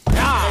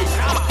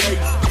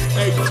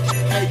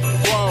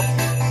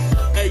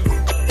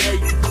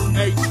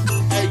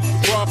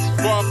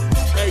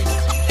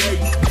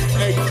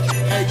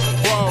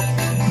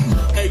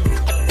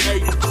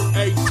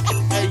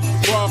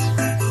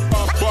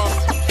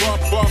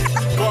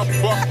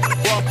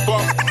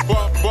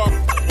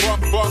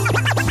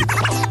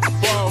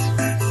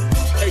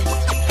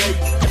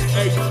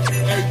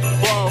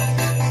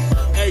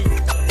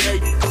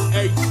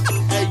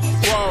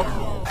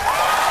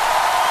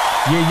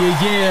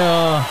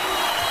Yeah.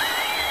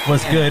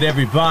 What's good,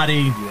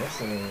 everybody?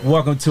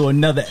 Welcome to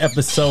another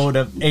episode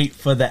of 8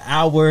 for the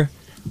Hour.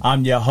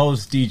 I'm your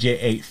host,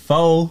 DJ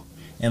 8-4.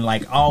 And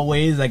like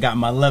always, I got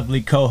my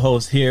lovely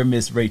co-host here,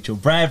 Miss Rachel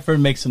Bradford.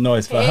 Make some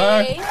noise for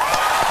her. Yeah.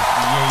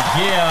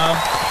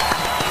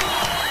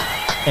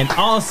 And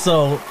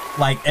also,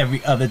 like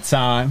every other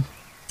time,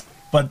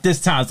 but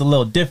this time's a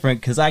little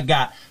different because I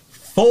got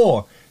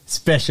 4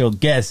 special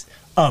guests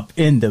up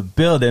in the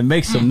building.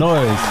 Make some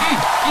noise.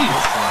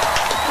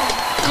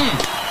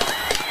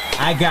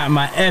 I got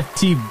my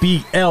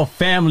FTBL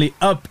family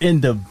up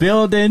in the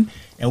building,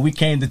 and we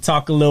came to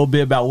talk a little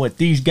bit about what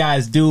these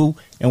guys do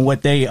and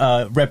what they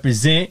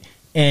represent,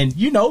 and,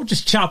 you know,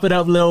 just chop it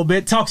up a little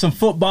bit, talk some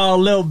football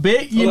a little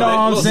bit, you know what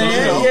I'm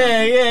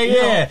saying?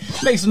 Yeah.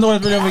 Make some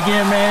noise for them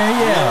again, man,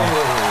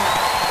 yeah.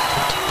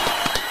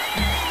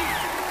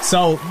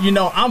 So, you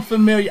know, I'm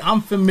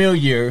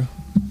familiar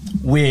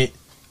with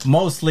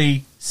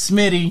mostly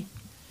Smitty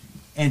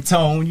and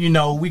Tone. You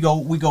know, we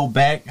go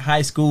back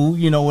high school,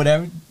 you know,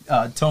 whatever.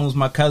 Tone's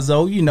my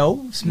cousin, you know,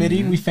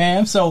 Smitty, we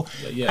fam. So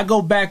I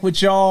go back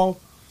with y'all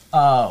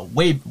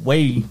way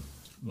back.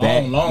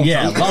 Long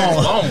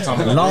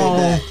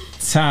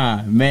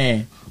time,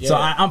 man. Yeah. So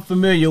I'm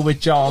familiar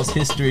with y'all's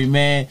history,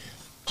 man.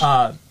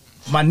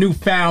 My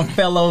newfound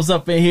fellows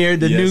up in here,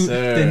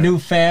 the new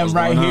fam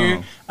right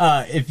here.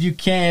 If you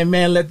can,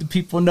 man, let the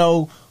people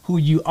know who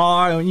you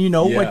are, and you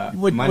know what.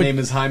 My name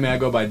is Jaime. I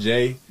go by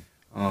Jay.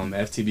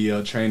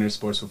 FTBL trainer,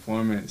 sports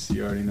performance.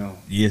 You already know.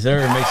 Yes,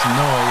 sir. Make some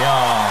noise,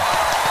 y'all.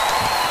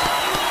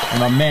 And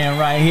my man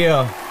right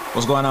here.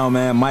 What's going on,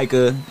 man?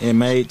 Micah,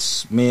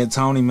 MH, me and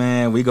Tony,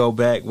 man, we go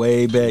back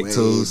way back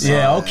too. So,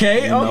 yeah,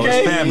 okay.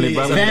 It's family,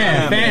 brother.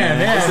 Fam.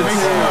 Yes,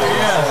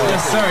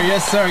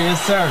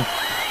 sir.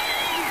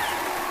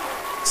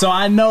 So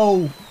I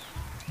know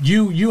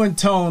you and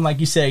Tone, like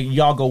you said,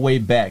 y'all go way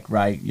back,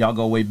 right? Y'all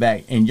go way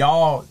back, and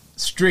y'all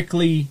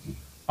strictly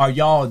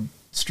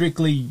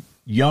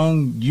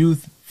young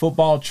youth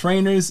football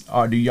trainers,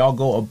 or do y'all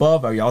go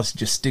above, or y'all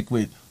just stick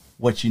with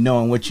what you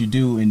know and what you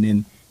do, and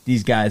then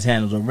these guys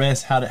handle the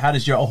rest? How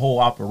does your whole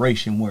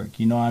operation work?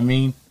 You know what I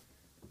mean?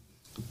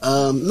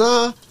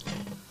 Nah,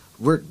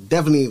 we're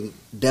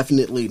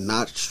definitely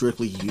not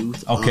strictly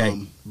youth.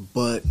 Okay,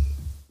 but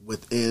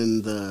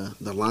within the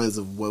lines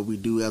of what we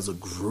do as a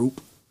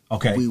group,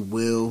 okay, we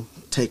will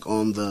take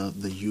on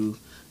the youth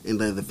and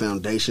lay the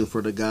foundation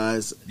for the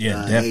guys.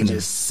 Yeah, definitely.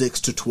 Ages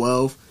 6 to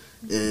 12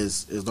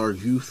 is our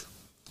youth.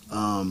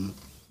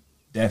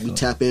 Definitely. We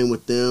tap in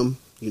with them.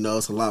 You know,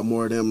 it's a lot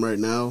more of them right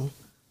now.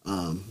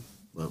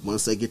 But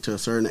once they get to a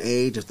certain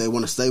age, if they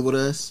want to stay with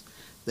us,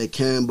 they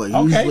can. But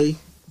usually,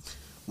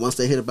 once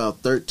they hit about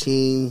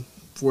 13,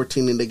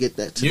 14, and they get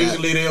that to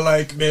usually they're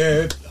like,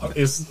 man,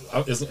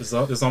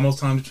 it's almost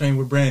time to train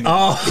with Brandon.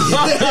 Oh,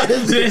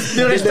 they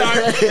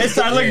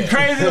start looking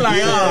crazy,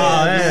 like,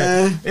 oh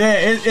man.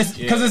 Yeah, it's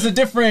because it's a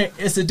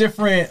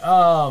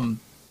different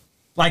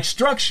like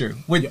structure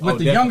with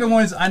the younger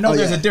ones. I know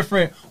there's a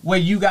different way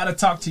you got to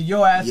talk to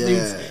your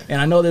athletes, and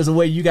I know there's a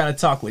way you got to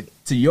talk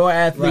to your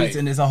athletes,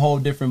 and it's a whole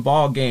different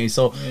ball game.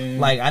 So,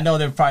 like, I know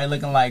they're probably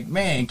looking like,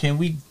 man, can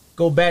we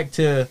go back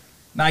to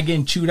not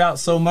getting chewed out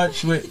so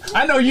much?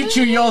 I know you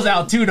chew yours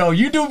out too, though.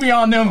 You do be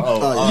on them.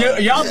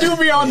 Y'all do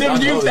be on them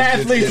youth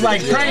athletes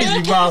like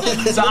crazy, bro.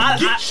 So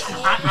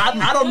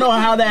I don't know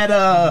how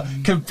that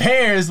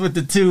compares with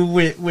the two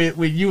with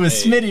you and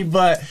Smitty,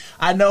 but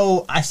I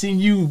know I seen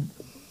you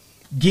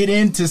get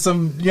into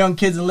some young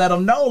kids and let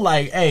them know,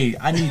 like, hey,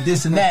 I need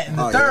this and that and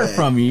the third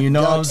from you. You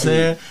know what I'm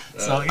saying?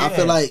 So I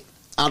feel like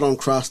I don't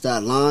cross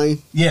that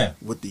line. Yeah,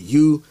 with the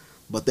youth,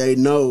 but they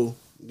know.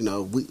 You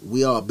know,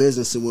 we all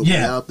business, and when we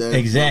out there,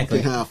 exactly,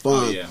 we can have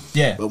fun.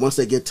 Yeah. But once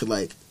they get to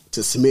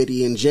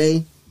Smitty and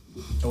Jay,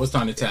 it's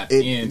time to tap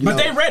in. But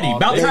they ready.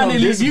 About time they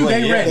leave you,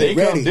 they ready. They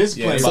ready.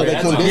 So they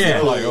come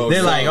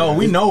they're like, oh,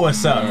 we know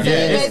what's up. So you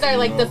guys are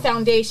like the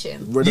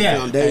foundation. We're the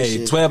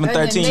foundation. Hey, 12 and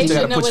 13, you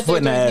got to put your foot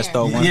in the ass,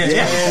 though. You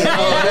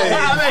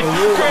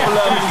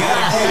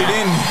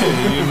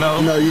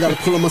know, you got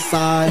to pull them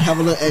aside, have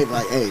a little,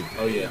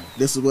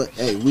 this is what,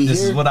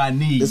 this is what I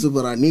need. This is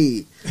what I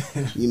need.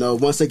 You know,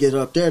 once they get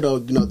up there, though,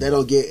 you know, they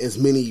don't get as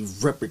many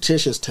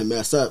repetitions to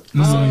mess up.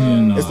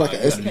 It's like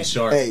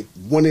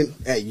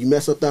you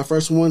mess up that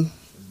first one,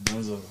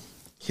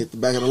 hit the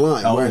back of the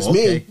line. Whereas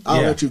me,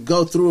 I'll let you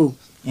go through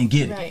and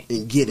get it. Right.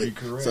 And get it.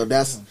 So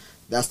that's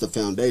the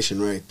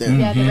foundation right there.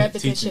 Yeah, the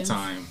repetition. Teaching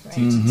time. Right.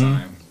 Teaching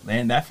time.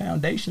 Man, that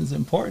foundation's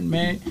important,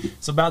 man.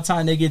 It's about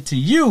time they get to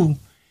you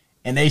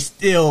and they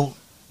still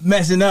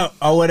messing up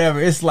or whatever,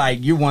 it's like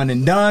you're one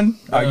and done,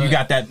 or you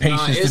got that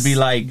patience to be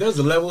like. There's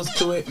levels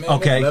to it, man.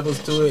 Okay, there's levels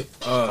to it.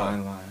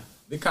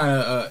 They kind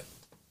of.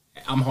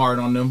 I'm hard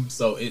on them,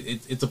 so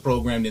it's a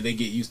program that they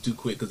get used to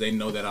quick because they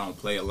know that I don't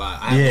play a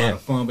lot. I have a lot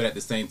of fun, but at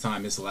the same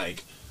time, it's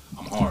like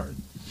I'm hard.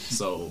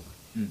 So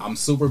I'm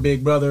super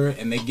big brother,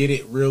 and they get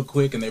it real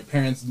quick, and their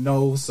parents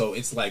know, so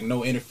it's like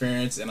no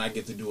interference, and I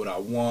get to do what I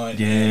want.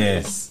 Yeah,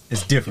 it's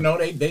different. You know,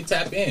 they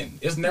tap in.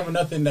 It's never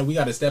nothing that we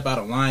got to step out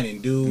of line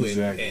and do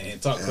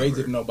and talk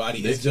crazy to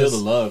nobody. They it's feel just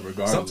the love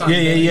regardless. Sometimes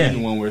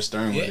even when we're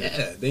stern with it.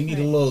 Yeah, they need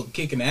a little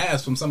kick in the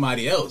ass from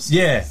somebody else.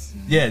 Yeah,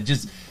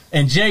 just.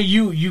 And Jay,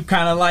 you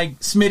kind of like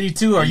Smitty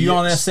too? Are you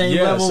on that same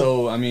level? Yeah,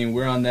 so I mean,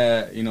 we're on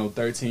that,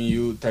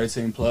 13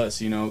 plus,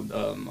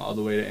 all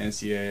the way to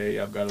NCAA.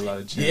 I've got a lot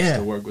of chance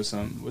to work with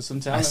some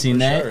talent. I seen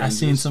that. Sure, I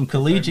seen some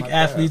collegiate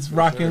athletes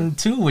rocking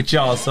too with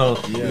y'all. So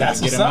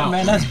that's what's up,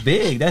 man. That's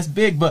big. That's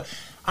big. But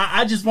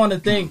I just want to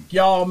thank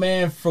y'all,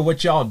 man, for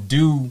what y'all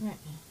do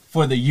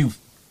for the youth.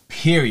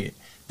 Period.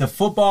 The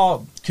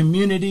football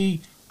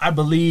community, I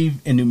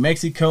believe, in New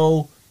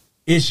Mexico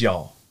is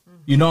y'all.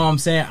 You know what I'm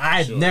saying?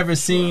 I've never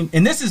seen,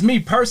 and this is me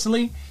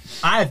personally,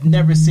 I've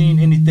never seen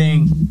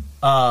anything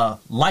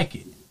like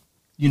it,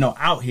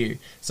 out here.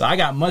 So I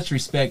got much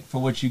respect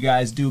for what you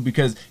guys do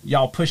because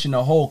y'all pushing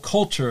the whole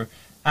culture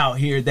out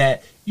here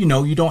that,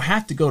 you don't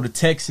have to go to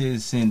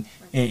Texas and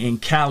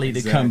Cali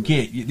to come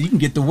get. You can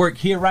get the work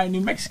here right in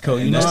New Mexico.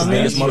 You know what I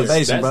mean? That's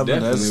motivation, brother.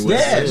 That's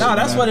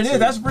what it is.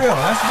 That's real.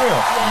 That's real.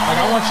 Like,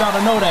 I want y'all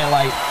to know that.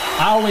 Like,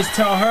 I always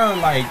tell her,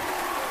 like,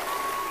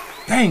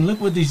 dang,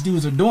 look what these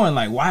dudes are doing.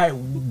 Like,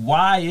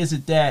 why is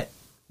it that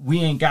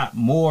we ain't got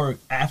more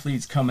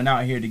athletes coming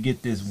out here to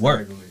get this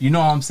work? You know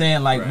what I'm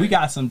saying? Like, we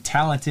got some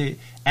talented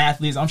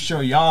athletes. I'm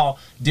sure y'all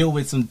deal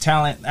with some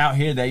talent out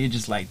here that you're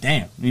just like,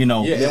 damn, Yeah,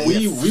 and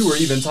we were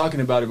even talking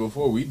about it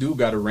before. We do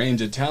got a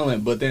range of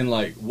talent, but then,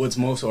 like, what's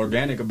most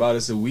organic about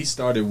us is we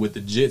started with the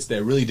Jits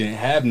that really didn't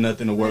have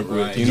nothing to work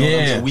with. You know what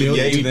I'm saying? We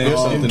gave them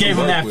something to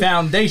work that with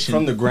foundation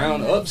from the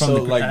ground up.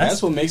 So, like,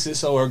 that's what makes it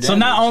so organic. So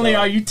not only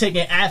are you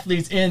taking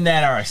athletes in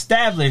that are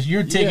established,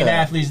 you're taking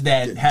athletes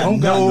that have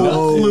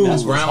no clue.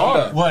 That's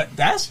hard.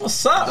 That's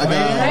what's up,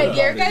 man. Right,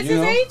 your guys'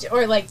 age,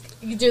 or like,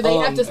 do they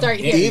have to start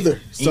here? Either.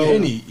 So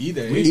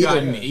we've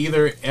gotten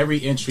either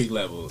every entry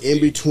level in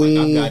between.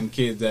 Like, I've gotten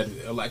kids that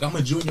are like, I'm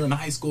a junior in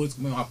high school. It's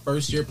my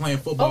first year playing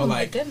football. Oh,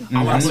 like,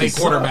 I want to play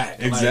quarterback.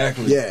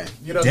 Exactly. Yeah.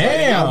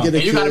 Damn. And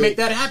you got to make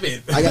that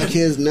happen. I got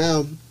kids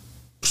now.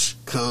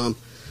 Come.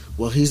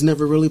 Well, he's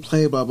never really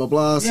played. Blah blah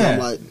blah. So I'm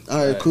like,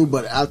 all right, cool.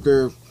 But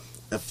after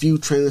a few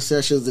training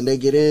sessions and they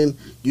get in,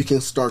 you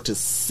can start to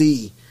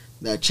see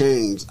that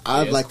change.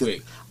 I like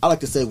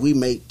to say we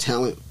make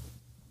talent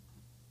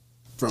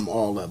from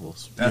all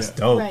levels. That's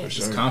dope. Right. For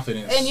sure. It's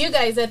confidence. And you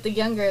guys at the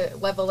younger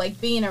level,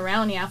 like being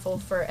around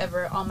Yaffle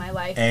forever all my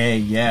life. Hey,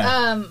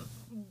 yeah.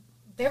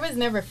 There was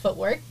never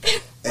footwork.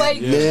 It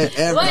was that.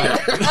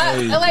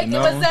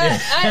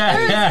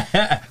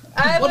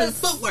 What is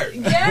footwork?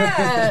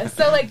 Yeah.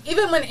 So like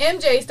even when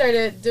MJ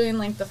started doing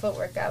like the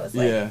footwork, I was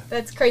like,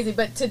 that's crazy.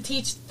 But to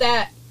teach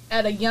that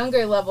at a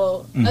younger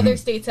level, other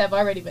states have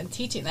already been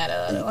teaching that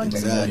at a younger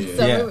level.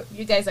 So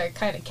you guys are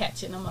kind of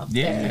catching them up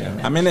there.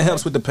 I mean, it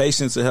helps with the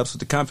patience. It helps with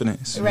the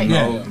confidence. Right.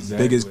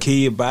 Biggest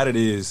key about it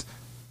is,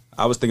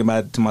 I was thinking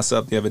about it to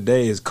myself the other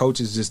day, is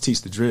coaches just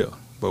teach the drill.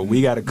 But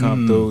we got to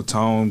come through,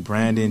 Tone,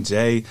 Brandon,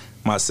 Jay,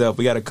 myself,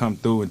 we got to come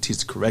through and teach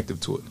the corrective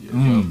to it.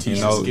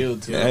 Teach the skill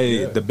to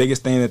it. The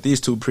biggest thing that these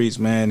two preach,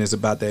 man, is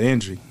about that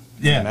injury.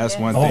 Yeah, and that's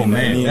one thing.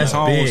 Man, that's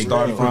Tone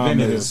start from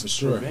is for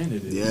sure.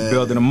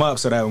 Building them up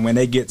so that when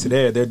they get to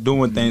there, they're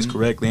doing things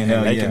correctly and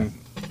then they can,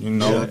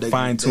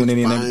 fine tune it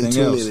and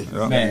everything else.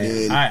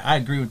 Man, I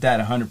agree with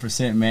that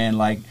 100%, man.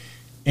 Like,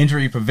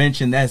 injury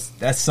prevention, that's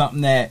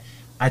something that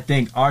I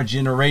think our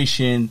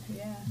generation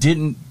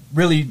didn't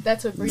really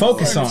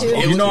focus on.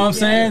 You know what I'm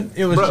saying?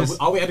 It was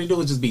just all we had to do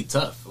was just be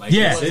tough. Like,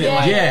 yeah.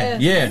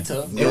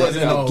 It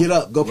wasn't get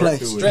up, go play.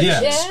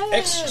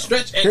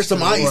 Stretch. Here's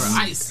some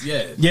ice.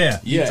 Yeah.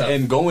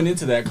 And going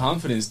into that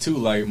confidence too,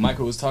 like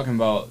Michael was talking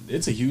about,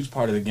 it's a huge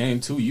part of the game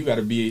too. You got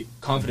to be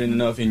confident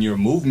enough in your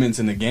movements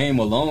in the game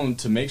alone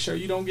to make sure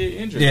you don't get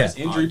injured. That's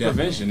injury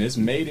prevention. It's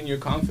made in your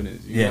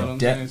confidence. You know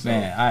what I'm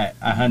saying? Man,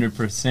 I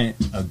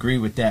 100% agree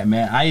with that,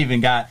 man. I even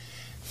got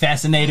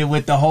fascinated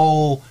with the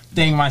whole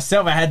thing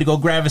myself. I had to go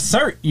grab a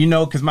cert,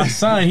 because my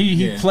son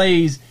he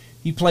plays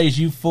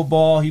youth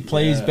football, he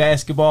plays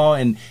basketball,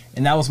 and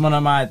that was one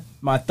of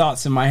my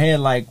thoughts in my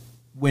head. Like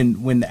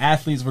when the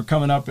athletes were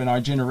coming up in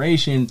our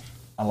generation,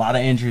 a lot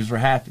of injuries were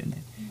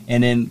happening,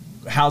 and then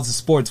how's the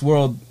sports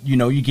world?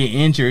 You get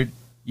injured,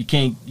 you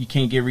can't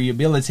get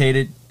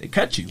rehabilitated, they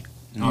cut you.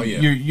 Oh yeah,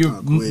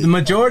 you're the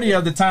majority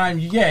of the time.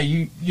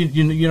 You're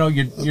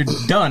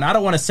done. I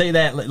don't want to say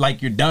that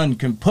like you're done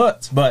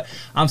kaput, but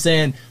I'm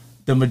saying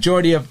the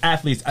majority of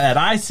athletes that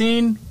I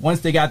seen, once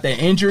they got that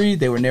injury,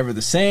 they were never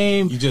the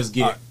same. You just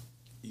get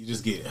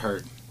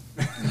hurt.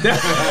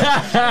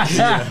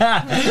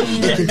 That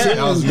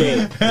was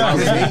me.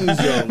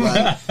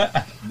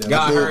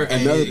 Got hurt.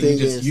 Another thing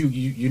is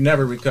you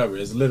never recover.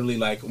 It's literally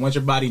like once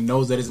your body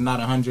knows that it's not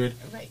 100,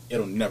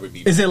 it'll never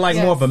be. Is it like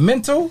more of a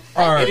mental?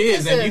 Or it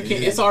is, and you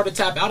can. It's hard to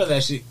tap out of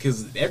that shit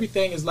because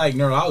everything is like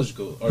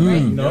neurological, or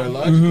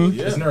neurological.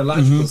 It's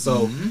neurological.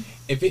 So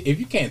if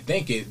you can't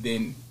think it,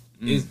 then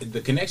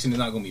the connection is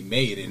not going to be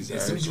made. And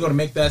as soon as you're going to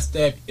make that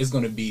step, it's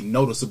going to be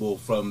noticeable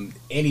from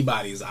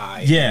anybody's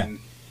eye. Yeah.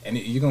 And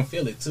you're going to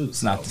feel it too.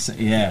 It's not the same.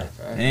 Yeah.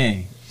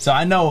 Dang. So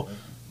I know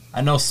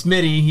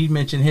Smitty, he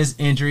mentioned his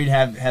injury.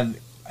 Have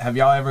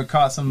y'all ever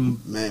caught some?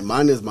 Man,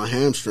 mine is my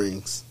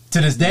hamstrings. To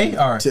this day,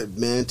 or to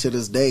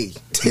this day.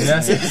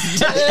 Yeah. To this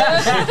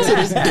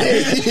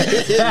day.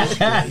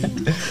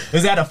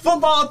 Is that a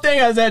football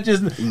thing, or is that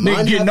just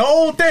getting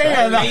old thing?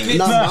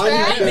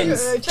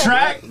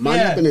 Track. Mine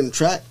happened in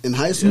track in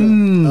high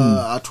school.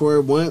 I tore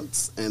it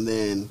once, and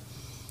then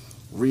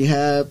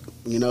rehab.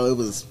 You know, it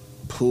was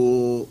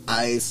pool,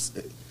 ice.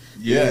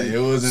 Yeah, it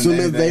was. As soon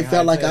as they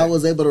felt like I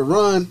was able to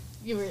run.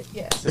 You were,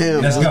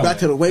 Damn, back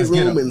to the weight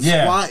room and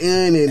squatting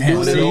and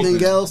doing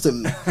everything else,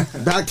 and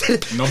back to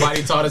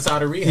nobody taught us how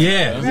to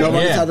rehab.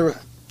 Nobody taught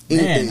us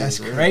anything. Man, that's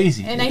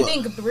crazy. And I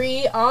think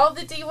Bree, all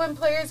the D1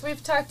 players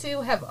we've talked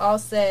to have all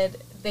said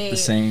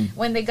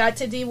when they got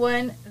to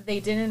D1, they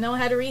didn't know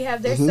how to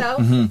rehab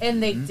themselves,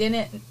 and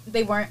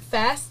they weren't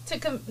fast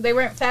they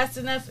weren't fast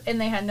enough,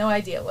 and they had no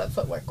idea what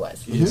footwork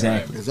was.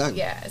 Exactly.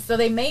 Yeah, so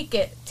they make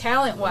it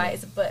talent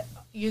wise, but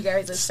you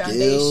guys'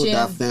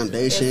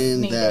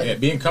 foundation.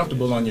 Being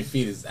comfortable on your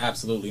feet is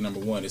absolutely number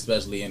one,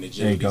 especially in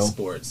agility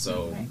sports.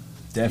 So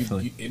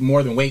definitely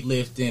more than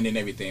weightlifting and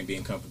everything,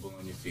 being comfortable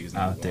on your feet is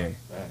number out there.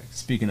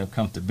 Speaking of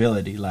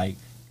comfortability, like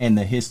in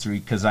the history,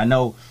 because I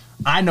know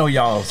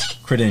y'all's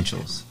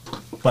credentials,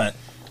 but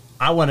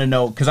I want to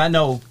know because I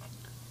know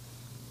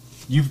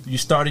you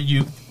started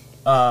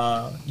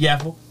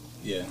Yaffle.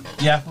 Yeah.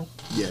 Yaffle.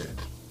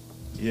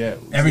 Yeah.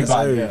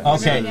 Everybody. Yes,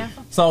 okay. Yeah.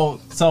 So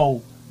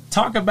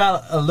talk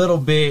about a little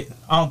bit.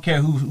 I don't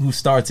care who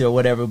starts it or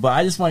whatever, but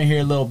I just want to hear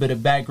a little bit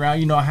of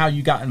background. You know how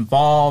you got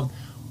involved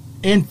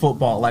in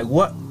football. Like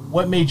what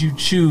made you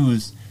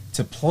choose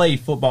to play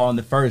football in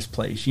the first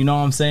place? You know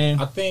what I'm saying?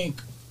 I could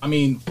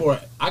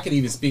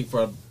even speak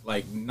for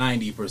like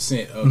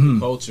 90% of the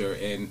culture,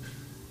 and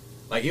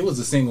like it was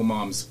a single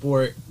mom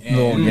sport,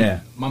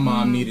 and my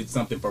mom needed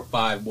something for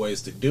 5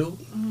 boys to do,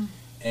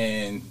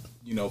 and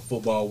you know,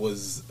 football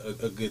was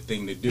a good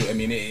thing to do. I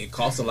mean, it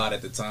cost a lot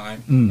at the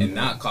time, and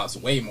now it costs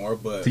way more.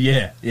 But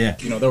you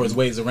know, there was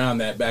ways around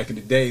that back in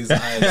the days.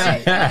 But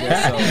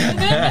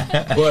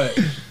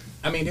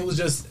I mean, it was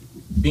just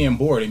being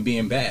bored and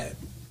being bad.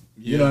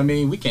 You know what I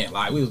mean? We can't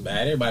lie. We was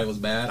bad. Everybody was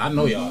bad. I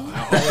know y'all.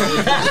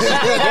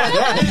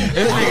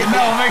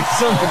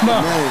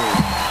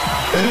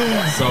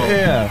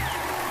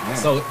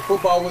 So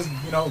football was,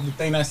 you know, the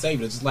thing that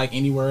saved us, just like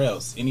anywhere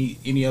else,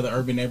 any other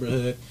urban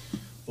neighborhood.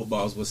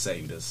 Football's what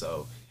saved us.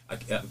 So I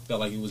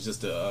felt like it was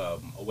just a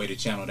way to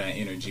channel that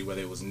energy,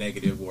 whether it was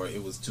negative or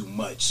it was too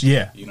much.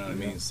 Yeah, you know what I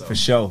mean. So for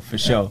sure.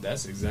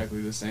 That's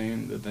exactly the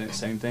same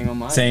thing on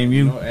my same. End.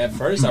 You know, at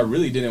first, I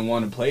really didn't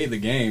want to play the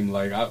game.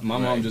 Like my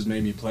mom just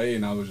made me play,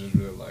 and I was just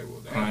really like,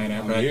 well,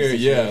 damn, I'm here.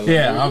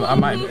 I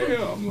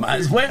might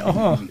as well.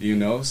 Huh? You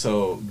know.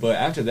 So, but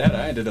after that,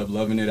 I ended up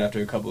loving it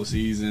after a couple of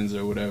seasons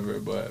or whatever.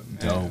 But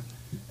dope.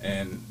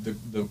 And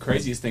the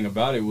craziest thing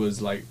about it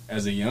was, like,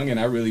 as a youngin',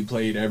 I really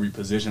played every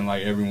position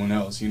like everyone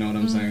else. You know what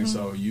I'm saying?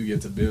 So you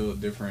get to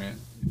build different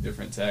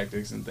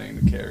tactics and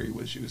things to carry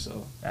with you.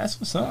 So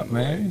that's what's up,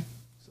 man.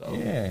 So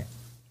yeah,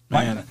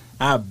 man.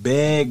 I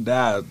begged,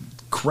 I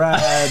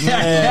cried,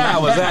 man. I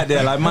was out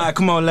there like, "Mike,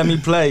 come on, let me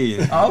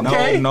play."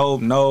 Okay.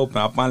 Nope.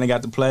 I finally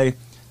got to play.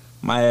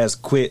 My ass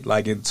quit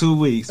like in 2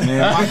 weeks, man.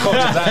 My coach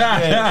was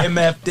out there,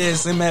 MF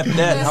this, MF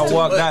that. I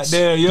walked out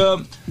there,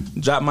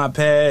 dropped my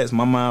pads.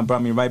 My mom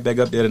brought me right back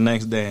up there the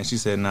next day, and she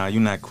said, "Nah,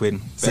 you're not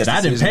quitting." Said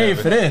I didn't pay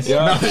for this.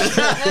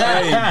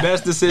 Hey,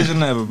 best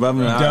decision ever,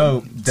 brother.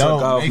 Dope.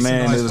 Took off,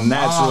 man. It was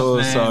natural,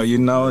 moms, so you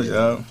know, shout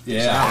out to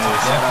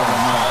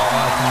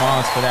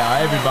moms for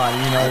that. Everybody,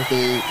 you know. I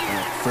think,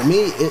 for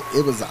me,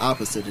 it was the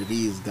opposite of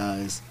these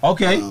guys.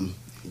 Okay.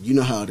 You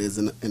know how it is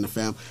in the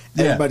family.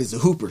 Everybody's a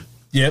hooper.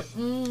 Yep.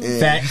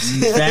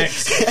 Facts.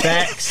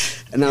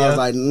 And I was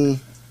like,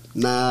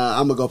 nah,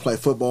 I'm gonna go play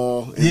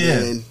football. And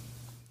then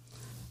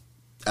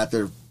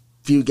after a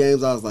few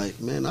games, I was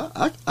like, man,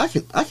 I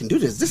can do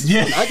this. This is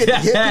fun. I can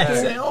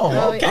hit people.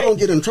 I don't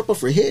get in trouble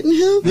for hitting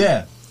him.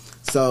 Yeah.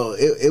 So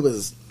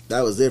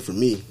that was it for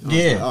me. I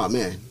was like, oh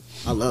man,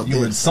 I love you.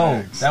 You were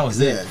sold. That was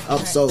it.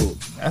 I'm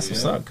sold. That's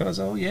what's up, cuz.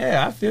 Oh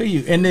yeah, I feel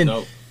you. And then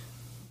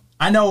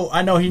I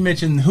know he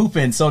mentioned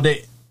hooping, so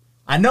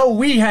I know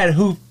we had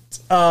hoop.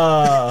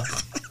 Our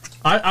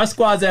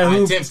squads at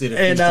hoop and hoop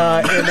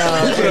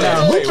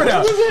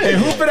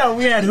it up.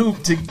 We had hoop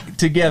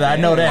together. I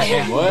know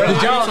that. What?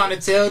 Did y'all trying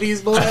to tell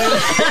these boys? I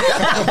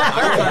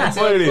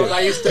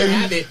used to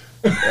have it.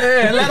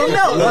 Yeah, let them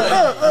know. You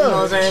know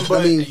what I'm saying?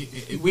 But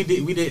we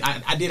did.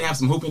 I did have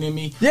some hooping in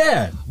me.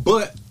 Yeah,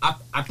 but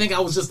I think I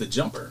was just a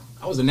jumper.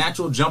 I was a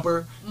natural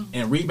jumper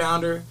and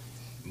rebounder,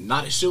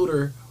 not a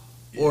shooter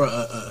or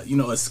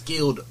a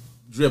skilled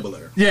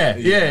dribbler. Yeah.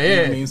 You know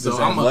what I mean? So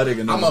I'm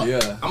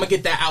gonna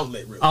get that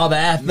outlet. Really. All the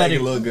athletic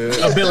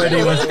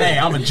ability was, hey,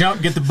 I'm gonna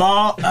jump, get the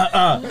ball.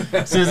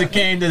 As soon as it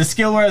came to the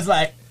skill where it's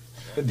like,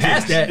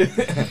 pass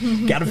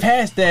that, gotta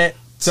pass that.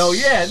 So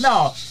yeah,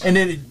 no, and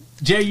then.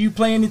 Jay, you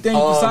play anything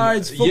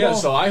besides football? Yeah,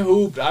 so I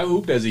hooped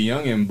as a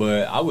youngin',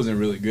 but I wasn't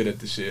really good at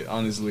the shit,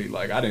 honestly.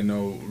 Like, I didn't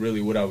know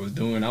really what I was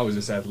doing. I was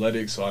just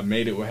athletic, so I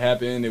made it what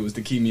happened. It was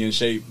to keep me in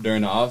shape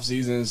during the off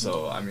season,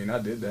 so, I mean, I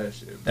did that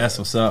shit. That's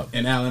what's up.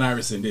 And Allen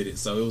Iverson did it,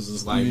 so it was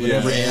just like,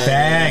 whatever.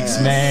 Thanks,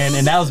 man.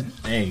 And that was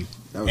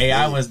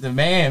I was the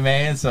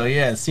man, so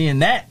yeah, seeing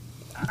that.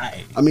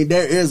 I mean,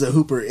 there is a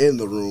hooper in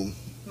the room.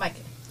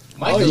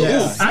 Michael,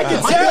 yeah. I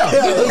can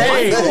tell.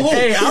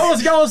 Hey, I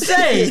was gonna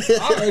say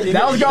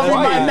that was gonna be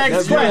my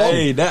next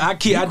question.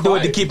 Hey, I do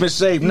it to keep in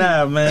shape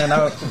now, man.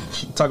 I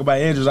talk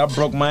about injuries. I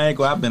broke my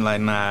ankle. I've been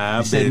like, nah.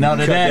 I've been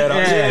none of that.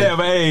 Yeah,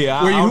 but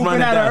hey, were you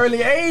hooping at an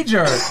early age,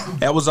 or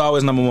that was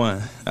always number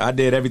one? I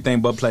did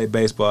everything but play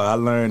baseball. I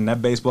learned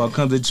that baseball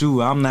comes at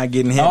you. I'm not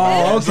getting hit.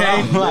 Oh,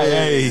 okay. So, like,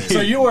 hey. So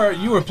you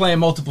were playing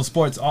multiple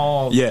sports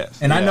all. Yeah.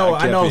 And I know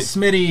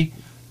Smitty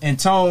and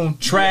Tone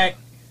track.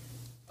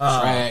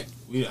 Track.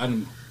 We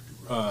didn't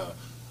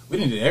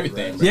do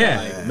everything. Bro.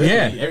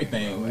 Yeah,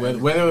 everything.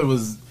 Whether it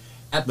was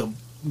at the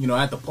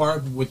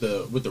park with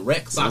the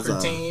rec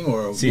soccer team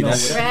or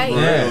that's right.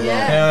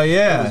 Hell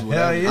yeah.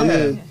 I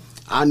mean,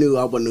 I knew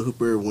I wasn't a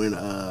hooper when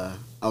I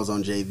was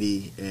on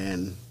JV,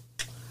 and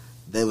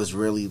they was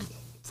really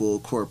full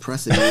court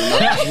pressing me.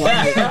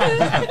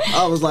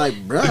 I was like,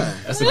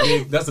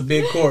 bruh, that's a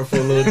big court for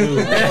a little dude.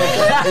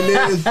 And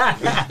then,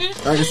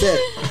 like I said,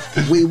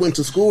 we went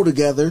to school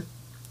together.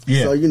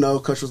 Yeah. So,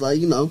 coach was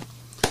like,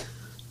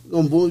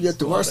 gonna bull you at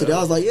the varsity. I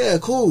was like, yeah,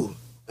 cool.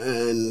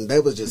 And they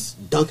was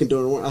just dunking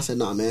during the work. I said,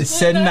 nah, man. He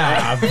said,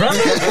 nah,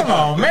 brother. Come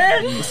on,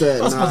 man. I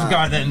said, I'm supposed to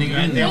guard that nigga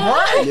right there,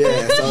 right?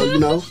 Yeah,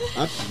 so,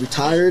 I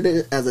retired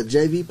as a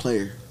JV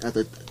player.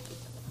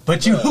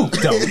 But you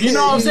hooped, though. You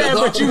know what I'm saying?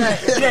 But you,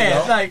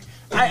 like,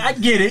 I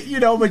get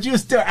it, but you were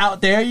still out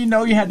there. You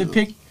had to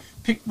pick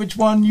which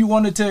one you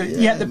wanted to.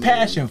 You had the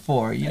passion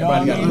for. You know,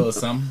 everybody got a little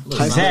something.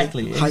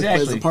 Exactly. Height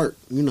plays a part.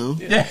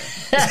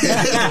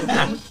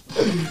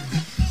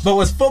 But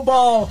was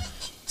football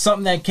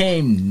something that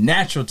came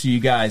natural to you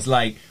guys?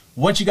 Like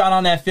once you got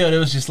on that field, it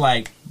was just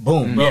like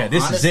boom. Bro,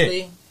 this honestly,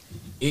 is it.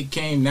 It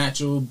came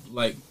natural,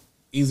 like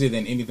easier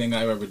than anything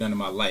I've ever done in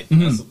my life.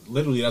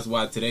 Mm-hmm. That's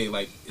why today,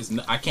 like,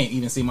 I can't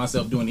even see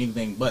myself doing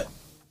anything but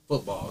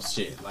football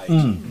shit. Like,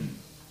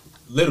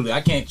 literally,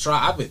 I can't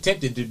try. I've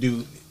attempted to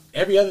do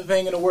every other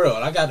thing in the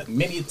world. I got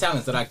many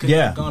talents that I could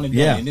have gone and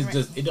done, and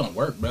it don't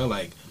work, bro.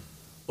 Like,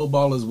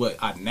 football is what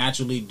I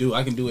naturally do.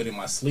 I can do it in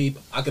my sleep.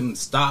 I can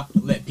stop,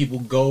 let people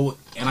go,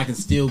 and I can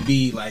still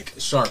be like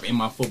sharp in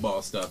my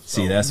football stuff.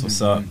 So, see, that's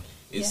what's up.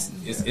 It's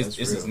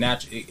as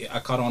natural. I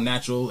caught on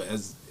natural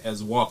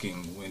as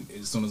walking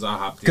as soon as I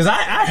hopped in. Because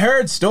I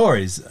heard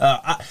stories.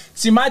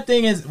 See, my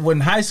thing is when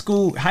high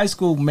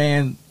school,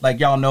 man, like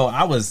y'all know,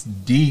 I was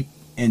deep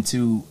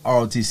into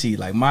ROTC.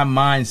 Like my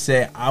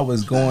mindset, I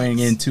was going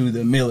into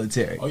the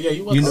military. Oh yeah,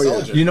 you was a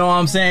soldier. You know what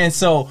I'm saying?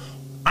 So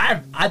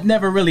I'd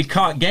never really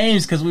caught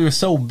games because we were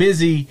so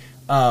busy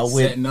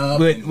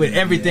with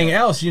everything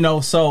else,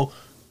 So,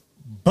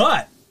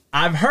 but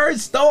I've heard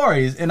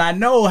stories, and I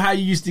know how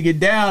you used to get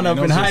down up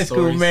in high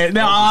school, man.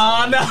 No.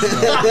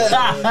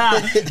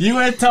 You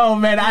and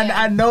Tone, man,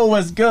 I know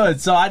what's good.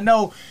 So I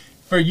know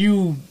for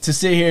you to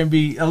sit here and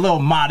be a little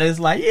modest,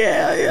 like,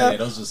 yeah.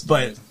 Those are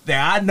stories. But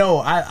I know,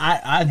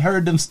 I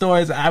heard them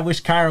stories. I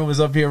wish Kyron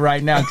was up here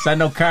right now, because I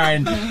know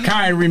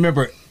Kyron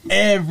remember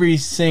every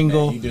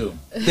single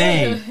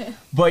thing.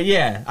 But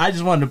yeah, I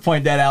just wanted to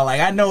point that out.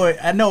 Like I know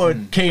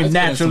it came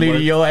naturally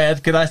to your ass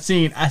because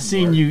I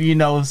seen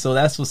you, so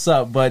that's what's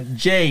up. But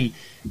Jay,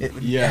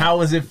 how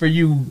was it for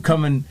you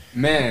coming?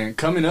 Man,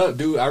 coming up,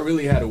 dude, I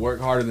really had to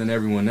work harder than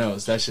everyone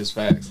else. That's just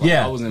facts. Like,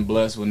 I wasn't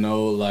blessed with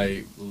no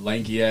like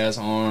lanky ass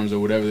arms or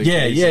whatever the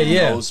case.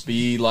 No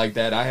speed like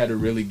that. I had to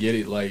really get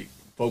it, like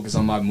focus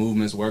on my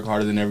movements, work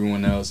harder than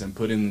everyone else, and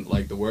put in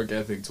like the work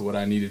ethic to what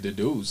I needed to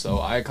do. So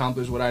I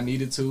accomplished what I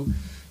needed to.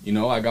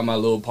 I got my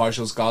little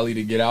partial scholarly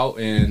to get out,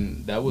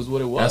 and that was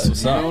what it was. That's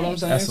what's up. You know what I'm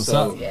saying? That's what's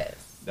up. Yes.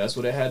 That's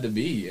what it had to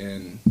be,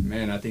 and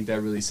man, I think that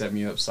really set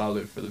me up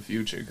solid for the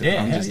future. Cause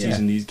I'm just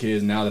teaching these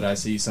kids now that I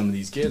see some of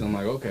these kids. I'm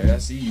like, okay, I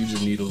see you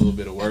just need a little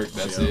bit of work.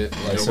 That's it.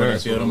 Like, yes, sir.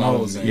 That's what I'm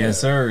always saying. Yes,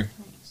 sir.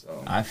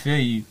 So I feel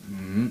you,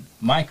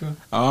 Micah.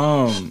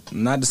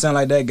 Not to sound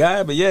like that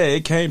guy, but yeah,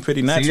 it came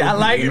pretty natural. See, I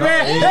like it,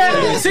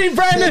 man. See,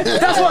 Brandon,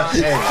 that's what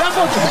I'm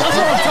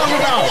talking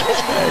about.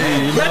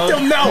 Let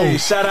them know. Hey,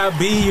 shout out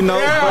B. First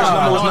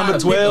number was number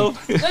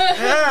 12.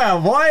 Yeah,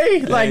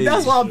 boy. Like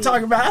that's what I'm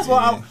talking about. That's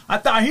why I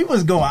thought he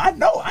was going. I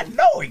know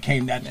it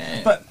came that.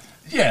 But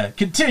yeah,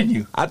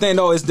 continue. I think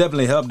it's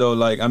definitely helped though.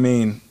 Like I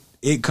mean,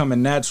 it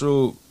coming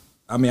natural.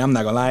 I mean, I'm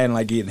not gonna lie, I didn't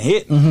like getting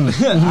hit.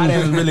 I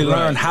didn't really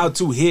learn how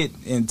to hit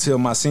until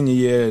my senior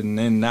year, and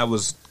then that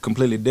was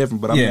completely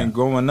different. But I mean,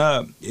 growing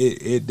up,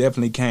 it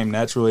definitely came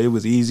natural. It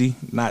was easy,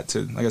 not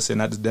to, like I said,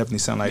 not to definitely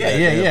sound like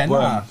that.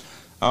 But,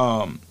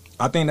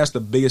 I think that's the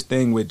biggest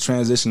thing with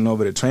transitioning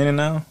over to training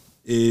now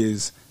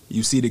is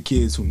you see the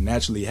kids who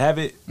naturally have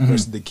it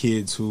versus the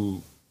kids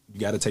who you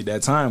got to take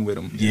that time with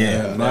them.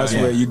 And that's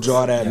where you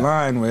draw that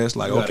line where it's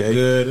like, you got okay, a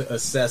good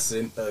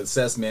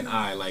assessment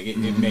eye, like it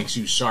makes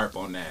you sharp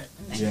on that.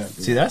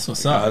 See, that's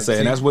what's up. I say,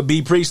 and that's what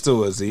B preached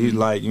to us. He's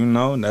like,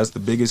 that's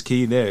the biggest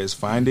key there is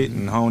find it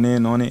and hone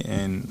in on it.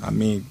 And I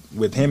mean,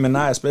 with him and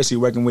I, especially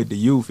working with the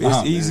youth,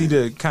 it's easy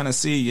to kind of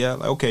see,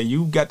 like, okay,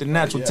 you got the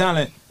natural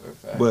talent,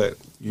 but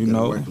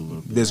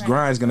this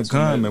grind's gonna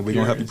come, and we're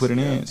gonna help you put it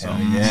in. So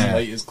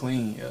slate is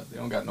clean. They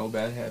don't got no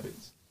bad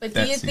habits. But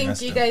do you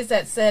think you guys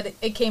that said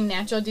it came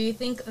natural, do you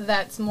think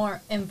that's more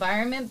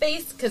environment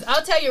based? Because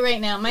I'll tell you right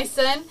now, my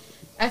son,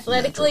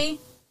 athletically,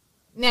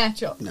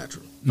 natural.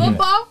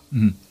 Football,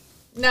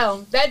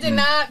 no, that did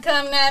not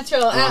come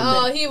natural at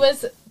all. He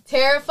was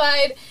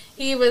terrified.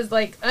 He was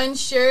like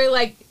unsure.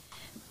 Like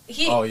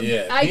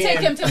I take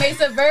him to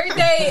Mesa Verde,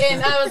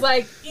 and I was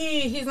like,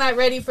 he's not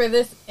ready for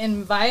this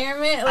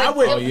environment. Like,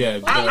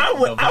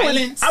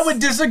 I would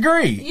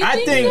disagree.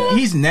 I think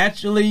he's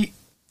naturally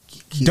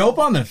dope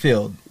on the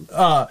field.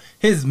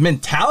 His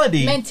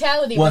mentality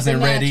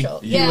wasn't ready.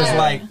 He was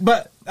like,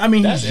 but I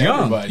mean, he's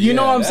young. You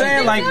know what I'm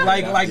saying?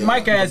 Like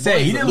Micah had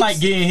said, he didn't like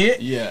getting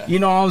hit. You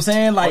know what I'm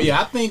saying? Like,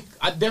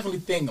 I definitely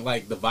think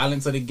like the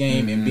violence of the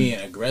game and being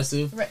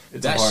aggressive,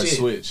 that shit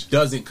switch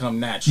doesn't come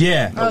natural.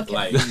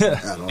 Okay.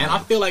 And I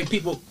feel like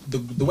people,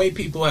 the way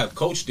people have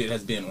coached it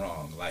has been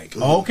wrong. Like,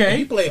 okay,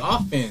 we play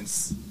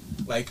offense.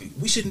 Like,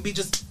 we shouldn't be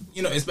just,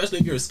 especially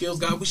if you're a skills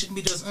guy, we shouldn't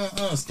be just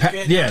stick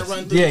your head down and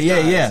run through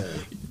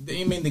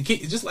I mean, the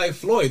key, just like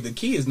Floyd, the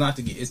key is to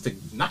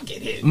not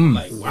get hit.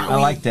 Like, I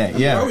like that.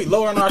 Why are we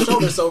lowering our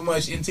shoulders so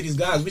much into these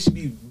guys? We should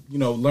be,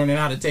 learning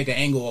how to take an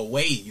angle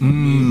away.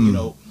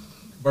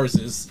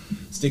 Versus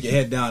stick your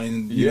head down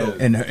and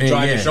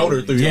drive your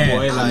shoulder through your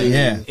boy. Like,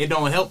 it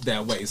don't help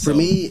that way. So. For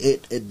me,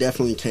 it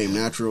definitely came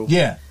natural.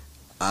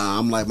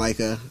 I'm like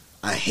Micah.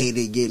 I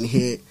hated getting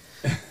hit.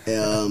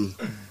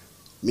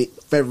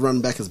 Favorite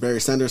running back is Barry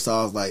Sanders, so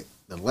I was like,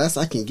 the less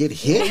I can get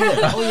hit.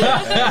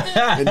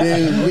 And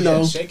then,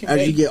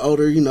 as you get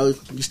older, you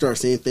start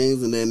seeing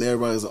things, and then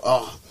everybody's like,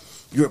 oh,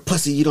 you're a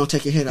pussy, you don't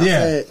take a hit. I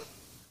said,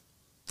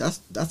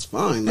 that's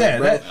fine.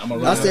 Like,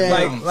 I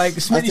said, like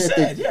Smitty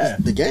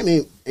said, the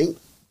game ain't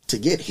to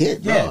get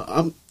hit, bro.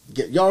 I'm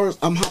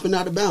hopping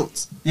out of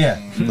bounds.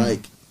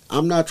 Like,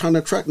 I'm not trying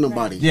to track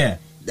nobody.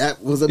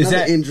 That was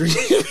another injury.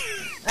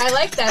 I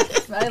like that.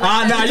 No,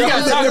 you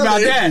gotta talk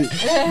about that.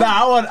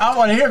 I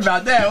want to hear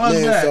about that.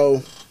 What's that?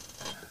 So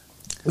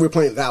we were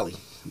playing Valley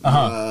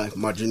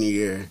my junior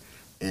year,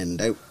 and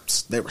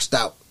they were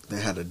stout. They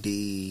had a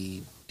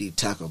D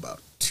tackle about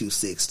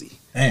 260.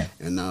 Damn.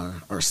 And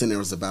our center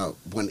was about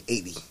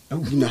 180.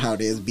 Ooh. You know how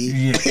it is,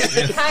 B.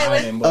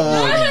 Island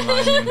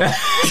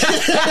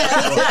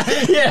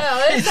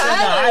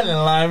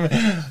lineman.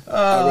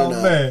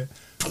 Oh, man.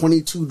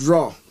 22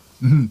 draw.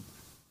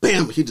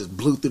 Bam! He just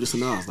blew through this,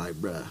 and I was like,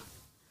 bruh,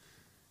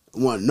 I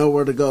want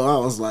nowhere to go. I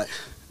was like,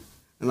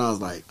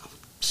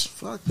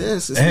 fuck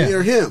this. It's me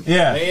or him.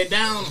 Lay it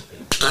down.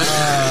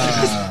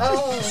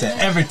 Said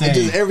everything.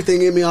 Just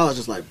everything in me, I was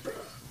just like, bruh.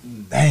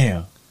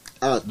 Damn.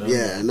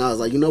 And I was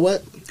like, you know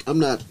what? I'm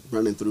not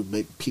running through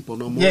people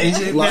no more. And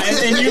you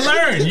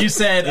learned. You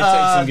said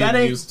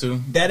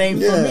that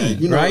ain't for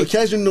me. Right?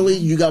 Occasionally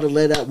you got to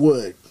lay that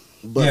wood,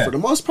 but for the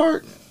most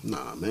part,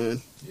 nah,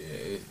 man.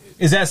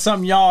 Is that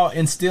something y'all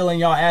instill in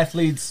y'all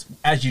athletes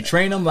as you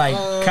train them? Like,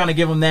 kind of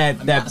give them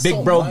that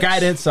big bro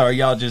guidance, or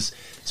y'all just?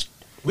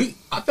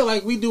 I feel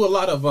like we do a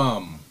lot of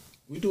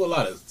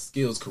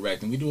skills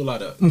correcting. We do a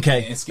lot of and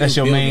skills that's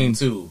your building main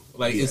too.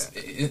 Like it's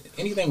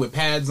anything with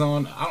pads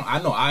on.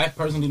 I know I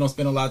personally don't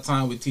spend a lot of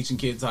time with teaching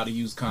kids how to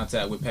use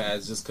contact with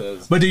pads, just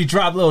because. But do you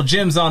drop little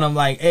gems on them,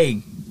 like,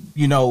 hey?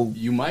 You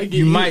might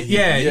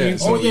get hit.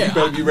 So you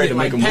better be ready to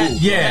make a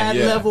move.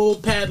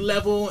 Pad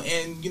level,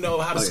 and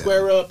how to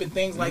square up and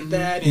things like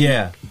that.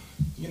 And,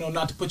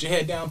 not to put your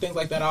head down, things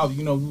like that.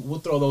 We'll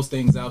throw those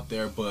things out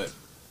there. But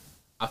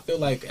I feel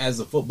like as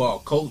a football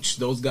coach,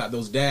 those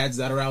dads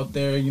that are out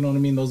there, you know what I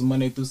mean, those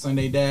Monday through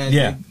Sunday dads,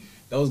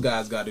 those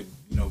guys got to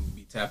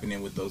be tapping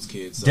in with those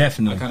kids. So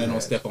definitely, I kind of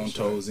don't step on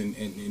toes and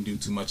do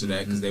too much of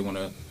that because they want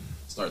to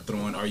start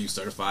throwing. Are you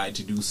certified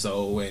to do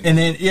so? And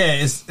then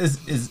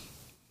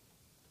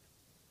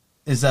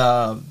is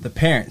the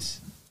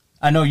parents.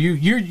 I know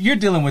you're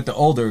dealing with the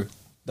older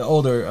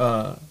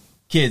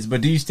kids,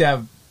 but do you still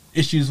have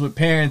issues with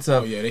parents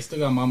of? Oh yeah, they still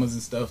got mamas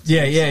and stuff too,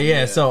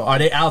 yeah. So are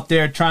they out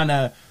there trying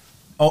to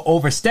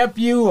overstep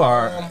you,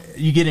 or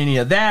you get any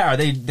of that? Or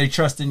they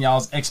trust in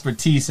y'all's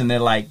expertise and they're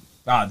like,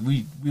 God,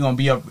 we gonna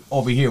be up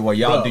over here while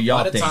y'all do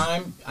y'all thing. By the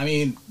time, I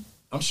mean,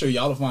 I'm sure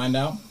y'all will find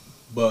out,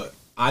 but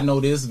I know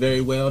this very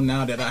well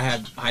now that I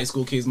have high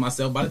school kids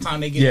myself. By the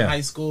time they get in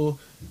high school,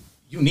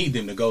 you need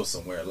them to go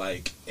somewhere,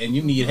 like, and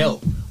you need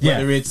help,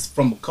 whether it's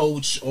from a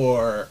coach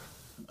or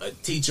a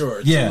teacher or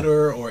a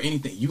tutor or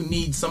anything. You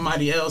need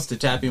somebody else to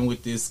tap in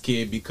with this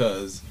kid,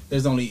 because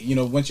there's only, you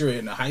know, once you're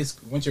at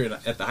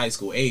the high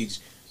school age,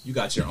 you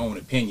got your own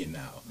opinion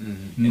now,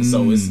 and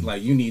so it's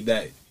like you need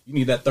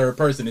that third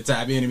person to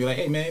tap in and be like,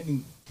 hey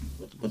man,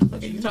 what the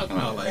fuck are you talking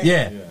about? Like,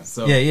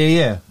 so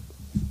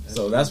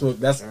So that's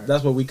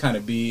what we kind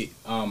of be,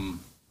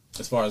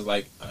 as far as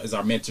like as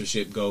our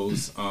mentorship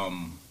goes.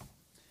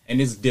 And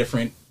it's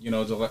different, you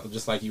know,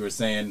 just like you were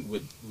saying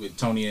with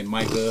Tony and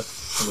Micah,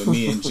 and with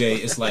me and Jay.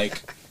 It's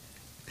like,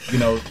 you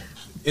know,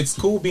 it's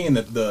cool being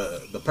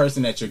the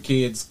person that your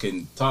kids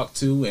can talk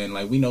to, and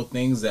like we know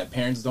things that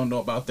parents don't know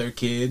about their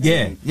kids.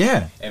 And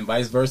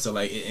vice versa.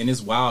 Like, and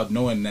it's wild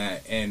knowing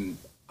that. And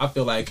I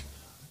feel like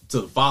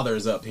to the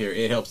fathers up here,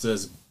 it helps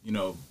us, you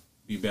know,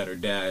 be better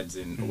dads,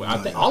 and I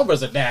think all of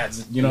us are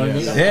dads. You know what I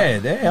mean? Okay,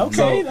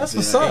 so, that's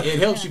what's up. It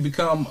helps you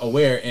become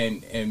aware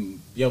and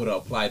be able to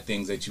apply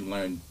things that you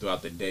learn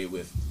throughout the day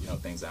with, you know,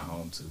 things at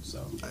home too.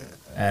 So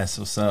that's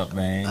what's up,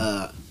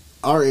 man.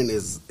 Our end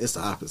it's the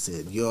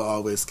opposite. You'll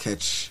always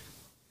catch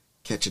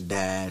a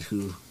dad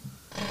who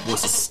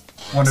wants to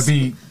want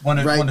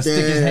to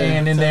stick his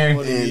hand in there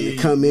and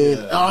come in.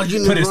 Yeah. Oh,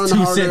 you put his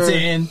 2 cents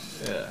in.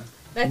 Yeah.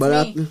 That's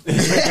me.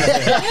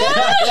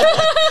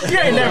 You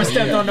ain't never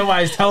stepped on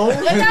nobody's toe.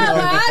 But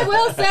I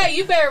will say,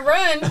 you better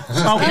run.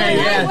 Okay,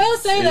 I will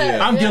say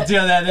that. I'm guilty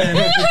of that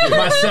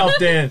myself.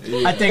 Then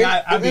I think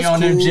I'd be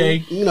on cool,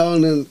 MJ. You know,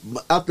 and then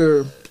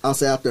after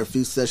a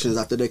few sessions,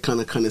 after they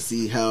kind of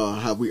see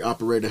how we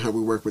operate and how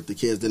we work with the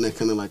kids, then they're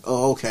kind of like,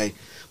 oh, okay.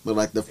 But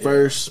like the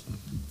first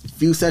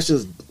few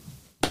sessions.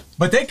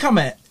 But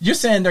you're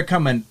saying they're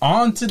coming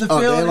onto the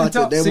field? They like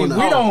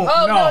we don't.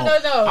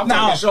 No. I'm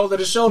talking shoulder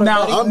to shoulder.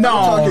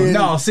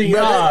 No. See,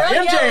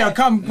 MJ will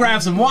come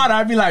grab some water.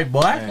 I'd be like,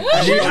 boy,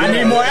 I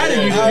need more out of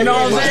you. You know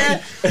what I'm saying?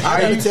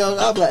 I gotta tell.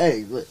 I'm like,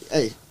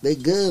 hey, they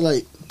good.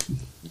 Like,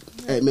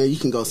 hey, man, you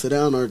can go sit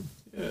down or.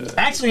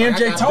 Actually,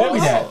 MJ told me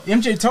that.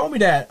 MJ told me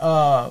that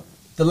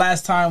the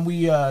last time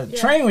we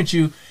trained with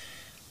you,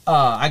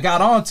 I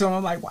got on to him.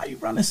 I'm like, why are you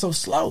running so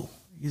slow?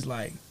 He's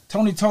like,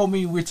 Tony told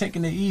me we're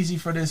taking it easy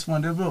for this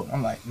one.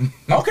 I'm like,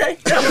 okay.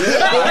 But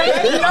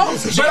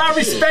I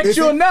respect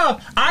you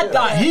enough. I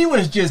thought he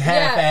was just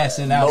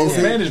half-assing out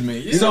there.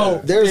 Management. So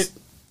there's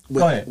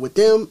with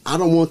them, I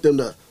don't want them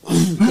to,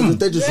 because if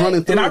they're just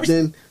running through it,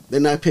 then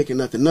they're not picking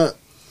nothing up.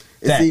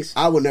 And see,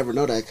 I would never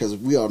know that, because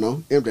we all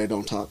know MJ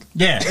don't talk.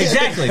 Yeah,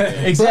 exactly.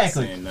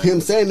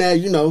 Him saying that,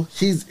 you know,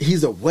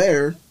 he's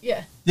aware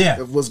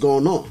of what's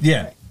going on.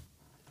 Yeah.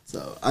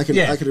 So I can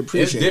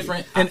appreciate it.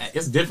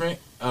 It's different.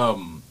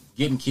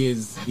 Getting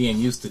kids being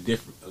used to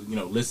different, you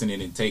know,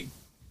 listening and take,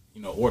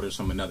 you know, orders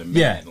from another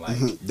man, like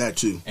that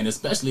too, and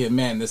especially a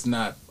man that's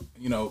not,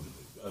 you know,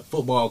 a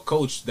football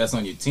coach that's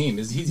on your team.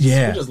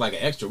 We're just like an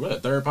extra. We're a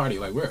third party.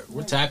 Like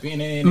we're tapping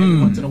in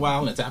every once in a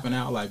while and tapping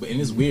out. Like, and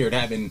it's weird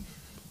having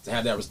to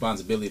have that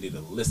responsibility to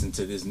listen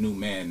to this new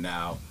man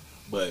now.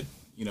 But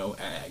you know,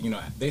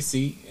 they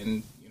see,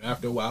 and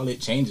after a while,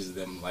 it changes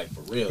them, like,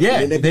 for real.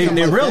 Yeah, they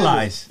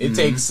realize. It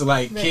takes,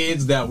 like,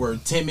 kids that were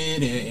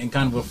timid and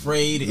kind of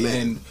afraid,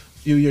 and a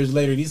few years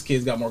later, these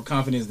kids got more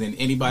confidence than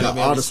anybody I've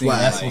ever seen.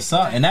 That's what's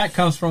up. And that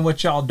comes from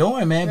what y'all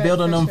doing, man,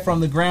 building them from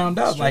the ground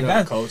up. Like,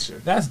 that's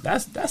culture.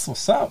 That's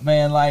what's up,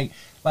 man. Like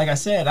I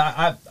said,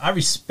 I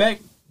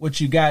respect what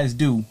you guys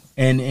do.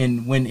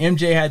 And when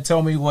MJ had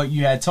told me what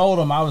you had told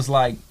him, I was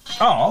like,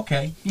 oh,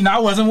 okay. You know, I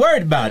wasn't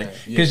worried about it,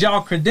 because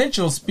y'all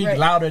credentials speak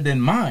louder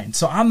than mine.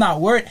 So I'm not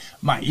worried.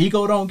 My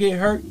ego don't get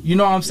hurt. You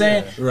know what I'm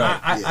saying?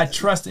 I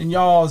trust in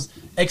y'all's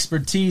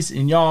expertise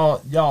and y'all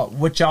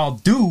what y'all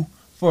do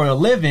for a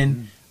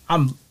living.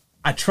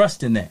 I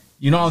trust in that.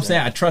 You know what I'm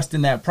saying? I trust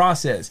in that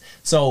process.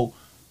 So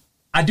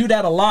I do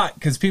that a lot,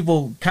 because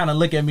people kind of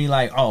look at me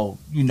like, oh,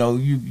 you know,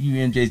 you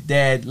MJ's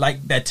dad,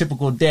 like that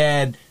typical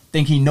dad,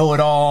 think he know it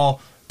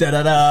all.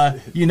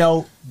 You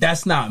know,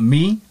 that's not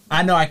me.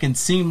 I know I can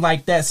seem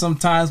like that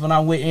sometimes when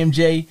I'm with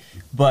MJ,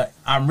 but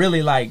I'm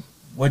really like,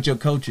 what your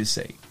coaches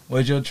say,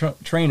 what your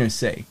trainers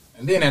say.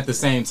 And then at the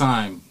same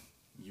time,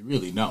 you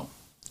really know.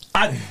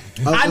 I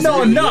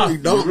know enough.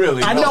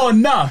 I know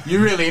enough. You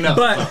really know.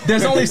 But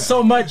there's only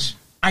so much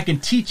I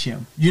can teach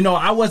him. You know,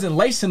 I wasn't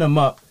lacing him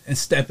up and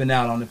stepping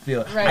out on the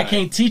field. Right. I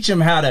can't teach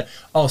him how to,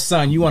 oh,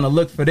 son, you want to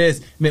look for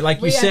this. I mean,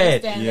 like you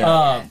said,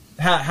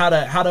 how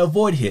to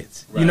avoid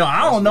hits. Right. You know,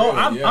 I don't know.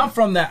 I'm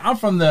from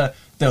the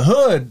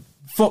hood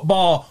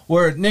football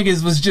where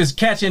niggas was just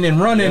catching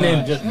and running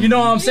and you know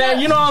what I'm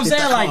saying? You know what I'm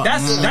saying? Like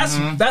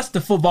that's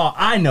the football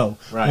I know.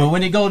 Right.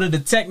 When they go to the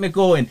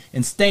technical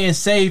and staying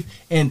safe,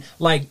 and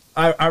like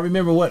I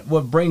remember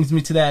what brings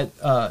me to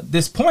that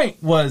this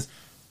point was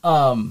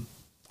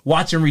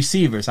watching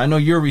receivers. I know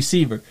you're a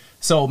receiver.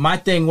 So my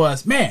thing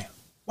was, man,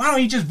 why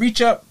don't you just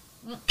reach up,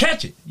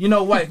 catch it? You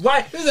know, why?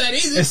 Is that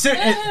easy?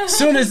 As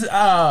soon as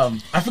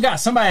I forgot,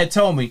 somebody had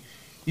told me,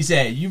 he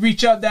said, you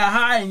reach up that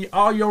high and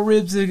all your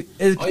ribs is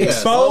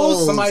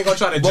exposed. Somebody gonna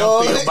try to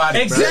jump through your body.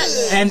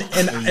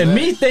 Exactly. And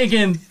me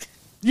thinking,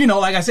 you know,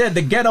 like I said,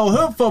 the ghetto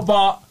hood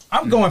football,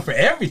 I'm going for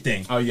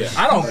everything. Oh yeah,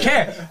 I don't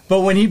care.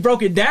 But when he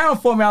broke it down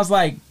for me, I was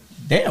like,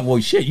 damn,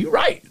 well, shit, you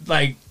right.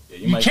 Like,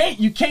 you can't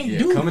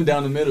do coming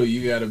down the middle.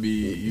 You gotta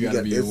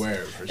be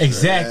aware. For sure.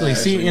 Exactly. Yeah,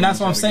 see, and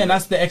that's what I'm saying.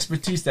 That's the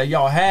expertise that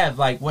y'all have,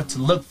 like what to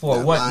look for,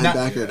 that what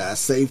linebacker, not. That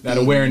safety, that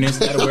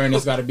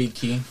awareness got to be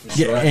key.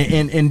 Yeah,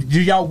 and do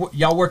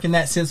y'all work in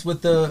that sense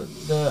with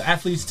the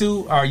athletes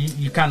too, or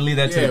you kind of leave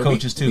that to the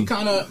coaches too?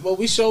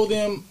 We show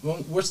them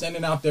when we're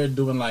standing out there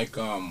doing like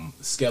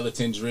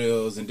skeleton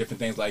drills and different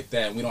things like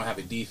that. We don't have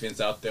a defense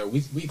out there.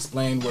 We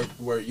explain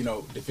where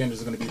defenders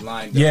are going to be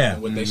lined up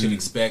and what they should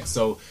expect.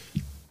 So.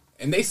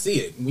 And they see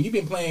it. When you've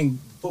been playing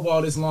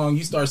football this long,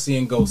 you start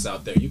seeing ghosts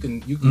out there. You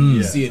can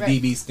see a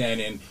DB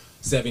standing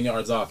 7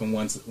 yards off and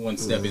one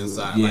step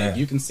inside. Yeah. Like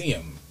you can see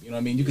them. You know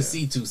what I mean? You can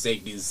see two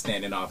safeties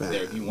standing off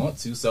there if you want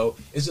to. So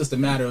it's just a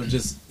matter of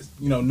just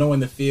knowing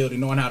the field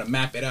and knowing how to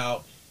map it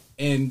out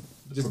and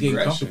just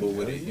getting comfortable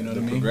with it. You know what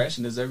I mean?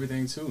 Progression is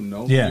everything too.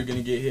 Know when you're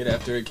gonna get hit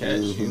after a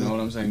catch. You know what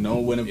I'm saying? Know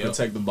when to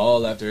protect the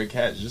ball after a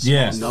catch. Just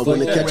know when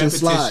to catch and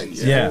slide.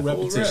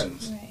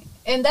 Repetitions. Right.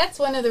 And that's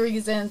one of the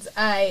reasons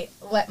I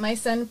let my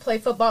son play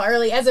football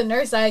early. As a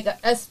nurse, I got,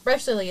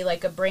 especially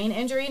like a brain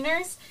injury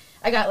nurse,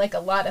 I got like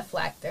a lot of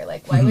flack. They're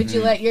like, "Why would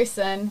you let your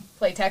son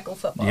play tackle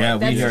football?" Yeah,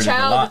 like, we heard it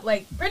a lot.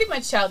 Like pretty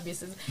much child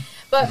abuse.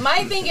 But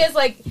my thing is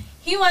like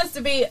he wants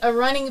to be a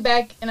running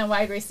back and a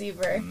wide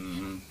receiver,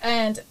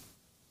 and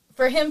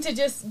for him to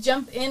just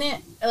jump in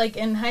it like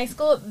in high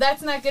school,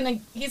 that's not gonna.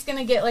 He's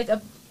gonna get like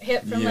a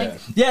hit from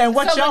And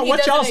what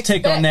y'all's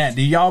take on that?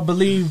 Do y'all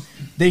believe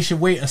they should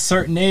wait a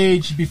certain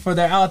age before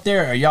they're out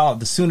there, or y'all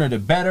the sooner the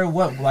better?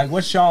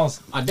 What's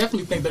y'all's? I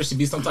definitely think there should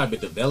be some type of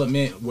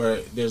development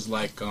where there's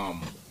like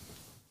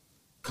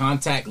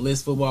contact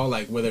list football,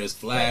 like whether it's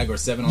flag or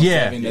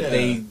 7-on-7 that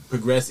they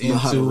progress into. Know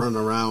how to run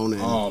around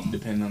and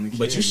depending on the kid.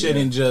 But you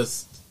shouldn't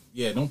just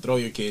don't throw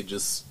your kid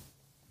just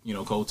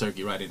cold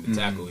turkey right in the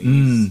tackle.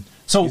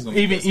 So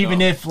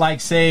even if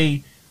like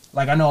say.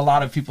 Like I know a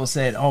lot of people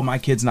said, "Oh, my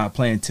kid's not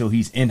playing until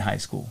he's in high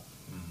school."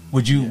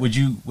 Would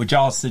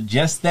y'all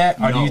suggest that,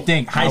 or do you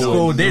think high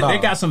school they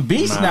got some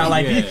beasts now?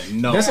 Like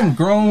there's some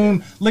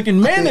grown looking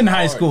men in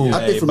high school.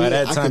 I think by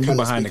that time you're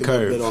behind the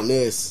curve. A bit on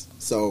this.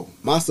 So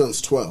my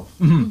son's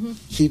 12.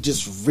 He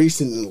just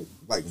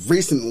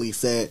recently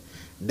said,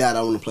 "Dad,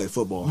 I want to play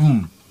football,"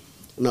 and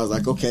I was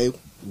like, "Okay."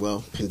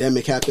 Well,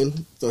 pandemic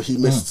happened, so he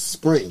missed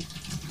spring.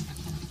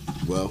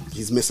 Well,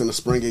 he's missing the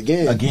spring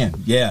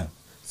again.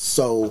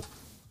 So.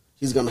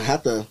 He's going to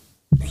have to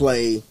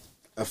play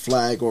a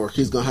flag, or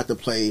he's going to have to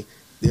play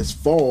this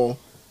fall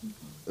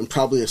and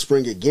probably a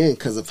spring again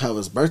because of how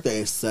his birthday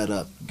is set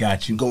up.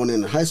 Got you. Going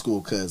into high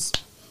school because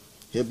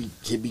he'll be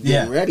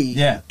getting ready.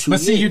 Yeah. But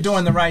see, you're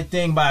doing the right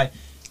thing by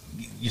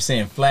you're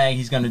saying flag.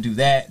 He's going to do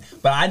that.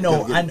 But I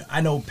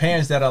know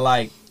parents that are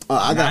like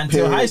not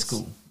until high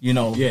school.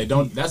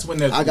 That's when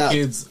the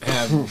kids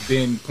have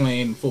been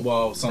playing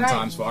football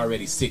sometimes for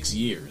already 6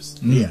 years.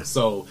 Yeah.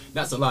 So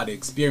that's a lot of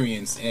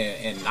experience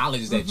and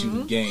knowledge that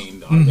you've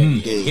gained already.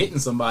 And hitting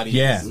somebody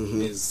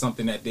is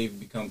something that they've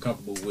become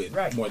comfortable with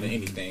more than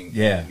anything.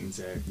 Yeah.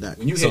 Exactly.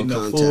 When you're hitting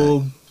a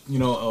full,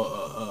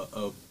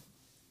 a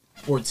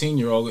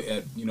 14-year-old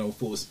at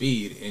full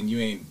speed and you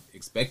ain't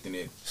expecting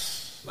it,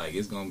 like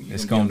it's gonna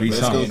be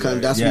something.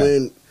 That's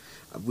when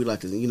we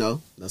like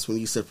to, that's when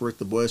you separate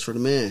the boys from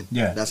the man.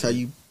 Yeah. That's how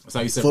you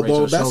separate football,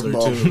 your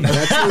basketball. shoulder too.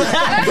 That's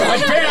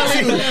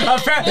it.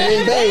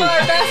 Apparently. Bang,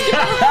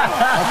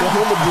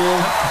 Oklahoma drill.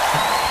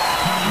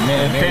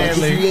 Man,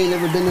 apparently. If you ain't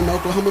never been in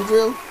Oklahoma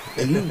drill,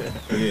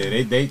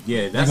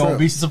 that's gonna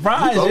be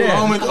surprised.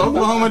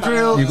 Oklahoma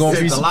drill. You're gonna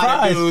be surprised. A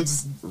lot of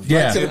dudes to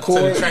the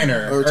court, to the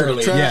trainer or to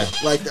the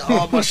trash. Yeah.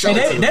 Like my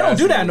shoulder. They don't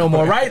do that no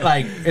more, right?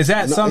 Like, is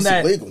that something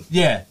that? Illegal.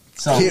 Yeah.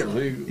 So Here.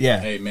 Yeah.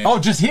 Hey, man. Oh,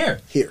 just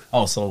here. Here.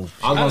 Oh, so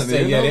I was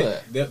gonna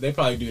say they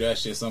probably do that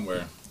shit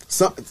somewhere.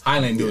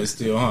 Highland do it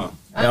still, huh?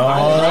 You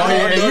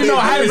know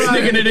how to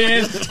sneaking it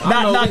in.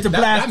 Not to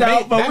blast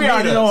out, but we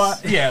already know.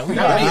 Yeah, we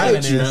know how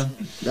Highland is.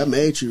 That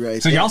made you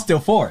right. So y'all still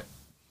for it?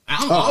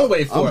 I'm all the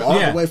way for it. All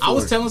the way for I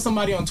was telling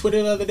somebody on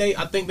Twitter the other day,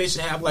 I think they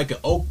should have like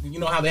how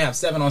they have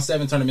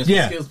 7-on-7 tournaments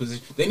for skills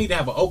position. They need to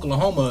have an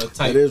Oklahoma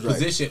type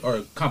position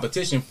or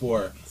competition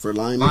for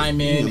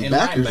linemen and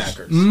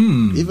linebackers.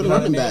 Even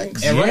running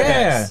backs. And running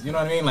backs. You know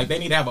what I mean? Like they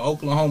need to have an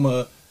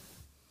Oklahoma.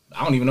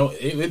 I don't even know.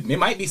 It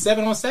might be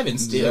 7-on-7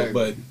 still,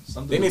 but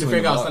they need to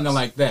figure out something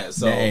like that.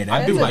 So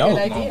I do like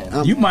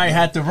Oklahoma. You might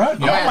have to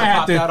run. You might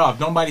have to pop that off.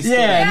 Nobody steal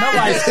that.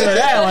 Nobody steal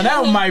that one.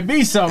 That might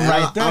be something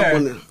right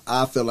there.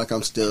 I feel like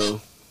I'm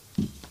still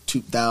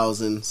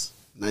 2000s,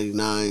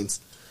 99s,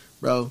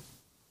 bro.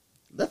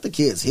 Let the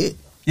kids hit.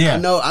 Yeah, I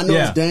know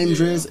it's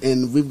dangerous,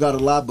 and we've got a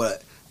lot,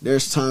 but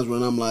there's times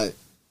when I'm like,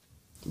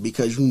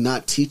 because you're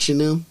not teaching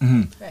them,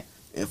 right.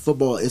 And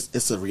football,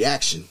 it's a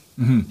reaction.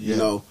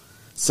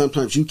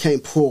 Sometimes you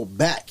can't pull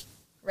back.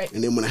 Right.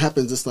 And then when it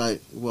happens, it's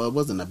like, well, it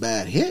wasn't a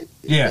bad hit.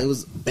 Yeah. It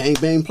was bang,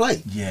 bang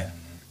play. Yeah.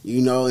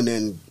 And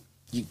then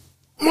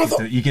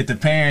you get the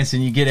parents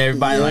and you get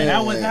everybody like,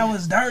 that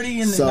was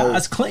dirty and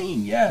that's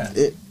clean. Yeah.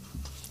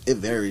 It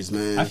varies,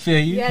 man. I feel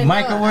you. Yeah,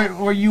 Michael,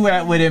 where you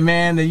at with it,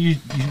 man? You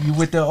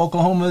with the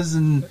Oklahomas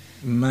and...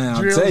 Man,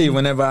 I'll tell you,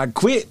 whenever I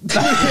quit. I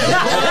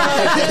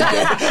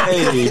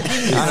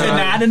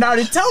done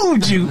already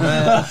told you.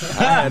 I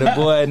had a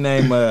boy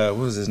named, what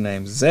was his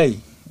name? Zay.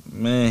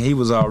 Man, he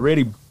was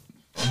already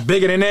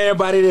bigger than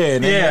everybody there.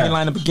 And they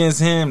line up against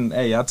him.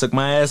 Hey, I took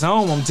my ass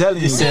home, I'm telling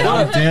you. He said,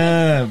 I'm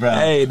done, bro.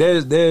 Hey,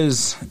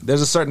 there's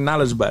a certain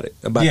knowledge about it,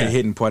 about the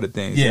hitting part of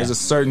things. Yeah. There's a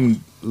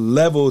certain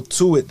level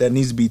to it that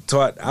needs to be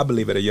taught, I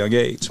believe, at a young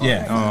age.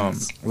 Yeah.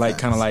 Like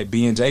kind of like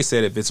B&J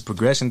said, if it's a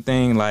progression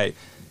thing, like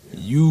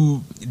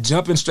you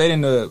jumping straight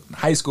into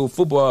high school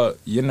football,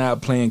 you're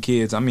not playing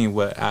kids. I mean,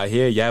 out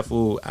here,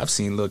 Yafu, I've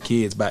seen little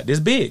kids about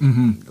this big,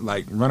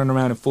 like running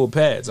around in full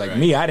pads. Like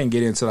me, I didn't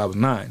get in until I was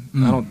 9.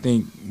 I don't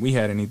think we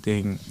had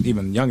anything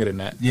even younger than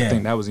that. I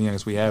think that was the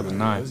youngest we had was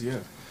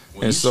 9.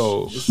 And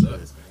so,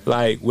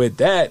 like with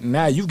that,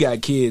 now you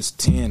got kids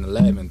 10,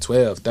 11,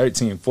 12,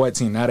 13,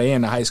 14. Now they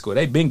in the high school.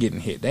 They've been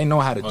getting hit. They know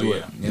how to do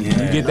it. And you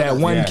get that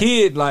one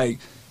kid like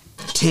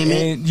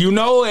timid,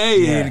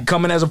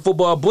 coming as a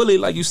football bully,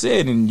 like you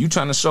said, and you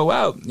trying to show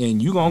out, and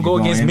you gonna go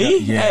against me?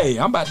 Hey,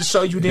 I'm about to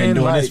show you. Then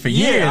doing this for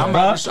years, I'm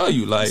about to show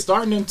you. Like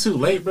starting them too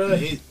late, bro.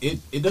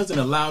 It doesn't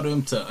allow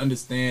them to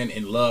understand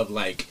and love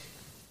like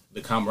the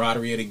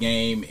camaraderie of the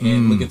game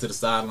and looking to the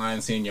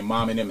sidelines, seeing your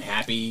mom and them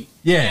happy.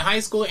 Yeah. In high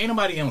school, ain't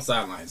nobody on the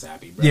sidelines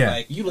happy, bro. Yeah.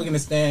 Like, you look in the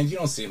stands, you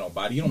don't see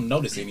nobody. You don't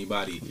notice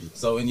anybody.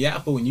 So in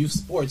Yafu and youth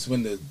sports,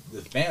 when the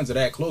fans are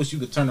that close, you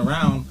could turn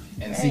around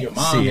and see your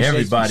mom. See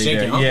everybody shake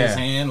there. your uncle's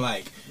hand.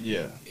 Like,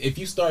 if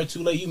you start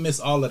too late, you miss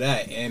all of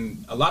that.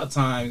 And a lot of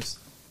times,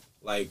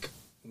 like,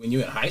 when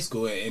you're in high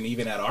school and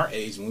even at our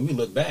age, when we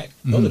look back,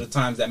 those are the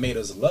times that made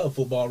us love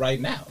football right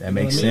now. That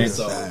makes sense.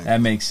 So,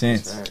 that makes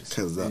sense.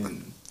 Because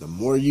the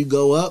more you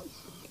go up,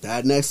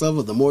 that next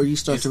level, the more you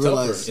start to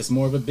realize it's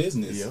more of a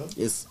business. Yeah.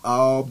 It's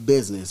all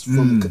business.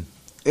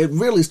 It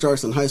really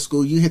starts in high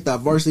school. You hit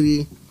that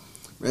varsity,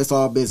 it's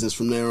all business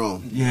from there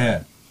on.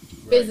 Yeah.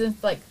 Business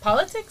like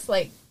politics,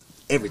 like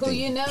everything. Who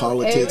you know,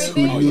 politics,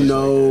 everything? who you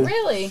know.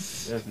 Really?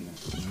 Definitely.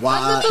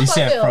 Why? You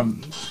said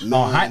from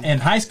in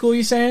high school?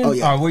 You saying? Oh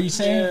yeah. Or what you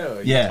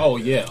saying? Yeah. Oh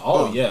yeah.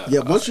 Oh yeah. Yeah.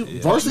 Once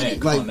you varsity,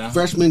 like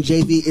freshman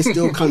JV, it's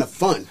still kind of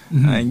fun.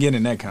 I ain't getting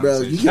in that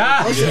conversation. Bro,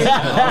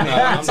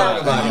 I'm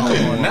talking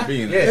about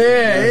it.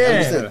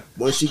 Yeah.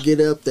 Once you get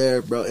up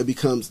there, bro, it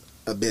becomes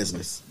a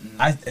business.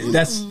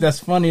 That's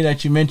funny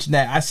that you mentioned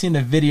that. I seen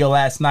a video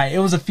last night. It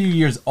was a few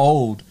years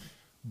old,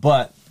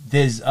 but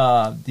there's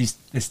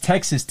this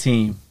Texas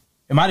team.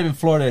 It might have been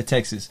Florida or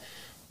Texas,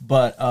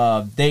 but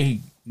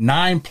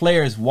 9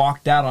 players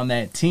walked out on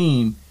that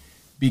team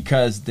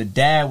because the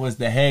dad was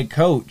the head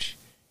coach,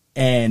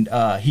 and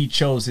he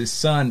chose his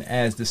son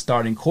as the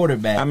starting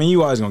quarterback. I mean,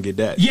 you always gonna get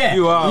that.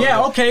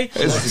 Yeah, okay.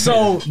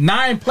 So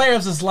 9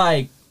 players is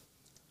like,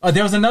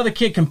 there was another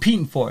kid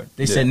competing for it.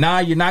 They said, nah,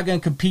 you're not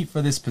going to compete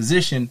for this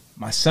position.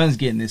 My son's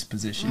getting this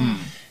position.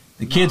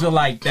 The kids were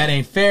like, that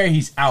ain't fair.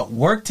 He's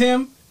outworked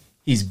him.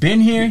 He's been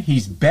here.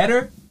 He's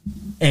better.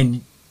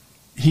 And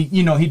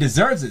he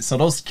deserves it. So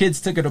those kids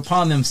took it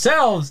upon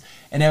themselves,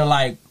 and they were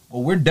like,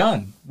 well, we're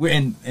done.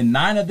 And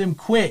 9 of them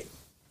quit,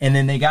 and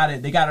then they got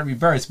it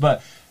reversed.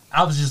 But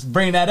I was just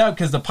bringing that up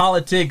because the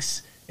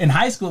politics in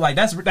high school, like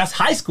that's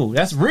high school.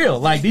 That's real.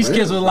 Like these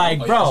kids were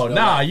like, bro,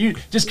 nah, you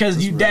just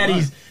because you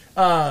daddy's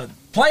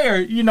player,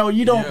 you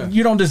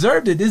don't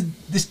deserve it.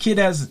 This kid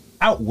has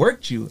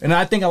outworked you. And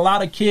I think a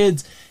lot of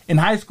kids in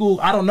high school,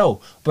 I don't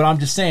know, but I'm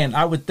just saying,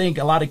 I would think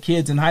a lot of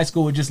kids in high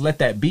school would just let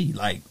that be.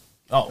 Like,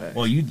 oh,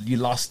 well, you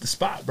lost the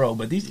spot, bro.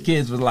 But these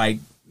kids were like,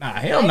 nah,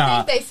 hell nah.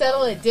 I think they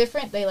settle it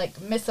different. They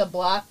like miss a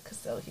block,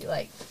 so he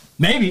like.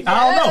 Maybe,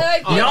 I don't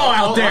know. Y'all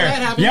out there,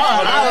 I don't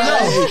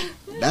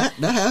know. That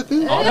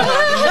happened. You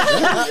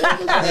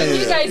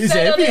guys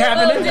settled it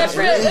a little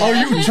different. Oh,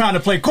 you trying to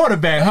play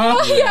quarterback, huh?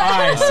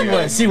 All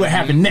right, see what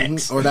happened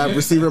next. Or that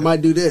receiver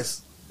might do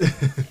this.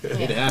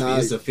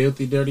 It's a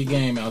filthy, dirty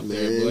game out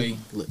there, boy.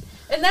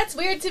 And that's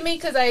weird to me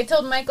because I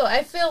told Michael,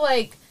 I feel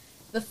like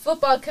the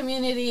football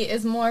community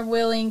is more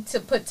willing to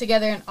put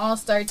together an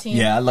all-star team.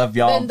 Yeah, I love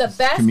y'all. Than the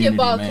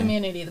basketball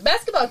community. The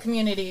basketball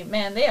community,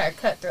 man, they are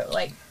cutthroat.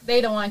 Like, they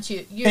don't want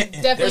you. You're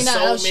definitely not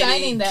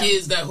outshining them.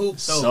 Kids that hoop,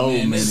 so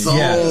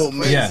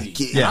many.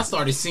 Kids. I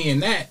started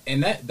seeing that,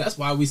 and that's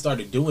why we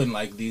started doing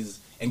like these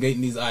and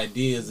getting these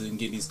ideas and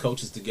getting these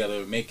coaches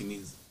together and making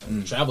these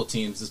travel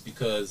teams. Just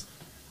because,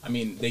 I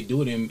mean, they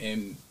do it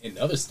in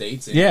other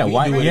states. And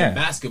we do it in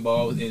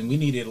basketball, and we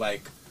needed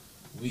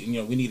we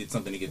needed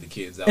something to get the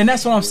kids out. And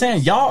that's what I'm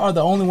saying. Y'all are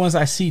the only ones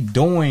I see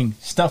doing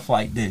stuff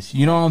like this.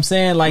 You know what I'm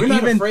saying? Like, we're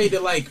not afraid to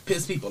like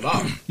piss people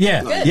off.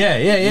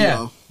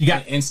 Yeah. You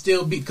got and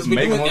still because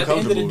we're doing at the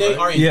end of the day,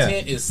 our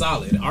intent is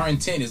solid. Our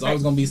intent is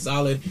always going to be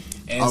solid,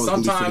 and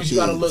sometimes you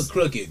got to look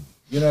crooked.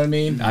 You know what I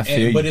mean? I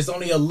feel you. But it's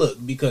only a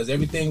look because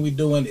everything we're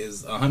doing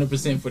is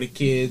 100% for the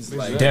kids.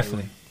 Like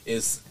definitely,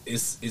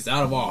 it's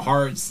out of our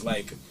hearts.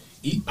 Like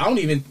I don't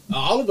even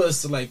all of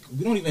us like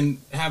we don't even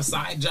have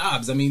side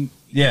jobs. I mean.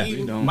 Yeah,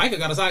 Micah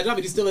got a side job,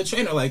 but he's still a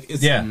trainer. Like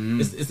it's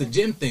a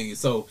gym thing,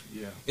 so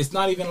it's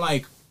not even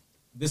like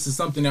this is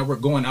something that we're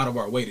going out of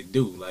our way to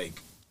do. Like,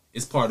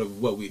 it's part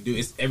of what we do.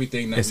 It's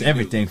everything that it's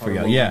everything do. for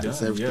y'all. Yeah,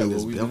 it's everything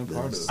that's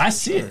built. I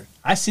see it.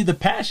 I see the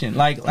passion.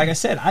 Like I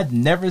said, I'd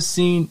never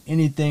seen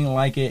anything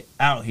like it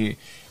out here.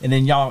 And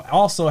then y'all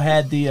also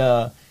had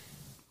the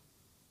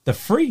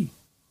free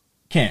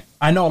camp.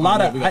 I know a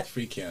lot of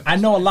free camp. I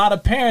know a lot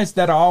of parents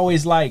that are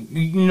always like,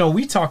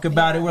 we talk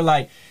about it. We're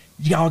like,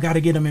 y'all got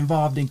to get them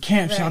involved in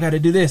camps. Right. Y'all got to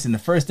do this. And the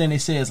first thing they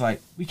say is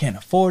like, we can't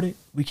afford it.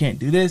 We can't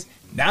do this.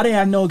 Now they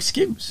have no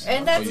excuse.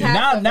 And that's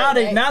now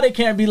they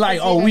can't be like,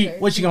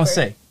 what you gonna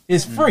say?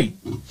 It's free.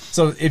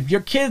 So if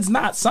your kid's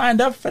not signed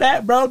up for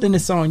that, bro, then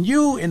it's on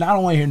you. And I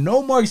don't want to hear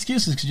no more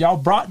excuses because y'all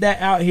brought that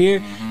out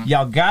here. Mm-hmm.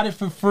 Y'all got it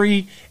for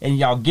free, and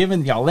y'all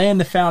laying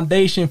the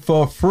foundation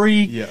for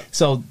free. Yeah.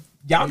 So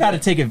y'all got to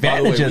take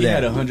advantage of that. We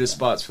had 100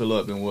 spots fill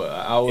up in what, an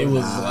hour? It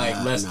was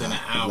less than an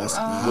hour.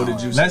 What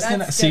did you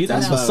say?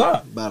 That's what's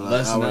up. About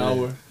less than an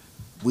hour.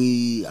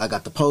 I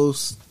got the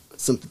post,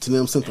 sent it to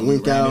them, sent the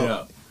link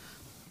out,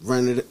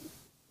 ran it.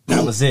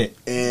 That was it.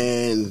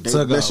 And they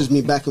messaged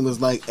me back and was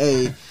like,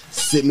 hey,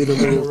 send me the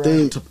little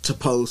thing to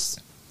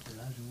post.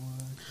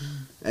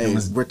 Hey,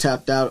 we're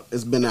tapped out.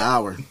 It's been an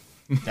hour.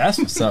 That's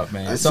what's up,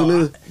 man.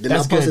 Then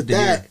I posted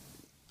that.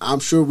 I'm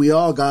sure we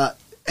all got,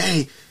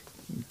 hey,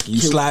 you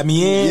slide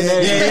me in.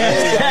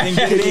 Yeah. I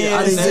didn't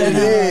get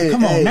it in.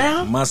 Come on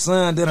now. My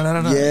son did.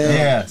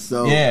 Yeah.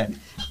 So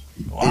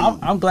well,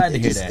 I'm glad to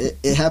hear that.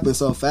 It happened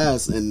so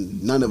fast,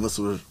 and none of us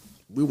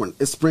we weren't.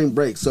 It's spring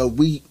break, so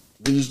we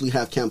usually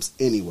have camps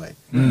anyway.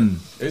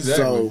 Exactly.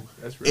 So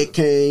it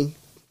came,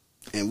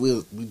 and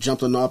we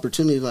jumped on the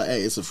opportunity. Like,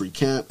 hey, it's a free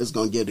camp. It's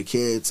gonna give the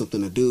kids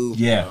something to do.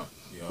 Yeah.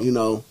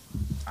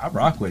 I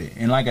rock with it,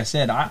 and like I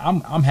said,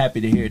 I'm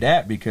happy to hear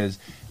that because,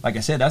 like I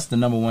said, that's the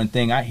number one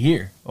thing I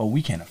hear. Oh,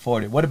 we can't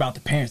afford it. What about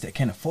the parents that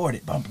can't afford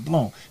it?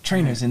 Boom,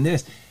 trainers and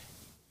this.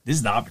 This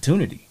is the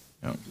opportunity.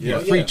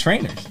 Free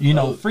trainers.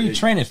 Free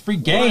trainers, free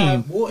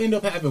game. We'll end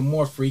up having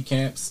more free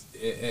camps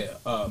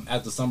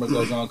as the summer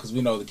goes on because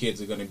we know the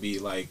kids are going to be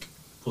like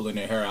pulling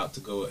their hair out to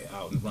go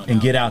out and run and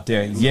get out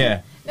there.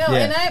 Yeah.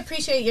 And I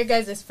appreciate your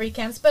guys' free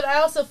camps, but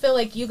I also feel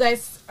like you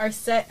guys are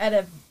set at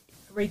a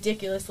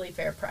ridiculously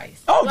fair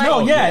price.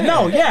 Definitely.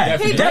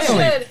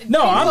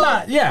 No, I'm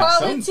not.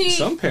 Yeah,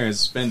 some parents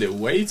spend it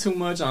way too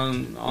much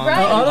on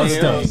other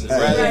stuff,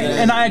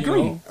 and I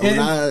agree.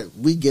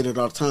 We get it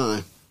all the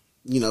time.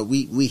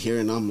 We hear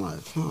it and I'm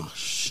like, oh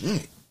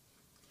shit.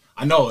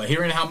 I know,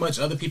 hearing how much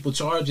other people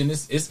charge, and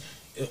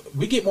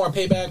we get more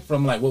payback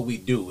from like what we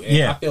do.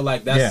 And I feel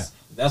like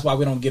that's why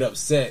we don't get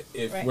upset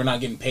if we're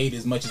not getting paid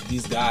as much as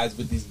these guys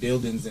with these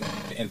buildings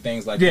and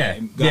things like that.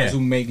 And guys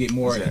who may get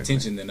more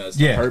attention than us.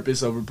 Yeah.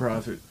 Purpose over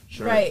profit.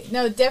 Sure. Right.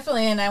 No,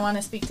 definitely, and I want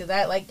to speak to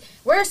that. Like,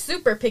 we're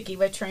super picky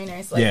with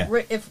trainers. Like,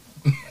 if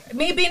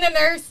me being a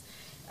nurse,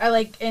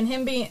 and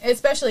him being,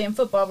 especially in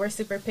football, we're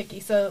super picky.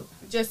 So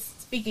just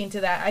speaking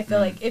to that, I feel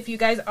like if you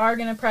guys are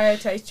going to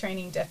prioritize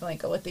training, definitely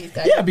go with these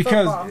guys. Yeah,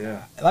 because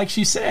like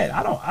she said,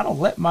 I don't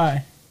let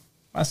my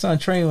son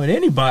train with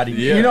anybody.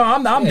 Yeah.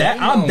 I'm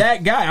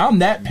that guy. I'm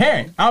that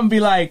parent. I'm gonna be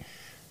like,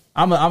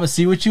 I'm gonna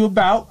see what you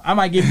about. I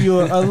might give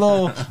you a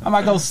little. I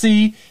might go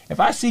see if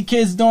I see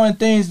kids doing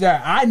things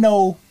that I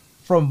know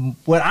from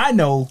what I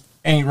know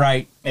ain't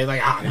right. It's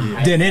like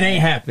then it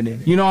ain't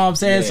happening. You know what I'm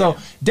saying? Yeah. So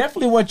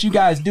definitely, what you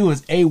guys do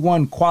is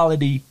A1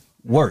 quality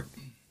work.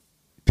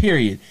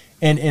 Period.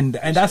 And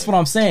that's what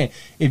I'm saying.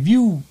 If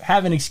you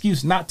have an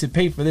excuse not to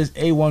pay for this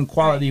A1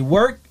 quality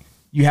work,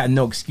 you have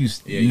no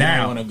excuse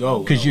now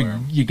because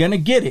you're gonna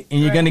get it and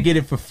you're gonna get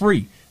it for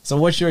free. So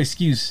what's your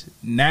excuse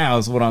now?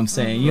 Is what I'm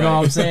saying. You know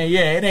what I'm saying?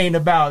 Yeah, it ain't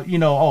about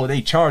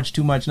they charge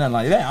too much, nothing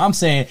like that. I'm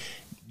saying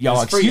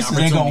y'all excuses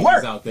ain't gonna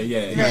work. Out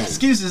there.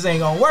 Excuses ain't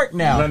gonna work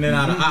now. Running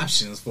out of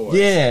options for us.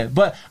 Yeah,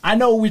 but I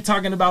know we're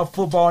talking about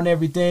football and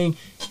everything,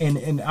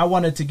 and I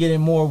wanted to get in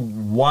more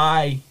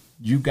why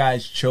you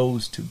guys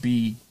chose to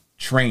be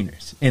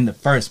trainers in the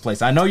first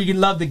place. I know you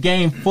love the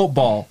game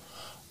football,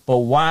 but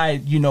why,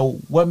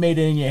 what made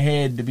it in your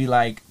head to be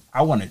like,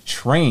 I want to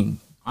train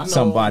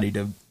somebody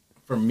to.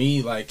 For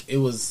me, like, it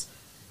was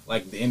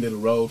like the end of the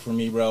road for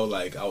me, bro.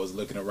 Like, I was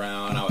looking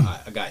around.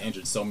 I got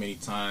injured so many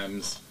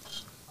times.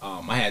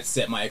 I had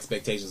set my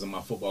expectations of my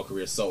football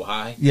career so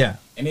high. Yeah.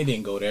 And it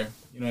didn't go there.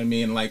 You know what I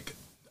mean? Like,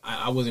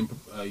 I wasn't,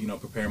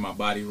 preparing my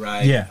body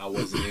right. Yeah. I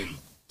wasn't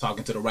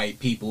talking to the right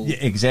people. Yeah,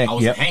 exactly. I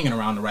wasn't hanging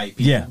around the right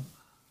people. Yeah.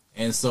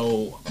 And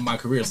so my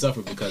career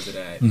suffered because of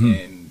that. Mm-hmm.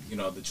 And,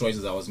 the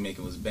choices I was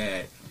making was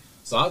bad.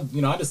 So,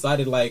 I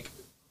decided, like,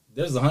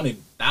 there's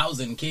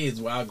 100,000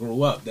 kids where I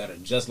grew up that are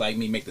just like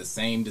me, make the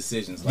same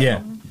decisions.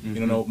 Like,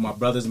 my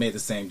brothers made the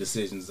same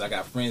decisions. I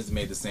got friends that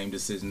made the same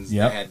decisions.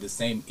 That had the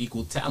same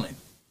equal talent.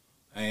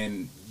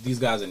 And these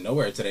guys are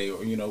nowhere today,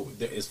 or,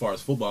 as far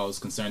as football is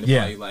concerned, they're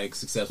probably like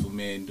successful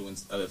men doing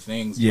other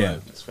things. Yeah.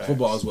 But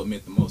football is what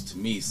meant the most to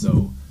me.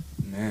 So,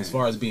 as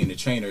far as being a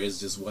trainer, it's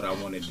just what I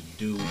wanted to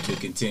do to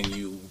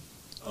continue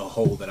a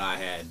hole that I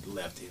had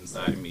left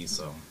inside of me.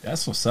 So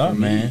that's what's up,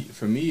 man.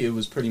 For me, it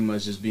was pretty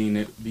much just being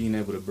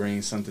able to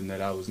bring something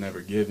that I was never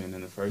given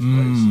in the first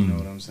place. You know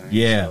what I'm saying?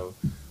 Yeah. So,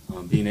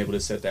 being able to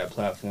set that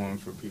platform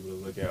for people to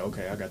look at,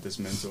 okay, I got this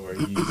mentor.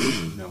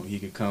 He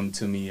could come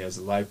to me as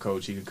a life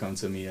coach. He could come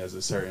to me as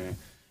a certain,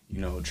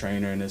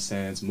 trainer in a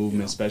sense,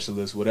 movement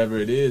specialist, whatever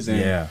it is.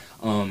 And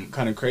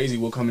kind of crazy.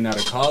 Well, coming out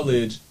of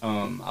college,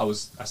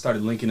 I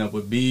started linking up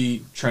with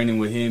B, training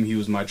with him. He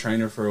was my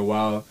trainer for a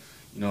while.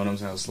 You know what I'm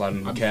saying? I was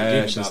sliding the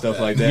cash and stuff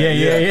like that.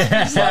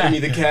 Yeah. Sliding me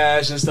the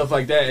cash and stuff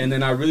like that. And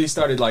then I really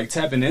started like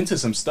tapping into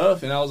some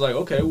stuff. And I was like,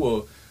 okay,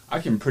 well, I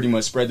can pretty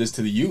much spread this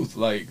to the youth.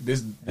 Like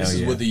this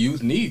is what the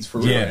youth needs for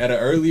real at an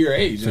earlier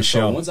age. And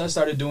so once I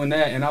started doing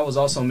that, and I was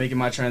also making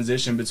my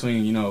transition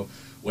between,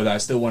 whether I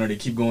still wanted to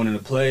keep going into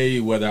play,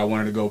 whether I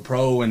wanted to go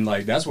pro. And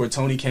like, that's where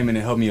Tony came in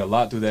and helped me a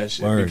lot through that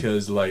shit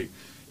because like,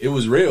 it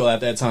was real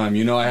at that time.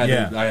 I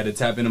had to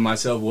tap into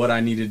myself, what I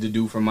needed to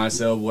do for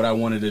myself, what I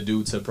wanted to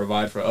do to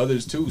provide for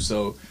others too.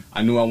 So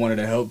I knew I wanted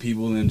to help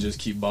people and just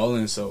keep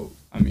balling. So,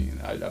 I mean,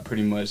 I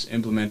pretty much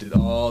implemented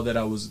all that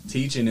I was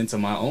teaching into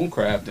my own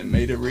craft and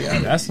made it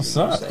reality. That's what's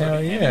up. So,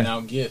 hell yeah. Handing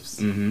out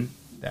gifts. Mm-hmm.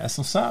 That's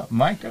what's up,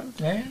 Micah,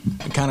 man.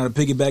 Kind of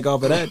to piggyback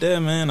off of that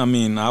there, man. I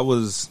mean,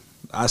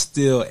 I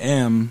still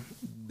am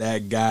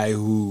that guy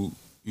who,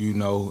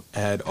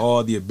 had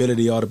all the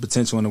ability, all the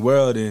potential in the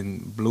world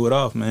and blew it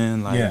off,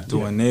 man. Like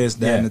doing this,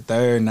 that, and the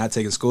third, not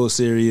taking school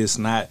serious,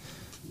 not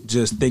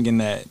just thinking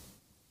that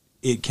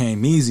it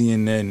came easy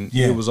and then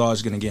it was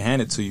always going to get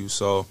handed to you.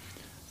 So,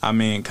 I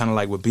mean, kind of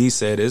like what B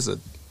said, there's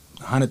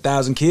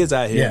 100,000 kids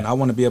out here, and I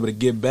want to be able to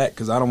give back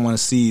because I don't want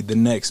to see the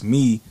next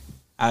me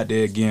out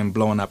there again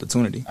blowing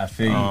opportunity. I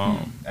feel you.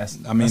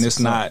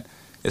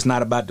 It's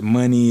not about the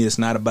money. It's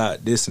not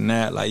about this and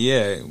that. Like,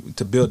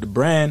 to build the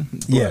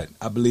brand. But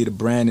I believe the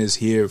brand is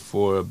here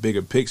for a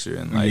bigger picture.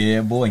 And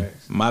like,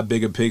 my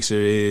bigger picture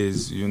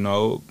is,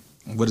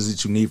 what is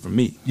it you need from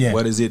me? Yeah.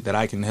 What is it that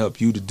I can help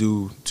you to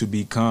do to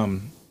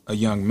become a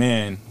young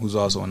man who's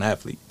also an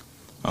athlete?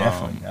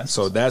 Definitely.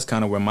 So that's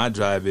kind of where my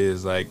drive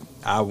is. Like,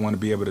 I want to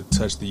be able to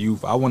touch the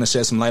youth. I want to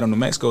shed some light on New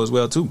Mexico as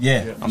well too.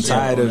 Yeah. I'm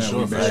tired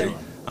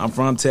of. I'm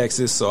from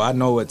Texas, so I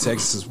know what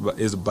Texas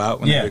is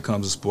about when it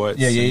comes to sports.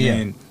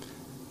 And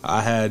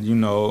I had,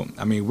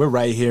 we're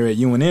right here at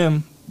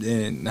UNM,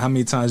 and how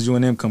many times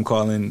UNM come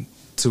calling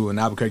to an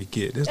Albuquerque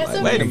kid? It's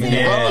like, wait a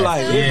minute, bro.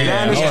 Like,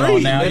 down the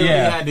street. Now, literally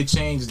had to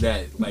change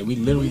that. Like, we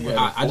literally,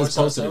 I just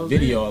posted a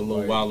video a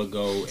little while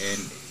ago,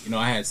 and,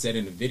 I had said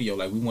in the video,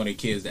 like, we wanted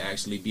kids to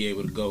actually be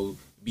able to go,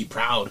 be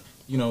proud,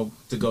 to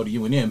go to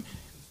UNM.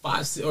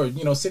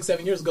 6,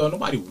 7 years ago,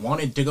 nobody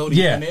wanted to go to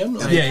UNM.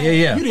 Like,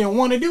 you didn't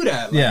want to do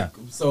that. Like,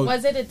 so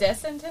was it a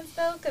death sentence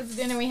though? Because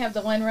then we have the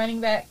one running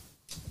back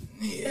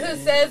who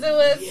says it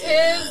was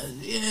his.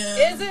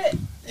 Is it?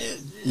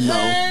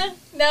 No.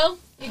 No.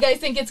 You guys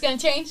think it's gonna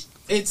change?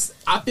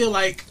 I feel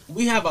like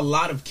we have a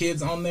lot of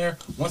kids on there.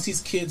 Once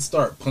these kids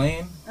start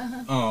playing,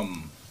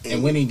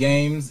 and winning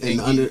games, and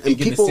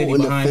getting the city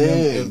behind them,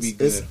 it'll be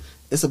good.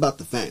 It's about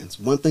the fans.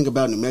 One thing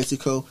about New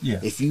Mexico,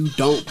 if you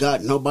don't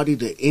got nobody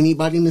that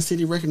anybody in the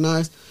city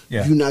recognize,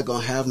 you're not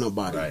going to have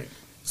nobody. Right.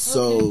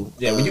 So,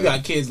 when you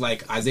got kids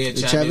like Isaiah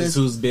Chavez,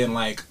 who's been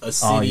like a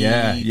city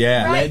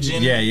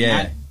legend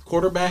at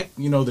quarterback,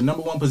 the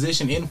number one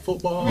position in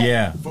football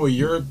for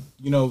your,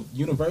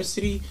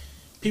 university,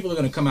 people are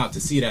going to come out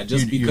to see that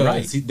just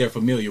because they're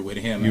familiar with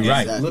him. You're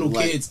right. Little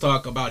kids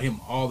talk about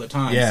him all the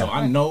time. So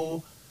I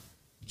know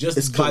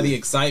just by the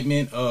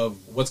excitement of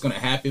what's going to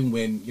happen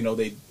when,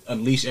 they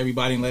unleash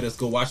everybody and let us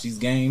go watch these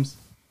games,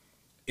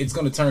 it's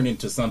going to turn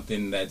into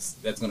something that's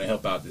going to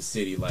help out the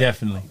city, like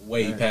definitely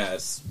way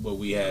past what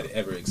we had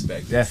ever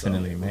expected.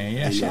 Definitely, man.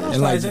 Yeah, shout out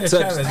to Isaiah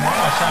Chavez, man.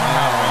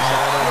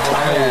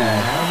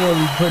 I'm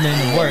really putting in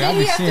the work. Did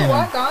he have to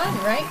walk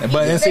on, right?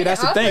 But see,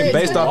 that's the thing.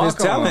 Based off his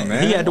talent,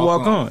 he had to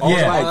walk on. He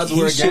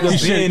should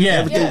have been.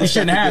 He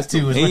shouldn't have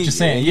to. Is what you're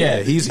saying?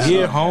 Yeah, he's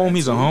here, home.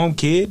 He's a home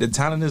kid. The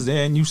talent is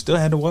there, and you still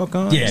had to walk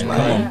on.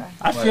 Yeah,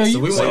 I feel you. So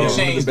we want to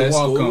change the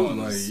walk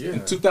on.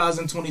 In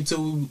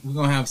 2022, we're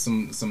gonna have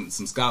some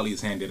schollies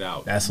handed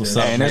out. That's what's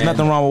up. And there's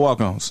nothing wrong with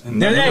walk-ons.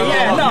 No,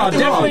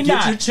 definitely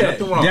not.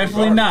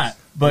 Definitely not.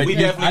 But we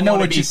definitely I know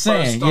what you're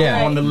saying.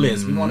 On the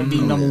list, we want to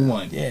be number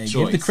one. Yeah,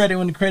 give the credit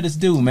when the credit's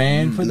due,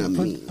 man. Put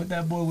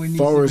that boy where he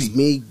needs to be. As far as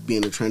me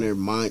being a trainer,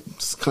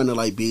 mine's kind of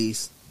like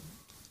B's.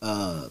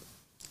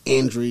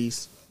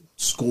 Injuries,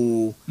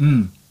 school.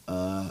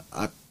 My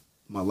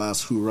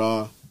last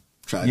hoorah,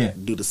 tried to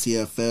do the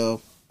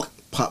CFL,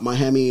 popped my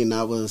hammy, and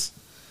that was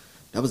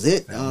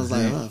it. I was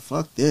like, oh,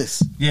 fuck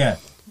this. Yeah.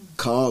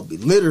 Called me,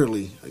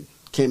 literally.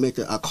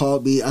 I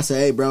called B. I said,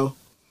 hey, bro,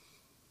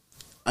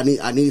 I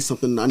need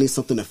something. I need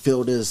something to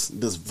fill this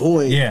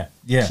void. Yeah.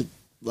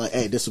 Like,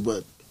 hey, this is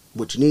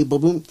what you need.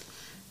 Boom, boom.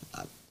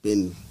 I've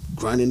been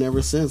grinding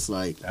ever since.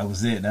 Like, that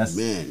was it. That's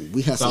man.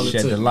 We had some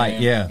shed the light.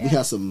 We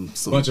had some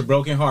bunch of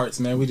broken hearts,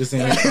 man. We just in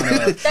here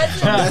trying to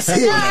that's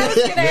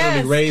it.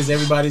 Literally raise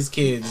everybody's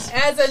kids.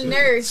 As a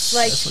nurse,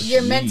 like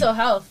your mental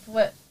health.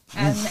 What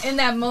in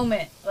that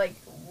moment, like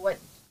what?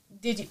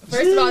 Did you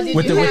first of all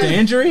with the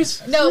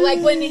injuries? No, like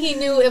when he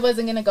knew it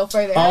wasn't gonna go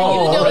further.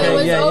 Oh, you know it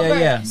was over.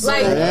 Yeah.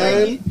 Like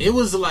it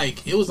was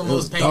the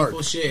most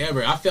painful shit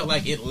ever. I felt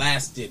like it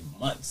lasted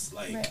months.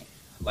 Like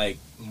like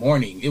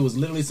morning. It was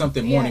literally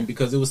something morning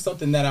because it was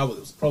something that I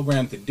was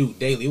programmed to do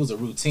daily. It was a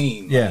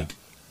routine. Like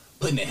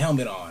putting a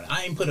helmet on.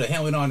 I ain't put a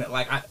helmet on.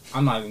 Like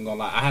I'm not even gonna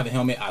lie. I have a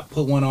helmet. I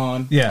put one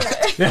on. Yeah.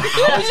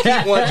 I always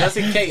keep one just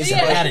in case.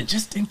 Yeah. I had it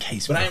just in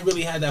case. But I ain't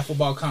really had that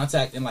football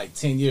contact in like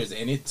 10 years,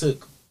 and it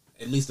took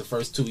at least the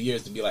first 2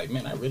 years to be like,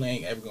 man, I really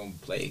ain't ever gonna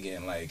play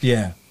again. Like,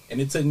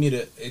 and it took me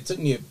to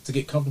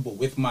get comfortable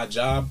with my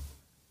job,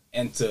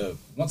 and to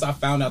once I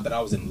found out that I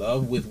was in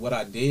love with what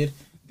I did,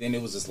 then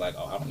it was just like,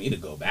 oh, I don't need to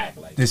go back.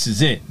 Like, this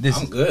is it.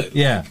 I'm good.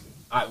 Yeah,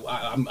 like,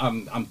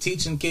 I'm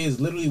teaching kids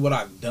literally what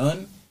I've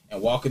done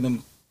and walking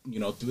them,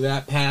 through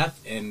that path,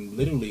 and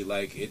literally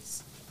like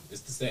it's the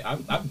same.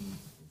 I've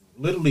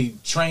literally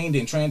trained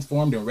and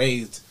transformed and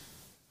raised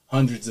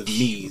hundreds of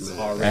me's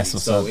already. That's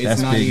it's not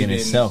big even in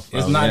itself, bro.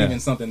 It's not even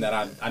something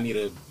that I need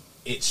to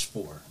itch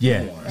for.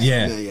 Yeah.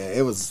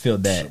 It was feel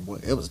that.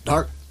 It was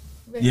dark.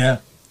 Yeah.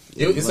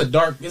 It's a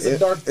dark thing.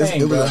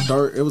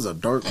 It was a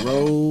dark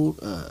road.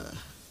 A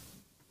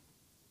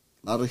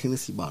lot of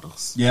Hennessy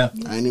bottles. Yeah.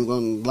 I ain't even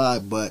gonna lie,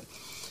 but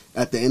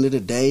at the end of the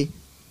day,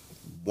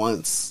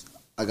 once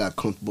I got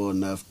comfortable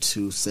enough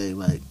to say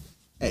like,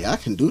 hey, I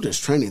can do this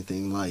training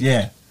thing. Like,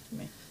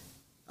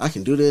 I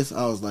can do this.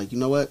 I was like, you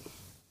know what?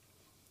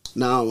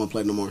 Now I don't want to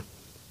play no more.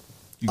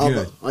 You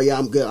good?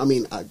 I'm good. I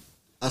mean, I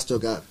still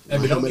got. Hey,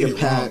 but don't get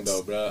it wrong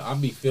though, bro. I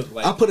be feeling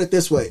like. I'll put it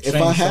this way: if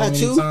I had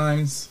to,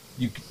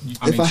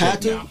 if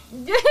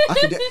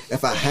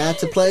I had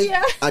to play,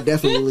 I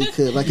definitely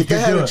could. Like if they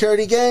had a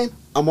charity game,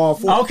 I'm all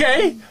for it.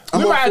 Okay,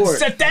 we might have to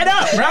set that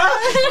up, bro.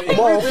 I'm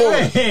all for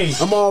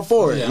it. I'm all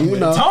for it. You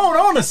know, tone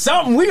on to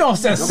something. We gonna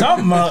set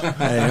something up.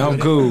 Hey, I'm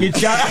cool.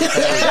 Get y'all.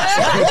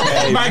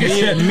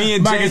 Me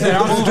and Jay said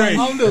I'm straight.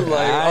 I'm just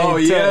like,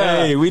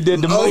 hey, we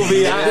did the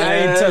movie. I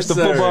ain't touched the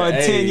football in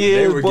 10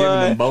 years. They were giving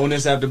them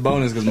bonus after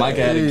bonus because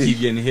Micah had to keep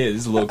getting hit.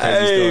 This is a little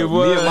crazy story.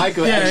 Boy. Me and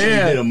Micah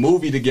actually did a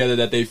movie together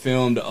that they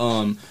filmed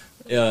down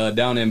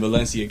in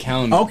Valencia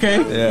County. Okay.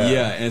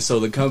 Yeah, and so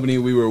the company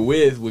we were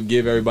with would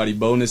give everybody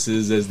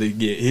bonuses as they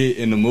get hit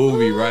in the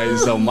movie, right?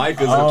 So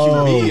Micah's a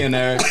QB in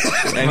there,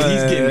 and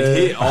he's getting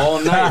hit all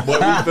night. Boy,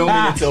 we filming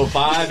until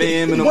 5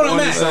 a.m. in the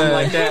morning, something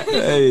like that.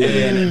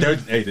 And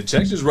the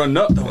checks just running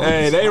up, though.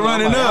 Hey, they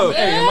running up.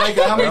 Hey,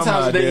 Micah, how many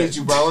times did they hit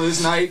you, bro,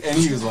 this night? And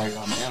he was like,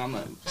 oh, man, I'm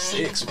at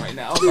 6 right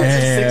now. I was like,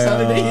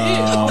 600 they hit.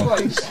 I was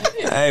like,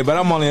 shit. Hey, but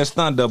I'm only a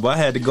stunt double. I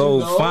had to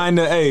go find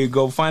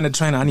the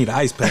trainer. I need an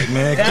ice pack,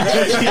 man.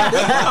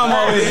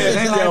 I'm over here.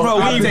 They like, bro,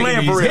 we ain't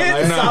playing for real.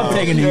 I'm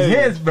taking these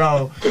hits,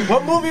 bro.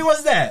 What movie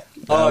was that?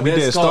 We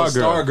did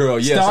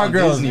Stargirl. Yes,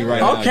 Stargirl. Disney right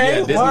now.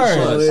 Okay, yeah,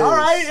 word. All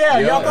right,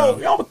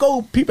 y'all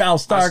go peep out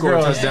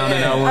Stargirl. Touchdown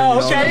in that one.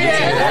 Oh, okay,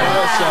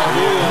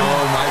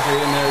 Micah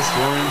in there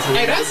scoring too.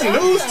 Hey, that's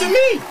news to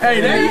me. Hey,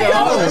 there you go.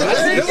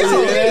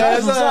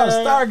 That's what's up,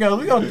 Stargirl.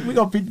 We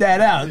gonna peep that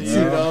out.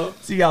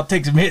 See y'all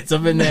take some hits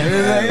up in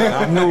there.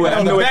 I know what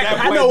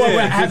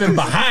happened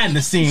behind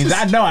the scenes.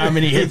 I know how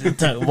many hits it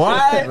took.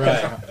 What?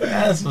 Right.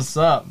 That's what's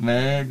up,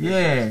 man.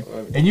 Yeah.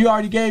 And you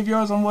already gave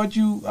yours on what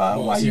you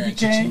why you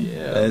became.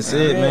 That's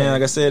it, man.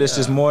 Like I said, it's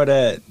just more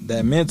that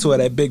mentor,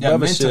 that big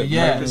brother shit.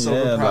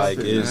 Like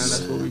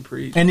that's what we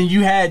preach. And then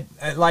you had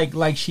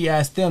like she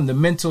asked them the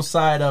mental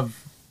side of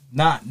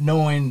not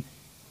knowing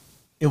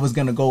it was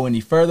gonna go any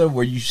further.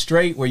 Were you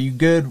straight? Were you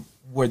good?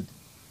 Were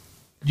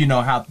you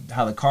know how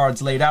the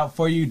cards laid out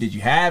for you? Did you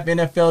have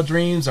NFL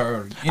dreams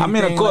or anything? I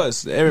mean, of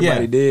course,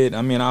 everybody did.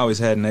 I mean, I always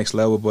had next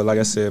level, but like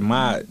I said,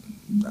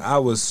 I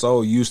was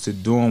so used to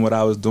doing what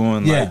I was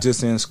doing, like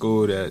just in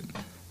school that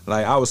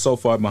like I was so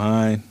far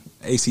behind.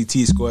 ACT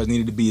scores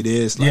needed to be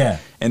this. Like,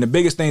 and the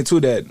biggest thing too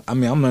that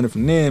I'm learning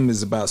from them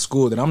is about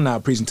school that I'm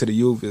not preaching to the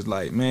youth is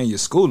like, man, you're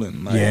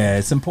schooling. Like,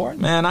 it's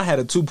important. Man, I had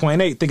a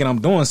 2.8 thinking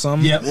I'm doing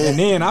something. And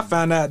then I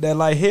found out that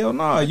like, hell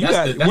no, you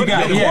got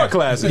core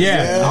classes.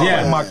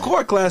 My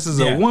core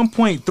classes are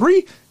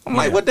 1.3. I'm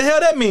like, what the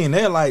hell that mean?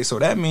 They're like, so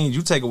that means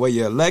you take away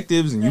your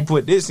electives and you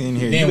put this in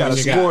here. You got to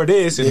score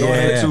this in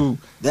order to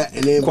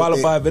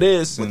qualify for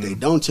this. What they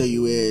don't tell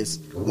you is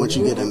once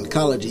you get into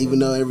college, even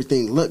though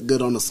everything looked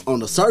good on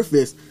the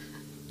surface,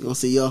 you're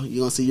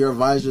gonna see your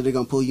advisor. They're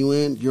gonna pull you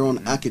in. You're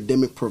on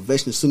academic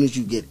probation as soon as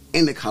you get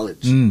into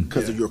college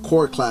because of your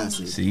core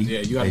classes. See,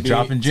 you got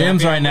dropping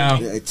gems right now.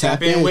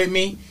 Tap in with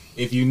me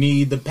if you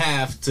need the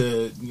path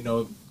to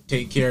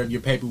take care of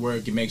your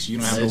paperwork and make sure you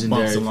don't have no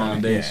bumps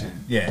along the way.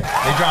 They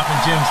dropping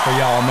gems for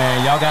y'all,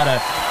 man. Y'all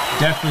gotta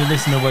definitely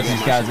listen to what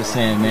these guys are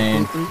saying,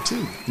 man.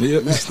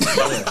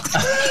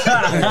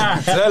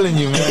 Telling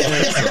you,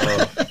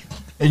 man.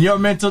 And your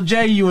mental,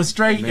 Jay, you were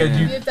straight.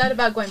 You thought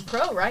about going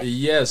pro, right?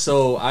 Yeah,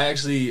 so I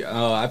actually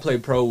I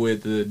played pro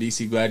with the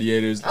DC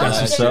Gladiators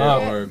last year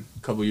or a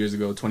couple years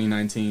ago,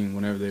 2019,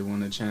 whenever they won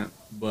the champ.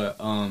 But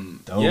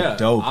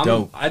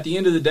dope. At the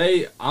end of the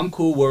day, I'm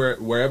cool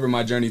wherever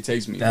my journey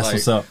takes me. That's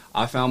what's up.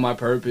 I found my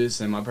purpose,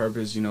 and my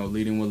purpose,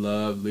 leading with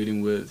love,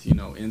 leading with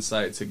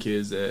insight to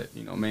kids that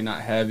may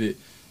not have it.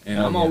 And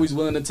I'm always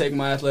willing to take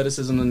my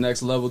athleticism to the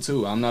next level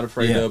too. I'm not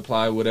afraid to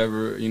apply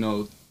whatever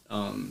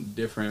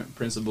different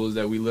principles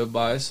that we live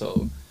by.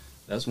 So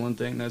That's one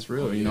thing that's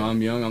real. You know,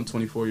 I'm young. I'm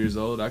 24 years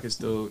old. I can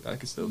still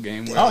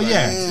game. Oh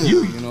yeah,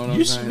 you know what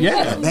I'm saying?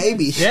 Yeah,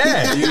 baby.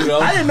 Yeah, you know?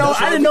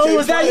 I didn't know he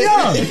was that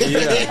young.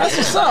 Yeah, that's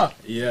what's up.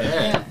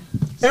 Yeah.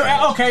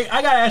 Okay,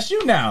 I gotta ask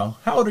you now.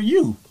 How old are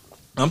you?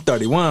 I'm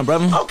 31,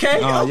 brother. Okay.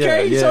 Yeah,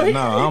 so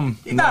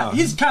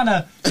he's kind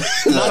of.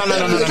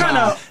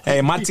 No.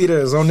 Hey, my teeter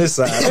is on this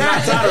side. I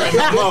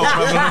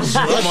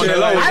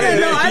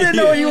didn't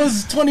know he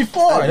was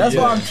 24. That's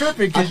why I'm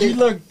tripping, because you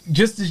look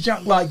just as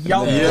young, like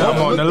y'all. Yeah,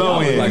 I'm on the low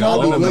end. Like, man,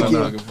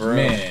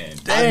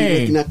 I be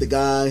looking at the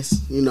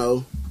guys, you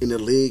know, in the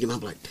league, and I'm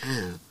like,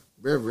 damn.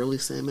 They're really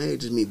same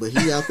age as me, but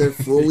he out there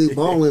fully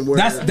balling.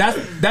 That's how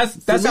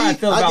I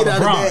feel about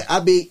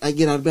LeBron. I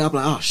get out of bed. I'm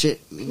like, oh shit,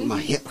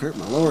 my hip hurt,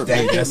 my lower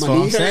back. That's what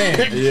I'm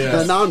saying.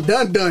 Yeah. Now I'm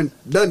done.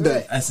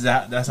 That's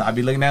how I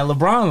be looking at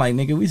LeBron. Like,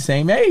 nigga, we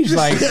same age.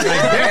 Like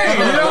dang,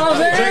 you know what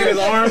I'm saying? Taking his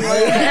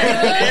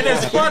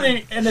arm.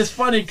 And it's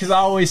funny because I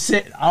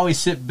always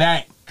sit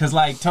back because,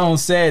 like Tone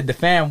said, the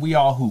fam, we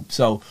all hoop.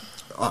 So.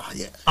 Oh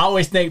yeah. I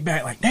always think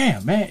back, like,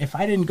 damn, man, if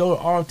I didn't go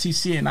to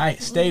ROTC and I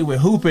stayed with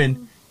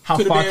hooping. How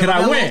far could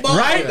I win?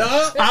 Right?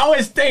 I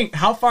always think,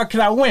 how far could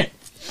I win?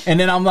 And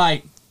then I'm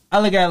like, I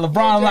look at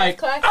LeBron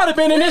like, I'd have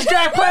been in this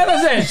draft class.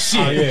 I said, shit.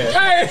 Oh, yeah.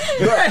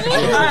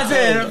 I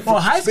said,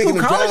 well, high school,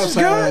 college is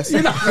good.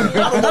 You know?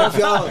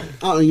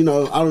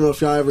 I don't know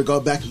if y'all ever go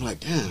back and like,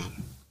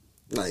 damn,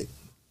 like,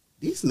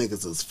 these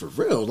niggas is for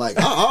real. Like,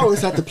 I always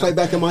have to play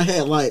back in my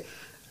head, like,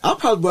 I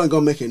probably wasn't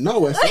gonna make it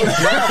nowhere. So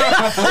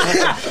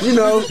you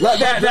know, like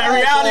that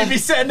reality be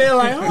sitting there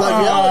like,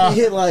 reality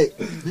hit like,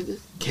 nigga,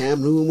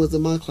 Cam Newton was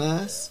in my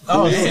class.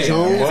 Oh, yeah.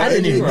 Jones, I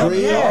didn't even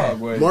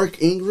know.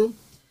 Mark Ingram.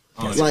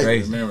 I don't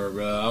remember,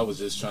 bro. I was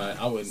just trying.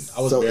 I was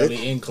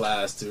barely in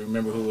class to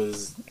remember who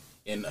was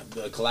in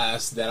the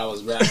class that I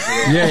was rapping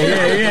with.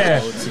 Yeah.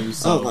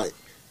 So like,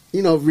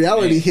 you know,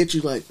 reality hit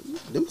you like,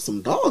 them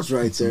some dogs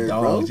right there,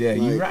 dogs, bro. Yeah,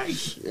 like, you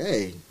right.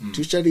 Hey,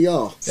 touche to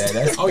y'all.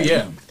 Oh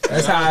yeah,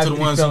 that's how I to the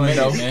ones who made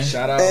it, man.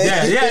 Shout out.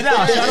 Yeah,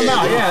 shout them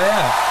out.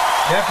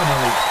 Yeah,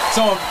 definitely.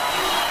 So,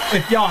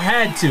 if y'all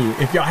had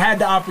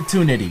the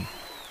opportunity,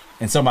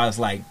 and somebody's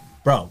like,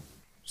 bro,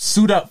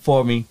 suit up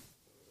for me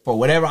for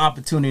whatever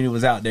opportunity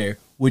was out there,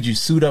 would you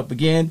suit up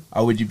again,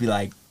 or would you be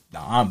like,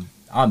 nah,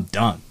 I'm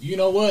done? You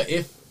know what?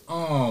 If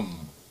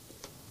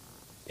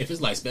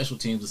it's like special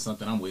teams or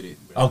something, I'm with it,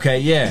 bro.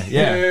 Okay, yeah. You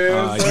go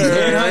out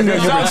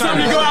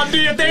and do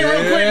your thing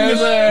real quick.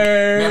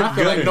 Man, I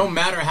feel like no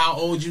matter how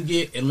old you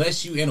get,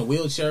 unless you in a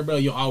wheelchair, bro,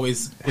 you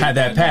always have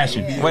that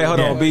passion. Wait, hold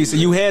on, B. So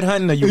you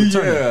headhunting or you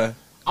returning? Yeah.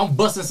 I'm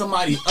busting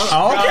somebody up. Okay.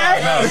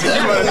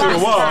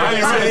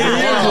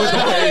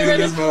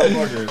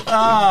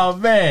 Oh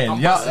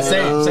man,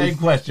 y'all same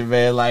question,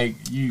 man. Like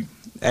you.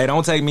 Hey,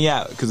 don't take me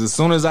out, because as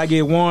soon as I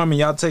get warm and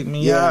y'all take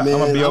me out, man, I'm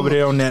gonna be over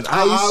there on that.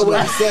 I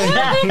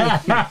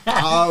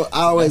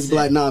always be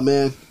like, nah,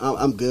 man,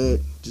 I'm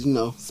good. Just, you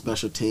know,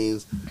 special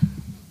teams.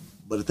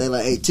 But if they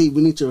like, hey T,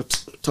 we need to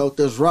tote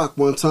this rock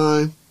one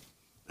time,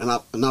 and I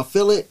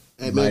feel it.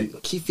 Hey man,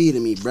 keep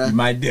feeding me, bro. You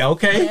might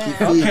okay.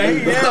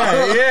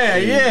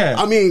 Yeah.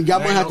 I mean, y'all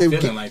might have to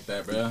feeling like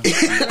that, bro.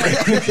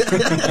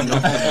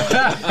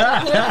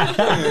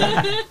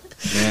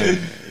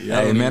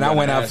 Hey man, I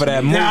went out for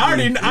that movie. I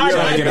think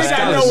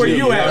I know where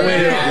you at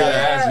with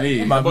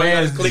it. My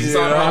man's young.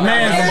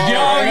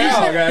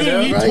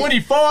 He's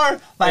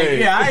 24. Like,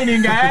 I ain't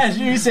even gonna ask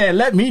you. He said,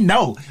 "Let me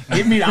know.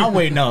 I'm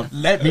waiting on.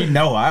 Let me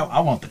know. I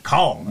want the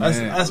call."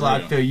 That's why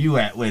I feel you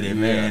at with it,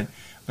 man.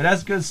 But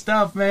that's good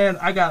stuff, man.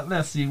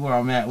 Let's see where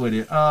I'm at with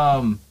it.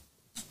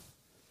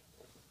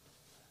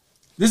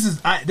 This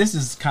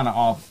is kind of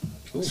off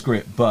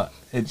script, but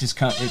it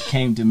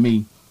came to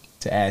me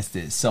to ask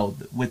this. So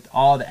with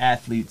all the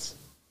athletes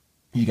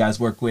you guys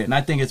work with, and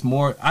I think it's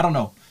more, I don't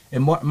know, it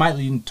might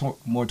lean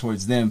more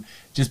towards them,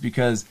 just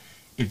because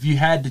if you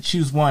had to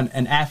choose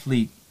an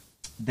athlete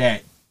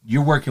that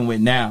you're working with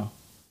now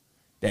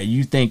that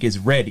you think is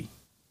ready,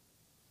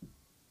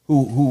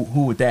 who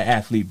would that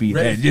athlete be?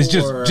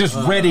 Just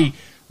ready.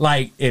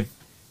 Like if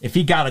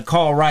he got a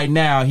call right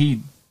now, he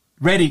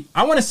ready.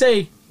 I want to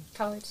say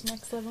college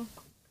next level.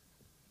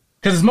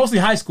 Because it's mostly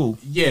high school.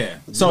 Yeah.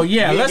 So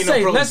let's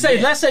say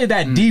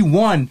that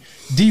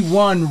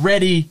D1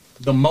 ready.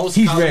 The most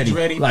he's college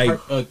ready. Like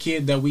a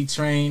kid that we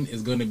train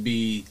is going to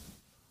be,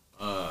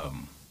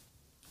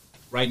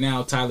 right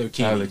now Tyler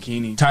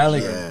Keeney.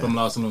 From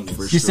Los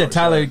Lunas. You said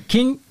Tyler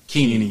Keeney.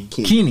 Keeney.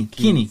 Tyler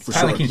Keeney.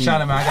 Shout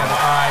him out. I got it. All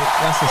right,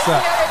 that's what's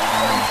up.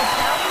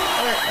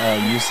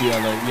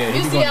 UCLA. Yeah,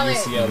 he's going to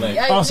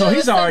UCLA. Oh, so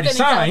he's already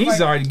signed.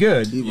 He's already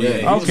good.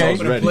 Yeah, okay.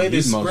 He's ready. Play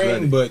this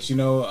spring, but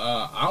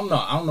I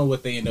don't know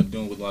what they end up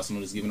doing with Los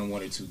Lunas, giving him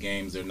 1 or 2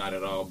 games or not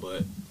at all.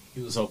 But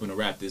he was hoping to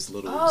wrap this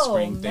little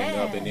spring thing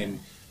up and then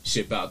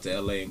ship out to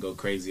LA and go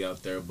crazy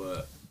out there.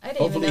 But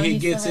hopefully he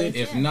gets it.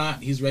 If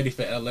not, he's ready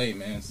for LA,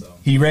 man. So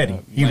he ready.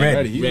 He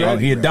ready. Oh,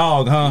 he a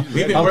dog, huh?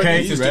 We've been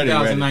working since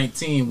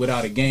 2019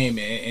 without a game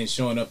and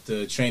showing up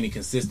to training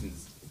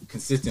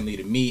consistently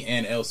to me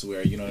and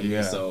elsewhere, you know what I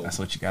mean? So that's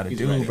what you got to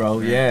do, bro.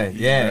 Ready.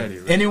 Yeah.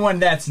 Anyone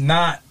that's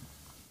not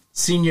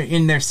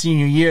their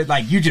senior year,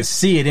 like you just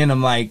see it in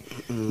them. Like,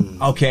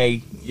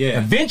 okay,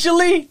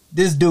 eventually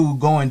this dude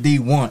going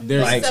D1.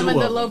 There's like, someone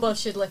the Lobos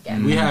should look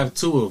at. We have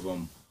two of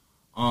them.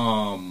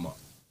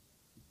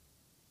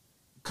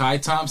 Kai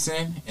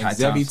Thompson and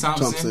Zebby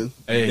Thompson.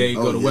 Hey. They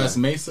go to West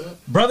Mesa.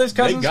 Brothers,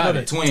 cousins, they got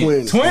it.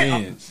 Twins.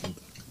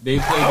 They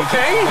play.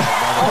 Okay.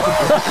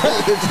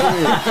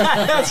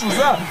 That's what's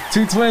up.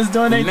 Two twins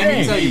doing their thing. Let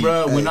me tell you,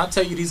 bro. When I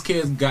tell you these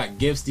kids got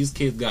gifts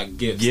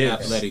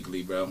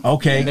athletically, bro.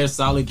 Okay. And they're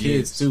solid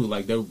kids too.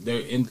 Like they're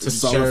into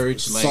the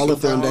church. Like,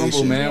 solid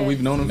foundation, man.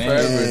 We've known them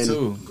forever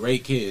too.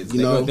 Great kids.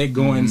 You know, they're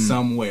going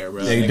somewhere,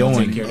 bro. They're gonna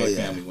doing take care of their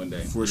family one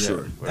day for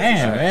sure.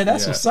 Damn, man,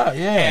 that's what's up.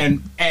 Yeah.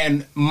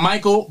 And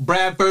Michael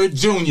Bradford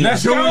Jr.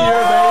 Let's go,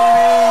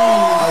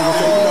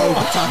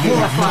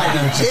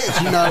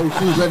 Kids, you know,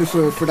 who's ready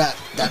for that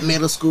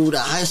middle school, that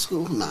high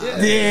school? Nah.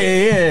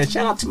 Yeah.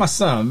 Shout out to my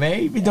son, man.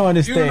 He be doing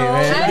this thing,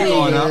 man. Hey,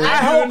 I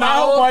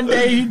hope one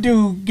day he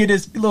do get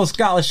his little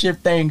scholarship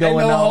thing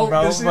going on,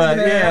 bro. But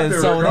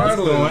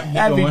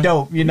that'd be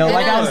dope. You know,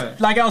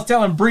 like I was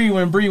telling Bree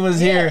when Bree was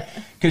here,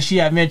 because she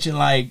had mentioned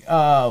like,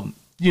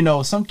 you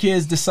know, some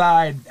kids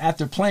decide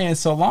after playing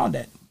so long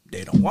that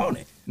they don't want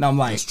it. And I'm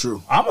like, that's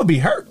true. I'm gonna be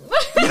hurt.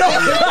 You know,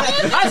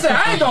 I said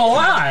I ain't gonna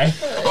lie.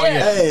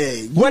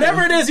 Hey,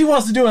 whatever it is he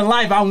wants to do in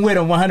life, I'm with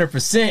him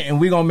 100%, and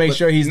we're gonna make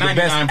sure he's the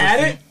best at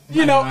it.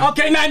 You know,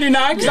 okay,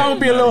 99, because I'm gonna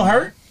be a little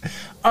hurt.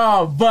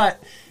 But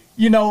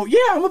you know,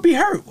 I'm gonna be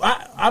hurt.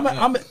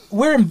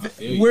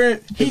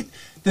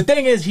 The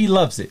thing is, he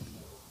loves it.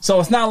 So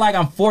it's not like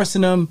I'm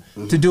forcing him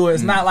to do it.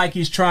 It's not like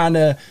he's trying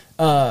to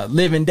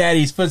live in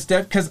daddy's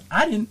footsteps, because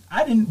I didn't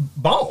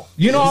ball.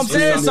 You know what I'm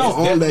saying? So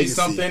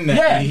something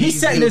that he's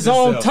setting his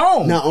own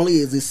tone. Not only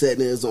is he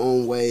setting his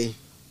own way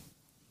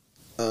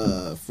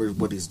for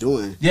what he's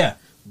doing,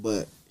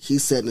 but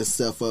he's setting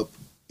himself up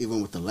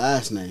even with the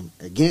last name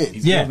again.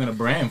 He's building a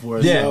brand for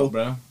himself,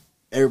 bro.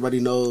 Everybody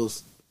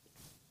knows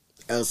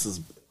Elsa's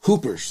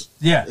Hoopers.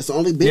 Yeah, it's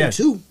only been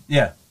two.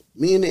 Yeah.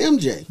 Me and the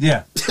MJ.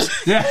 Yeah.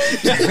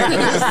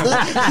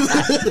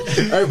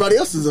 Everybody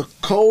else is a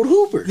cold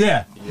hooper.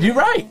 Yeah. You're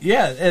right.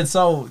 Yeah. And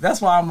so that's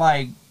why I'm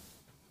like,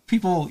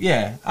 people,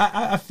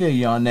 I feel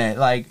you on that.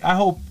 Like, I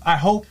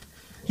hope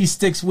he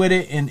sticks with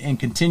it and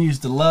continues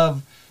to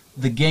love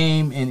the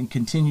game and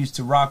continues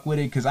to rock with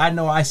it, because I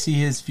know I see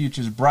his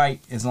future's bright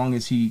as long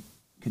as he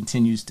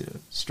continues to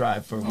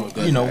strive for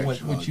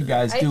what you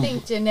guys do. I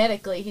think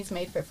genetically he's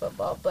made for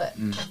football, but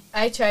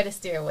I try to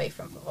steer away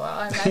from football.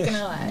 I'm not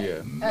gonna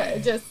lie.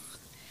 I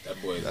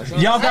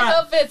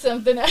hope it's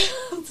something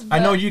else. I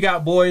know you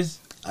got boys.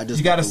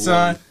 You got a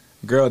son.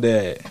 Girl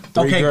dad.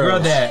 Okay,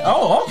 girl dad.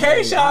 Oh,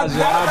 okay. Shout out.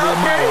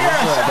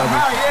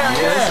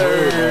 Yes,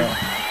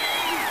 sir.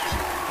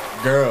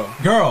 Girl.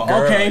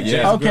 Okay.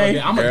 Yes. Okay.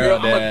 I'm a girl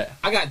dad.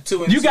 I got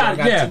two and two. I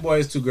got 2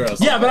 boys, 2 girls.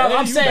 Yeah, but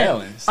I'm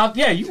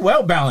saying, you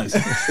well balanced.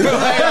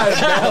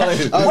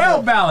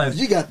 Well balanced.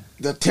 You got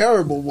the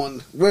terrible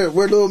one. Where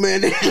little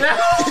man? Every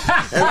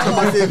time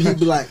I see him, he'd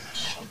be like,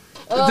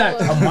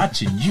 I'm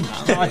watching you.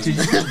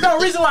 No,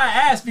 reason why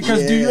I asked,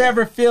 because do you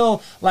ever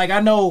feel like, I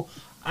know,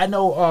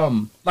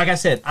 like I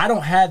said, I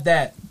don't have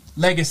that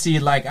legacy,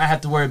 like I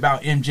have to worry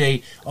about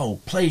MJ. Oh,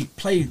 play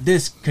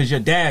this because your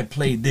dad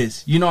played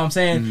this. You know what I'm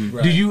saying?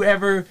 Right. Do you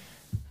ever?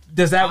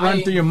 Does that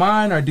run through your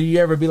mind, or do you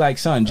ever be like,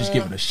 son, just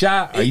give it a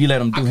shot, or you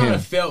let him do him? I kind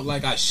of felt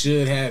like I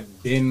should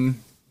have been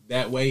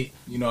that way.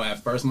 You know,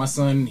 at first my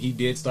son, he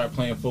did start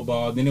playing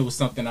football. Then it was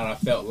something that I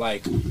felt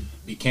like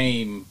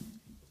became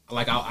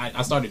like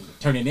I started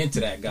turning into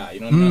that guy.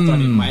 You know what I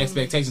mean? My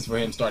expectations for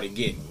him started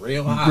getting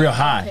real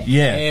high.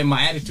 Yeah. And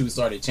my attitude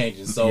started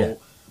changing. So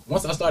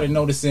once I started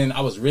noticing I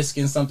was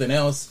risking something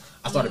else,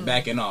 I started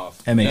backing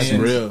off. That makes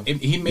sense. Real.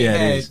 He made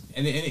that,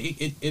 and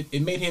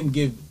it made him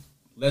give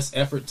less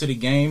effort to the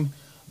game,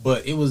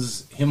 but it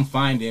was him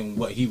finding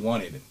what he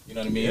wanted. You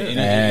know what I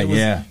mean?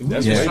 We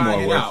were just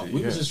trying it out.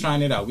 We were just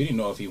trying it out. We didn't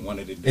know if he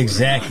wanted to do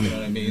exactly. it or not, you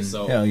know what I mean?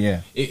 So hell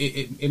yeah.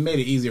 It made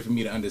it easier for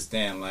me to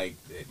understand, like,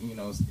 you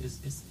know,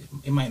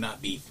 it might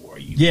not be for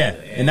you. Yeah,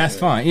 and that's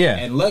fine. Yeah.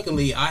 And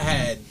luckily, I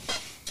had,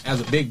 as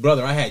a big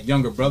brother, I had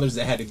younger brothers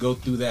that had to go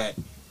through that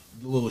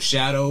little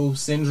shadow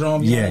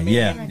syndrome. You know what I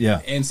mean?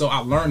 Yeah. And so I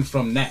learned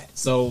from that.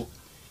 So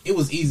it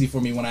was easy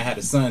for me when I had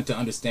a son to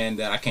understand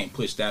that I can't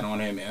push that on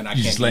him, and I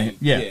can't. Just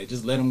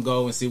let him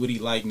go and see what he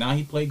like. Now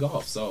he play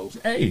golf. So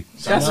hey,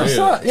 that's what's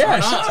up.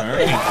 Yeah, shout out.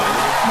 I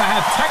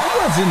have Tiger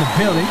Woods in the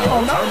building. You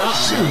don't know.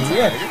 Shoot,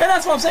 yeah. And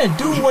that's what I'm saying.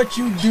 Do what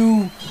you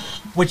do,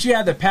 what you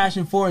have the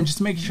passion for, and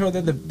just making sure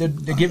that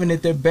they're giving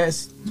it their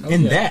best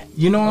in that.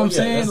 You know what I'm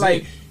saying?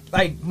 Like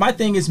my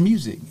thing is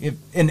music.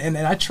 And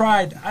I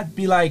tried. I'd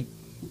be like,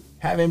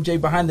 have MJ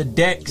behind the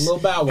decks,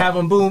 have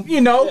him boom, you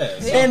know.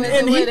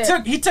 And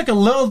he took a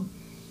little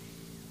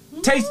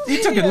taste.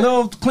 He took a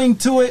little cling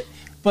to it,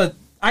 but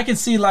I can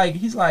see like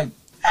he's like,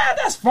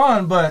 that's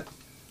fun, but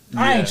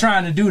I ain't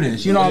trying to do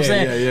this. You know what I'm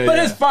saying? But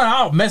it's fun.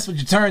 I'll mess with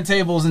your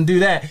turntables and do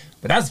that,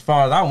 but that's as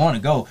far as I want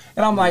to go.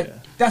 And I'm like,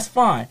 that's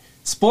fine.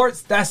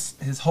 Sports,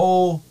 that's his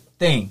whole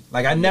thing.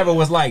 Like I never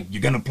was like,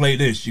 you're gonna play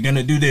this, you're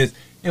gonna do this.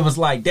 it was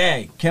like,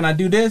 Dad, can I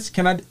do this?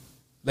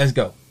 Let's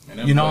go.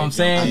 You know what I'm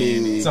saying? I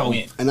mean, so,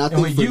 and I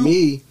think for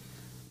me,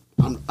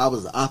 I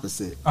was the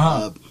opposite.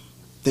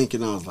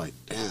 Thinking I was like,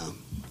 damn,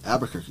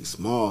 Albuquerque's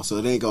small, so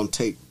it ain't gonna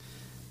take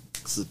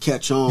to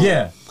catch on.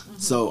 Yeah.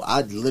 So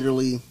I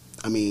literally,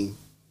 I mean,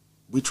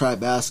 we tried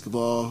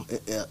basketball.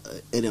 It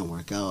didn't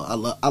work out.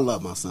 I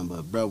love my son,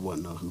 but bro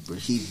wasn't no hooper.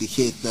 He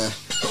hit the.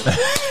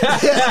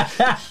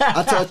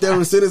 I told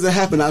them as soon as it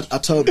happened. I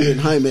told me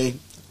and Jaime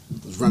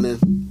was running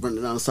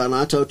down the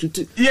sideline. I told you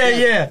too.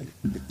 Yeah.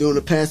 Doing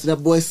the pass, that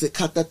boy said,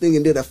 caught that thing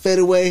and did a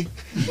fadeaway.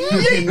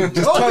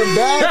 Just turned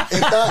back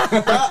and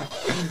thought.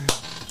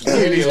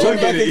 He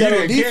turned back and got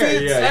on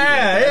defense.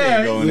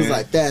 Yeah. It was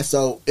like that.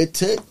 So it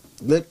took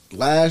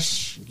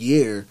last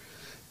year.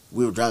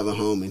 We were driving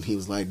home, and he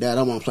was like, "Dad,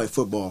 I want to play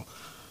football."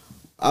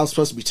 I was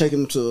supposed to be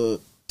taking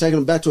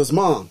him back to his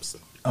mom's.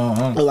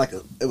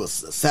 It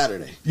was a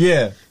Saturday.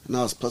 Yeah, and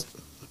I was supposed to.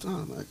 It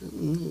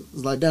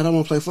was like, "Dad, I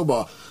want to play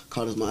football."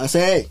 Called his mom. I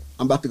said, "Hey,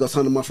 I'm about to go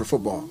sign him up for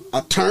football."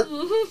 I turned.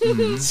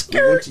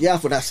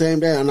 For that same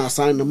day, and I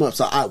signed him up.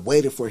 So I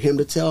waited for him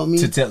to tell me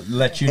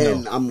let you know.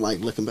 And I'm like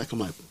looking back. I'm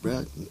like,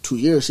 "Bro, in 2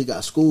 years he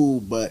got school,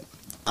 but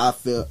I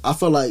feel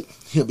like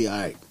he'll be all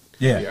right."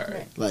 Yeah,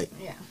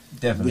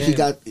 definitely.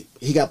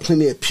 He got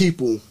plenty of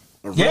people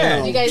around.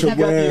 Yeah, you guys have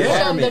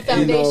shown the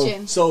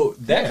foundation. So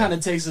that kind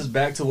of takes us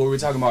back to what we were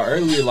talking about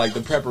earlier, like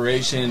the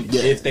preparation.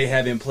 If they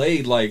haven't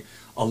played, like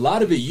a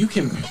lot of it, you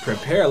can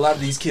prepare a lot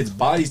of these kids'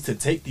 bodies to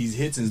take these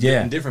hits in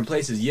different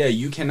places. Yeah,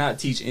 you cannot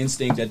teach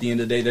instinct. At the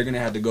end of the day, they're gonna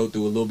have to go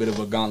through a little bit of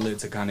a gauntlet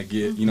to kind of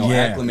get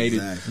acclimated.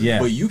 Exactly. Yeah,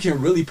 but you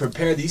can really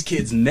prepare these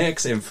kids'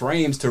 necks and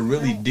frames to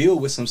really deal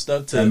with some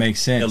stuff to that makes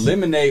sense.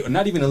 Eliminate, or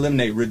not even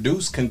eliminate,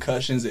 reduce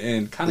concussions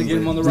and kind of get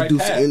them on the right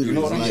path. Injuries. You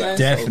know what I'm saying?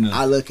 Definitely. So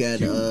I look at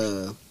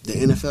the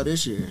NFL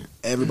this year.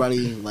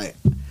 Everybody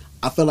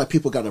I feel like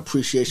people got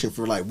appreciation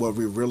for like what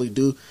we really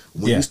do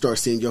when you start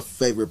seeing your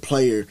favorite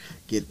player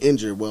get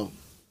injured. Well,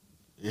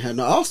 it had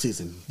no off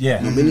season.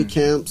 No mini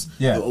camps,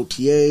 no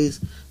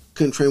OTAs,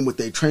 couldn't train with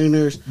their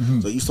trainers.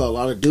 So you saw a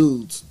lot of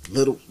dudes,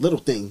 little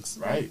things.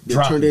 Right. They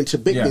turned into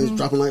big things,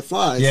 dropping like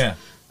flies. Yeah.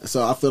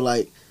 So I feel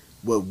like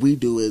what we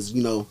do is,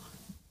 you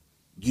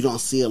don't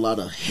see a lot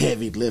of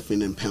heavy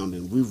lifting and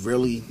pounding. We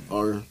really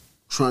are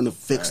trying to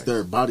fix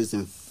their bodies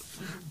and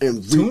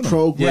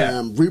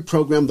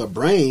reprogram the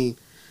brain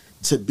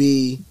to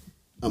be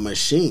a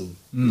machine.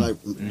 Like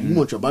you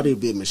want your body to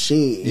be a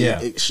machine.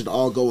 And it should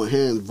all go in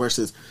hand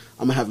versus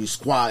I'm gonna have you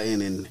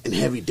squatting and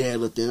heavy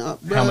deadlifting.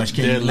 How much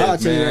can you lift? I'll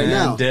tell you right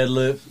now.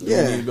 Deadlift.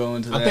 Yeah.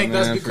 I think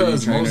that's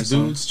because most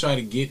dudes try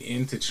to get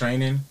into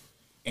training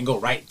and go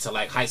right to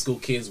like high school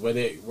kids where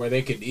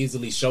they could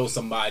easily show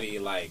somebody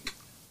like,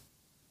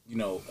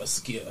 a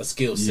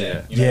skill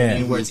set. You know what I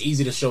mean? Where it's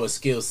easy to show a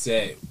skill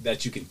set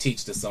that you can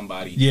teach to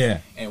somebody. Yeah.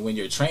 And when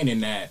you're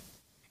training that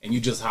and you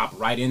just hop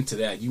right into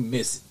that, you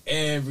miss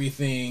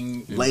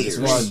everything layers.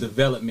 As far as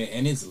development,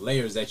 and it's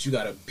layers that you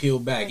got to peel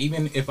back.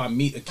 Even if I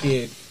meet a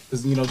kid,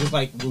 because just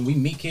like when we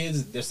meet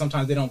kids, there's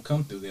sometimes they don't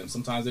come through them.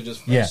 Sometimes they're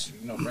just fresh,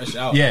 fresh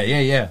out.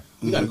 Yeah.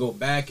 We got to go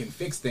back and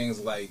fix things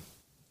like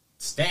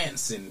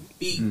stance and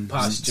feet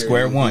posture,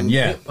 square one,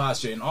 hip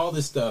posture, and all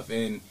this stuff.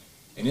 And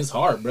it's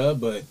hard, bro.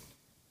 But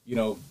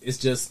it's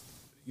just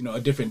a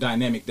different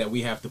dynamic that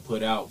we have to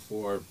put out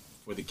for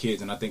the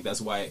kids, and I think that's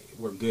why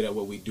we're good at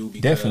what we do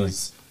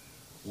because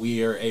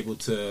we are able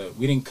to.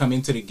 We didn't come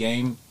into the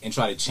game and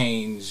try to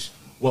change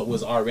what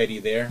was already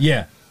there.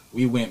 Yeah,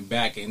 we went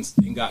back and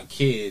got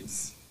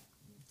kids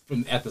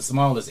from at the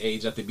smallest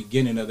age, at the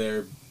beginning of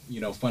their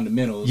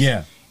fundamentals.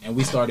 Yeah, and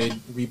we started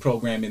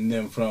reprogramming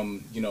them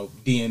from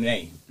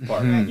DNA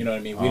part. You know what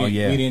I mean?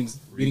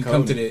 We didn't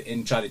come to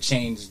and try to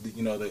change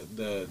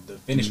the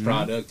finished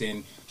product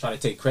and try to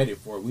take credit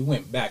for it. We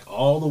went back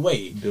all the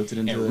way built it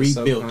into and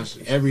rebuilt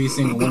every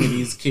single one of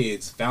these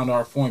kids. Found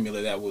our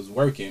formula that was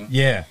working.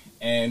 Yeah,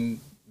 and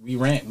we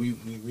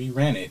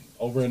reran it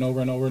over and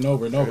over and over and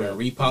over and over and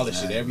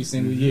repolished it every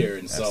single year.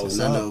 And so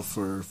I know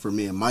for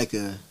me and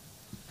Micah,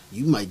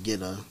 you might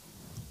get a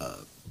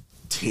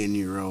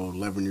 10-year-old,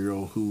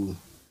 11-year-old who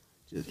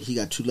he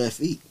got 2 left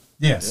feet.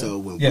 Yeah. So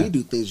when we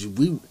do things,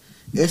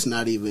 it's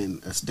not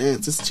even a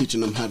stance. It's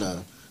teaching them how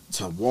to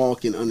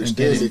walk and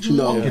understand that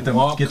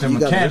get them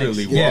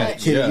mechanically.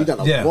 You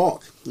gotta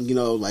walk.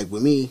 Like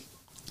with me,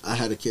 I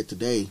had a kid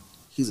today.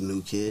 He's a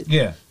new kid.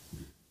 Yeah.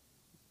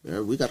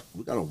 We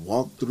gotta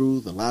walk through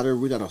the ladder.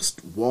 We gotta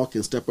walk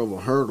and step over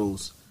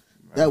hurdles.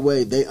 That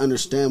way they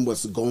understand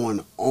what's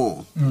going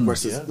on.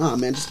 Versus, nah,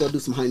 man, just go do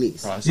some high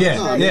knees.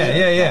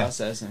 Yeah.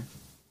 Processing.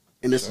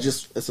 And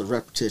it's a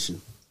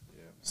repetition.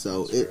 Yeah,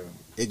 so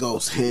it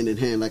goes hand in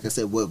hand. Like I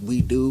said, what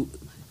we do,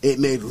 it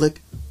may look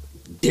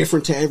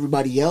different to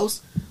everybody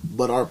else,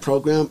 but our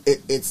program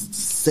it's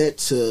set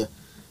to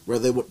where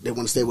they want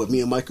to stay with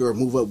me and Micah or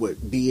move up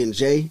with B and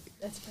J.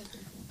 That's perfect.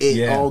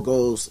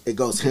 It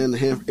goes hand in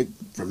hand.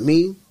 From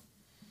me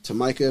to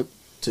Micah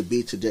to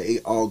B to J,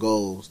 it all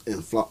goes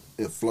and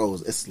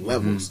flows. It's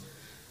levels.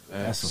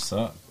 That's what's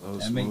up.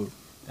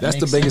 That's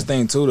the biggest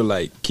thing too, to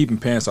like keeping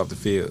parents off the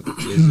field.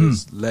 It's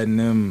just letting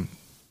them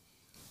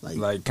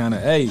Like kind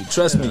of, hey,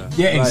 trust me.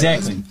 Yeah,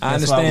 exactly. I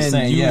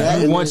understand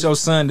you want your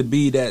son to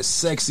be that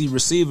sexy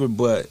receiver,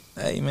 but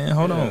hey, man,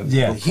 hold on.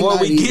 Yeah. Before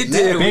we get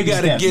there, we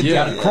got to get there.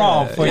 Got to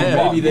crawl for you.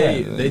 Maybe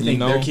they think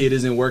their kid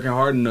isn't working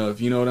hard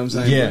enough. You know what I'm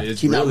saying? Yeah.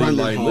 It's really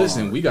like,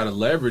 listen, we got to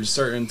leverage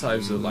certain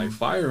types of like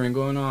firing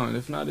going on.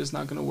 If not, it's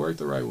not going to work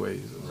the right way.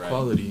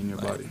 Quality in your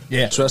body.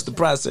 Yeah. Trust the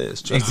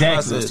process.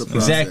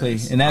 Exactly.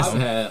 And that's I've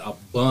had a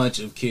bunch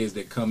of kids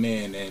that come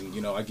in, and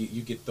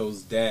you get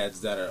those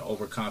dads that are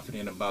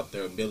overconfident about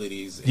their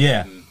abilities.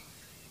 Yeah. And,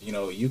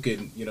 you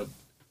can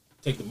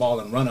take the ball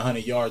and run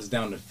 100 yards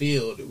down the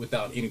field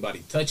without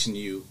anybody touching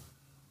you,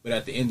 but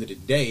at the end of the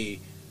day,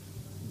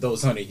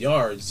 those 100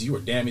 yards, you were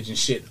damaging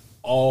shit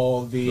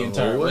all the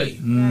entire way.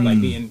 Like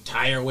the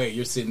entire way,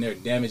 you're sitting there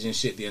damaging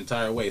shit the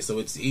entire way. So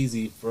it's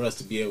easy for us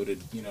to be able to,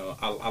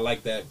 I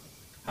like that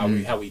how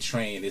we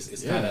train.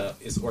 It's kind of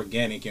it's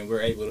organic, and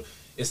we're able to.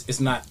 It's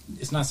not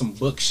some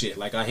book shit.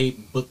 Like I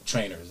hate book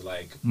trainers.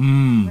 Like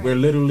we're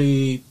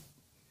literally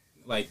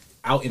like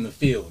out in the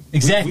field.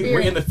 Exactly.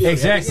 We're in the field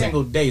every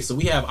single day, so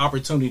we have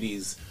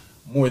opportunities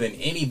more than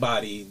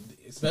anybody,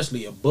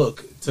 especially a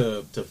book,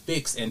 to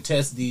fix and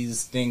test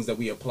these things that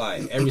we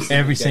apply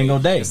every single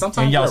day. And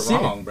sometimes they're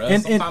wrong, bro.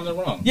 Sometimes they're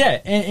wrong.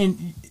 Yeah,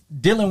 and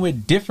dealing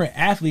with different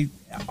athletes,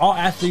 all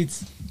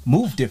athletes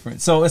move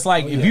different. So it's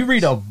like if you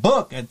read a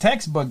book, a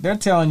textbook, they're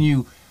telling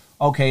you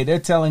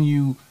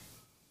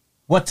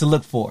what to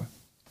look for.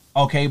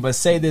 Okay, but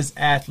say this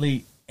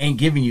athlete ain't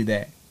giving you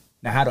that.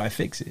 Now how do I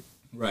fix it?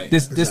 Right.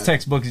 This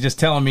textbook is just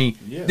telling me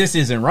this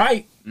isn't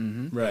right.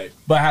 Right.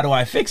 But how do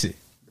I fix it?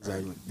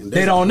 Exactly.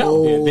 They don't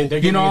know. They're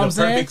giving you know you what I'm the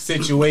saying? perfect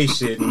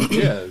situation.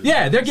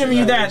 Yeah, they're giving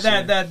you that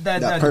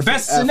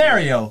best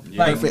scenario.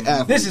 Like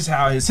this is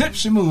how his hips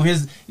should move.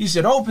 He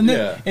should open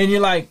it, and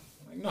you're like,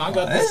 no, I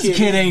got this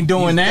kid ain't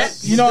doing that.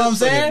 You know what I'm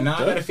saying? No,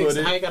 I gotta fix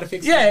it. I gotta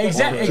fix it. Yeah,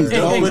 exactly.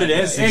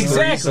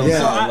 Exactly.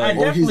 So I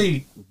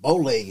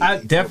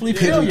definitely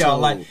feel y'all.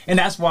 Like, and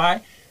that's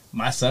why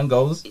my son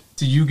goes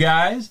to you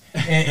guys,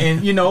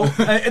 and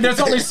there's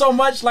only so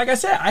much, like I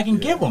said, I can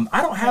give them.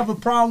 I don't have a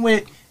problem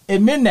with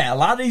admitting that. A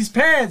lot of these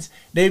parents,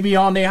 they be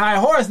on their high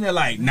horse, and they're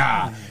like,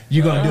 nah,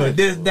 you're going to do it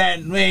this, that,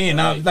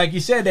 and like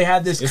you said, they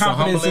have this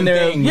confidence in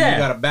their... You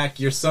got to back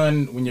your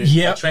son, when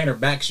your trainer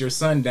backs your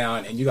son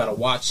down, and you got to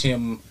watch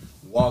him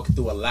walk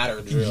through a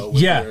ladder drill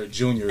with your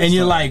junior and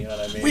you're son, like, you know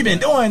what I mean? We've been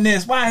doing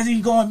this. Why is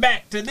he going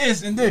back to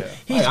this and this?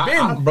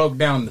 I broke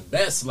down the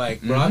best.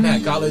 Like, bro, I've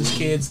had college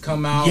kids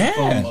come out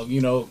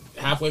from,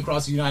 halfway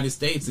across the United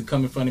States and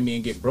come in front of me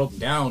and get broke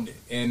down.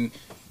 And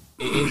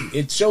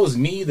it shows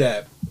me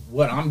that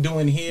what I'm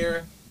doing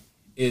here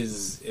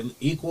is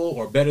equal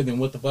or better than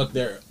what the fuck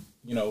they're,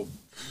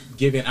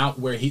 giving out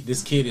where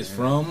this kid is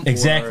from.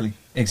 Exactly.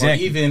 Or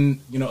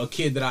even, a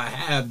kid that I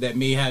have that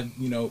may have,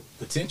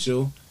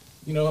 potential,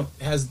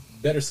 has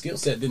better skill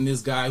set than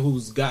this guy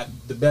who's got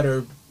the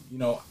better,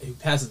 who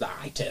passes the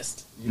eye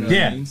test. You know what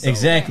I mean? So,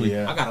 exactly.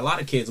 I got a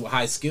lot of kids with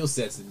high skill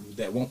sets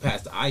that won't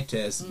pass the eye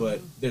test, but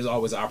there's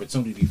always an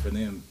opportunity for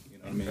them. You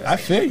know what I mean?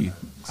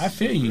 I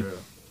feel you.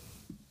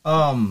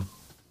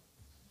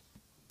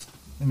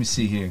 Let me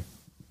see here.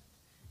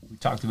 We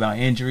talked about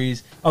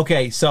injuries.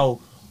 Okay,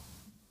 so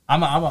I'm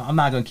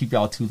not gonna keep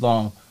y'all too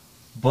long,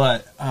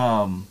 but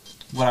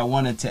what I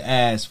wanted to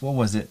ask, what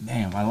was it?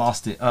 Damn, I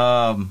lost it.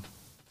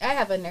 I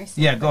have a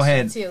nursing. Yeah, go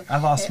ahead. Too. I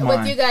lost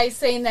mine. With you guys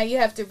saying that you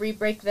have to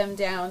re-break them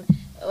down,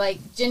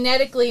 like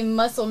genetically,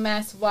 muscle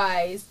mass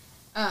wise,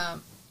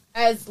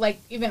 as like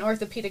even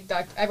orthopedic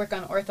doctor. I work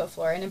on ortho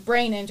floor and a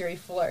brain injury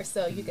floor,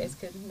 so you guys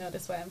could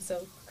notice why I'm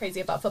so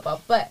crazy about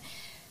football. But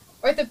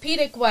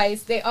orthopedic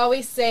wise, they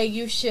always say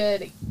you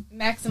should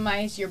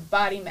maximize your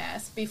body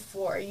mass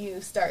before you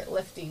start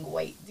lifting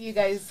weight. Do you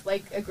guys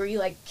agree?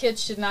 Like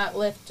kids should not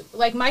lift.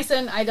 Like my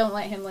son, I don't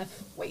let him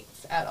lift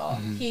weights at all.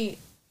 He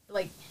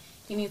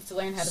needs to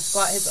learn how to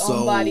squat his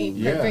own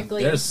body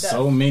perfectly. There's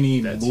so many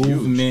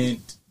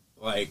movement,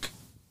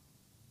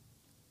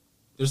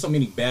 there's so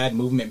many bad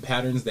movement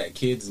patterns that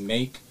kids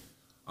make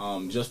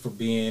just for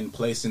being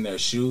placed in their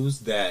shoes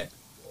that,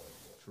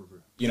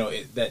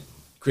 that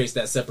creates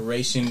that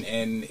separation,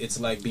 and it's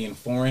like being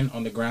foreign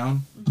on the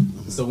ground.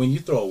 So when you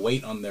throw a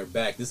weight on their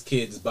back, this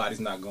kid's body's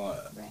not going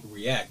to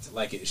react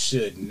like it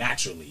should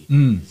naturally.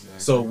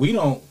 So we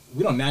don't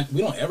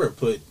ever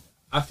put.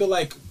 I feel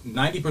like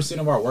 90%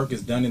 of our work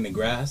is done in the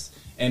grass,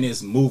 and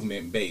it's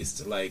movement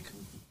based. Like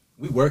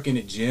we work in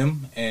the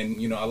gym,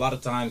 and a lot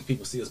of times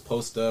people see us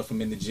post stuff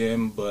from in the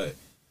gym, but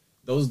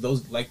those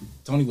like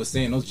Tony was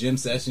saying, those gym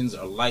sessions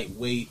are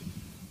lightweight.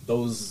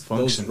 Those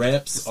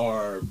reps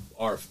are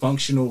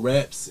functional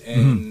reps,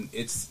 and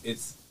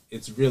it's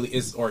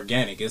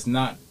organic. It's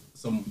not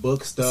some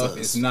book stuff.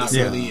 It's not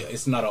really.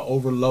 It's not an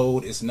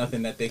overload. It's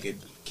nothing that they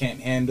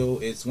can't handle.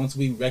 It's once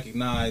we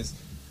recognize,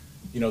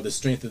 the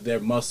strength of their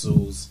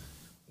muscles,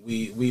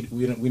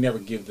 we never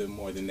give them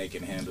more than they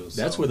can handle.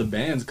 So. That's where the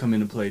bands come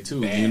into play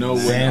too. Bands. You know,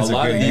 when a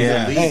lot of these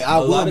elite, hey, I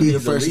will be the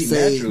first to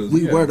say naturals,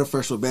 we were the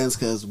first with bands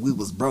because we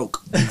was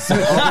broke. So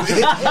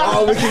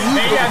all we could use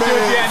was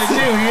bands.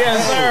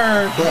 Yes,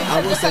 sir. But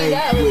I would say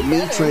with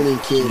me training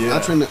kids,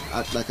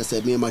 like I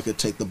said, me and Mike could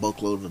take the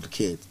bulk load of the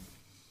kids.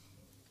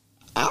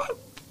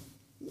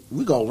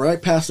 We go right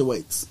past the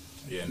weights.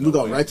 Yeah, we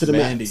go right to the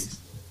mats.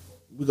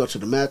 We go to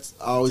the mats.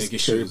 I always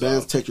carry your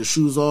bands, take your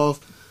shoes off,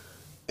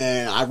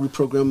 and I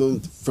reprogram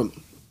them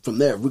from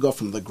there. We go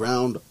from the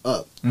ground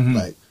up.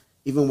 Like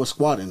even with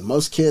squatting,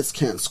 most kids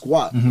can't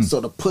squat, so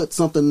to put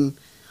something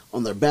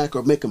on their back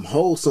or make them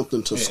hold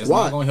something to squat, it's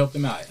not going to help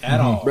them out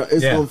at all. Bro,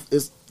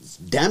 it's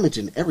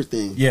damaging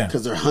everything.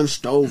 Because they're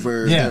hunched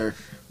over.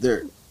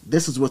 They're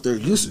this is what they're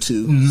used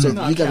to. So they're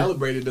not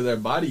calibrated to their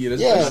body.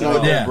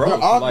 They're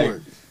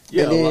awkward.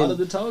 Yeah, then, a lot of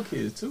the tall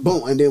kids too.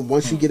 Boom, and then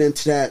once you get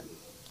into that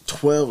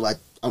 12, like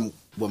I'm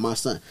with my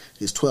son,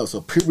 he's 12, so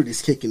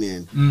puberty's kicking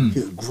in.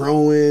 He's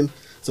growing.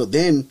 So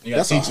then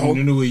that's a whole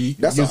new body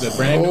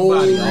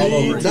all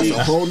over. That's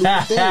a whole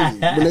new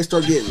thing. When they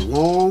start getting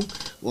long,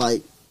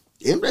 like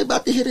MJ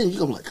about to hit it,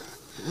 you're like,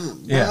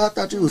 I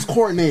thought you was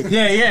coordinated.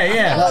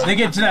 Yeah. They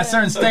get to that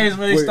certain stage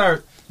where they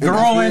start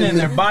growing and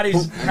their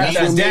bodies have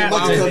that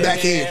damage. Come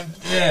back in.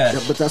 Yeah,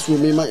 but that's what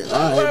me and Mike.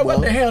 All right,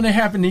 what the hell did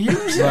happen to you?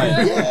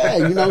 Yeah,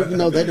 you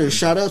know they done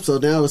shot up. So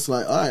now it's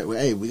like, all right, well,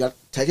 hey, we got to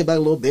take it back a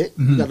little bit.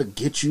 We got to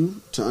get you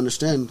to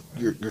understand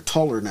you're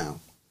taller now.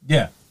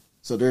 Yeah.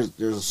 So there's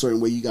a certain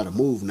way you got to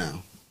move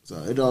now.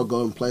 So it all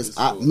go in place.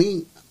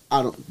 We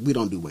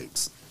don't do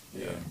weights.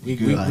 Yeah,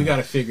 we got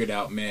to figure it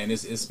out, man.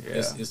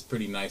 It's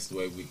pretty nice the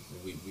way we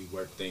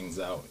work things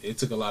out. It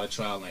took a lot of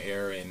trial and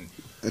error, and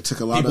it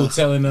took a lot people of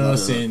telling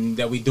us and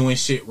that we doing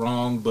shit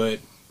wrong, but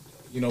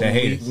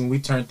when we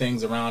turn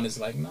things around, it's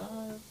like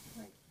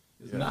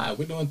nah,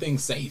 we're doing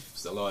things safe.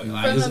 So like, from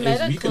a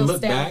medical you can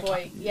look back,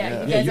 you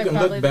can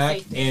look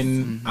back,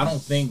 and I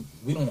don't think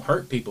we don't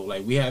hurt people.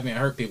 Like we haven't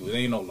hurt people. There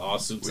ain't no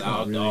lawsuits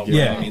out. We don't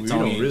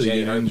really Jay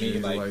get hurt me.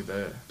 injuries like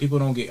that. People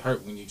don't get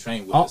hurt when you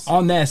train with us.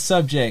 On that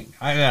subject,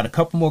 I got a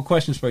couple more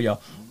questions for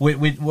y'all.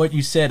 With what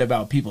you said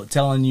about people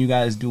telling you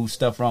guys do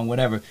stuff wrong,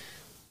 whatever.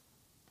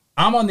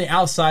 I'm on the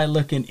outside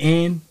looking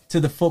in to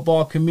the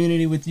football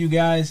community with you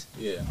guys,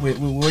 with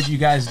what you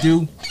guys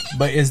do.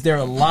 But is there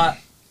a lot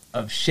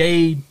of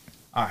shade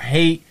or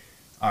hate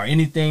or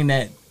anything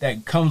that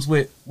comes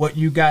with what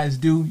you guys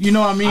do? You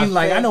know what I mean?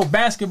 I know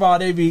basketball,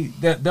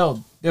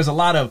 there's a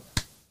lot of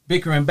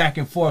bickering back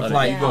and forth.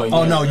 Like,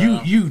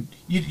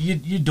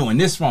 you're doing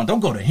this wrong.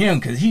 Don't go to him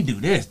because he do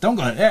this. Don't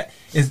go to that.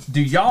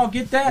 Do y'all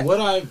get that? What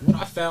I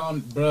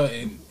found, bro,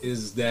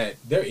 is that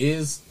there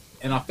is.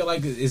 And I feel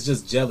like it's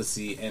just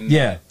jealousy, and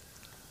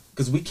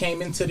because we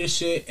came into this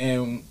shit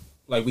and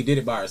like we did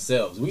it by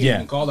ourselves. We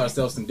even called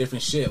ourselves some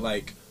different shit.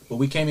 Like, but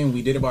we came in,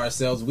 we did it by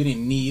ourselves. We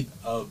didn't need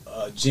a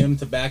gym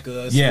to back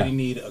us. We didn't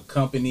need a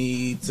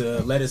company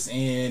to let us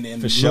in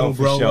and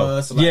grow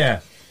us.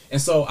 Like, and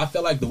so I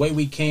felt like the way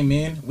we came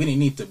in, we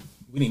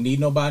didn't need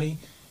nobody.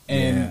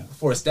 And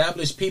for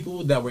established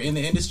people that were in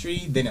the industry,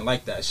 they didn't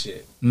like that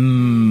shit,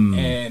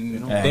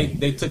 and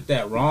they took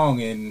that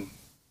wrong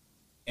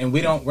and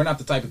we're not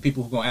the type of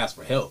people who gonna ask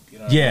for help. You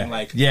know what I mean?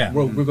 Like,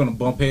 we're gonna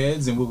bump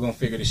heads and we're gonna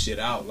figure this shit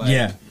out.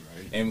 Like,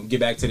 and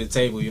get back to the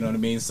table. You know what I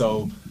mean?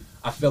 So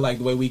I feel like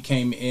the way we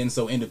came in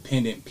so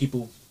independent,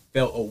 people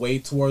felt a way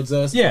towards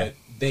us. But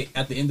they,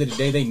 at the end of the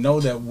day, they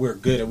know that we're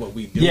good at what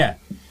we do.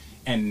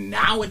 And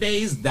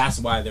nowadays, that's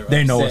why they're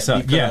upset, know what's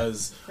up.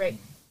 Because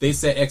they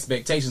set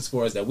expectations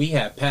for us that we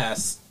had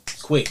passed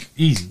quick,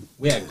 easy.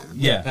 We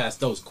had passed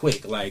those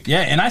quick. Like,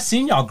 and I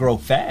seen y'all grow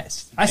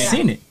fast. I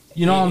seen it.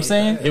 You know what I'm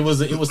saying? It was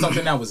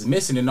something that was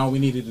missing, and all we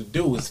needed to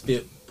do was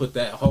put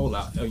that hole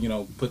out.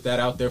 Put that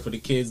out there for the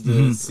kids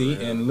to see,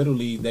 and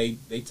literally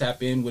they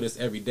tap in with us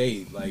every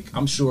day. Like,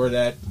 I'm sure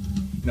that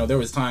there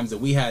was times that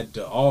we had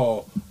to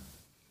all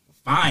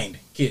find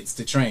kids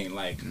to train.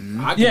 Like,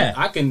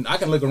 I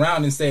can look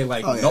around and say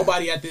like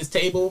nobody at this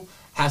table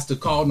has to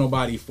call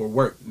nobody for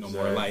work no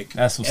more. Like,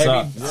 that's what's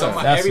up.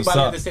 Everybody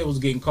at this table is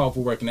getting called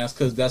for work, and that's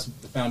because that's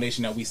the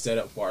foundation that we set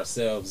up for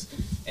ourselves.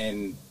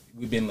 And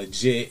we've been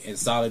legit and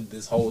solid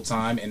this whole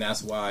time, and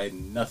that's why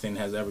nothing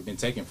has ever been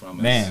taken from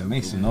us. Man,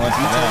 make some noise for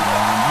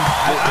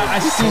that, man. I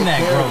seen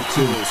that growth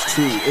too. It's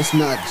true. It's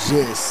not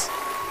just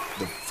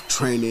the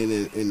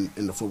training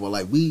and the football.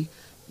 Like, we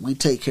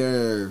take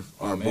care of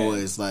our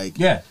boys. Like,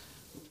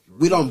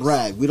 we don't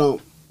brag. We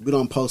don't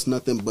post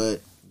nothing,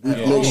 but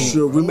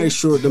we make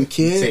sure them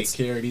kids take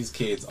care of these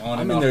kids on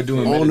and off. They're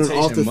doing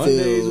meditation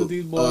Mondays with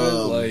these boys.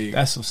 Like,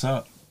 that's what's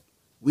up.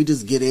 We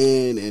just get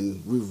in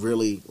and we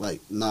really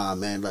like, nah,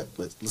 man, like,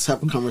 let's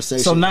have a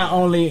conversation. So not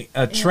only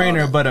a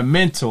trainer, but a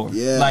mentor.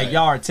 Like,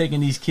 y'all are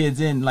taking these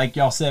kids in, like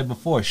y'all said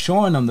before,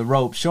 showing them the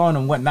ropes, showing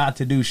them what not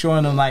to do,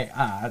 showing them like,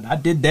 I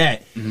did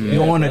that. You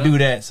don't want to do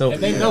that. So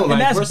and they know, like,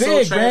 that's we're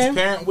big, so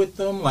transparent with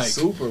them. Like,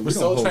 we're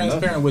so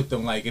transparent with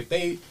them. Like, if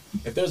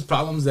there's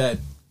problems that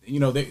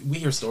we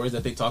hear stories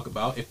that they talk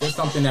about. If there's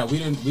something that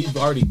we've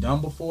already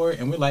done before,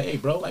 and we're like, hey,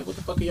 bro, like, what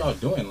the fuck are y'all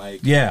doing?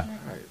 Like,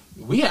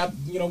 we have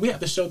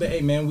to show that,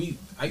 hey man,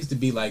 I used to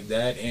be like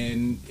that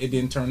and it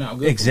didn't turn out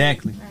good.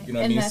 Exactly. Right. You know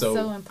what I mean?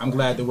 So I'm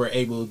glad that we're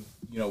able,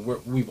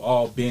 we've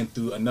all been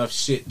through enough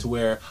shit to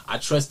where I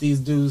trust these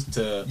dudes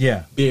to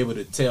be able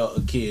to tell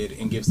a kid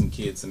and give some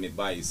kids some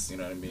advice. You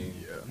know what I mean?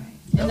 Yeah.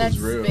 And that's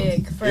real.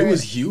 Big. It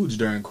was huge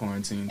during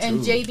quarantine too. And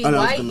JB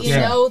White,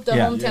 the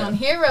hometown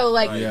hero.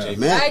 Like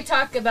I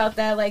talk about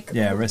that. Like,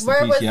 where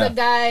was the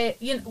guy?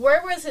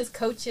 Where was his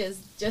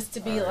coaches just to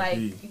be like,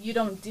 you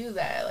don't do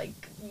that. Like,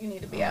 you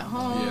need to be at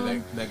home.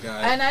 Yeah, that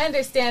guy. And I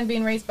understand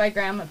being raised by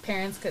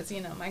grandparents because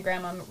my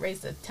grandma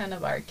raised a ton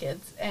of our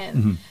kids,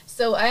 and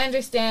so I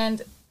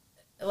understand.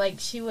 Like,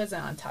 she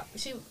wasn't on top.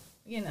 She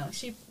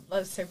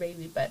loves her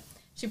baby, but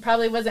she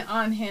probably wasn't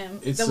on him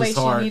the way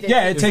she needed.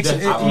 Yeah, it takes.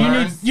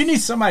 You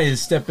need somebody to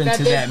step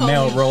into that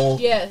male role.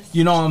 Yes,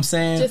 you know what I'm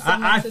saying.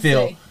 I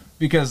feel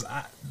because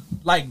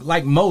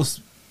like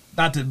most,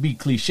 not to be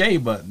cliche,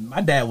 but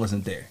my dad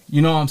wasn't there.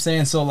 You know what I'm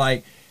saying. So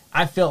like,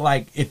 I felt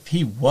like if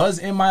he was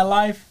in my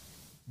life,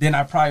 then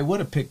I probably would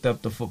have picked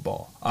up the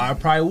football. Or I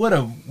probably would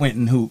have went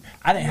and hooped.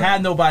 I didn't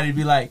have nobody to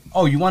be like,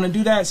 oh, you want to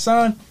do that,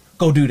 son?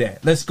 Go do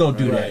that. Let's go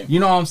do that.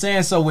 You know what I'm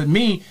saying. So with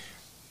me.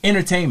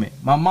 Entertainment.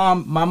 My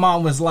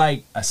mom was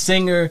like a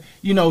singer.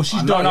 She's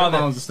doing all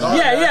that.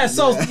 Yeah.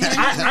 So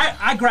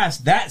I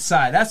grasped that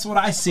side. That's what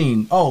I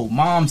seen. Oh,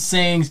 mom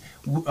sings.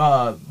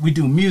 We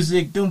do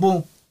music. Boom,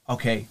 boom.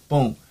 Okay,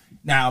 boom.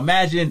 Now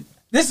imagine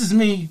this is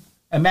me.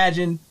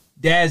 Imagine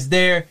dad's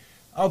there.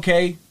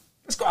 Okay,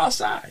 let's go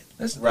outside.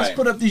 Let's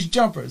put up these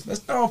jumpers.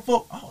 Let's throw a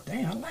foot. Oh,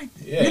 damn, I like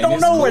it. Yeah, you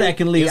don't know where that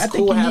can lead. I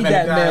think you need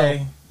that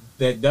male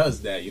that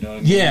does that. You know what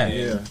I mean?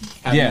 Yeah.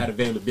 Having that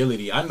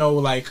availability. I know,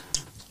 like.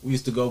 We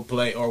used to go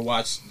play or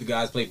watch the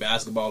guys play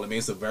basketball at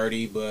Mesa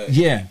Verde, but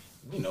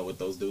we know what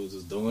those dudes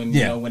was doing.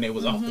 When they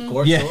was off the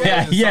court.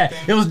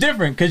 It was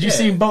different because you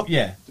seen both.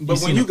 But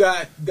when you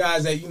got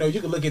guys that you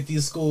can look at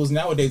these schools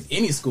nowadays.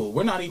 Any school,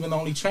 we're not even the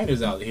only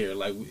trainers out here.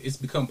 Like it's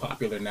become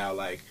popular now.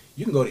 Like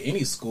you can go to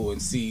any school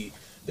and see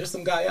there's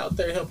some guy out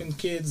there helping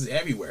kids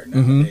everywhere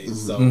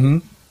nowadays. So.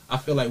 I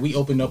feel like we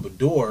opened up a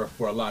door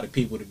for a lot of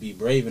people to be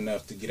brave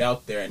enough to get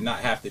out there and not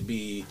have to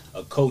be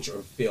a coach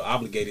or feel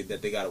obligated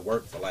that they got to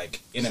work for like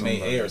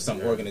NMAA or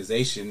some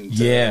organization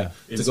to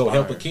go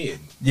help a kid.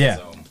 Yeah,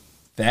 so.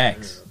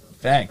 Facts.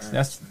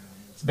 That's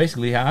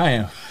basically how I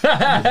am.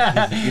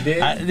 You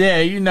did?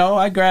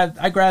 I grabbed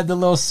the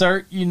little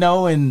cert,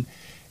 and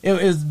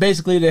it was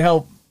basically to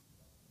help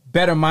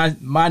better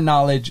my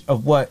knowledge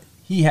of what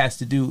he has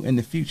to do in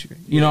the future.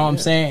 You know what I'm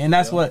saying? And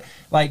that's what,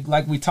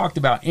 like we talked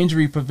about,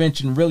 injury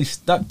prevention really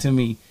stuck to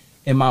me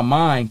in my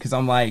mind because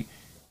I'm like,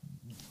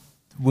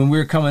 when we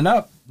were coming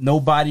up,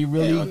 nobody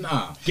really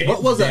gave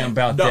a damn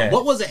about that.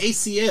 What was an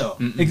ACL?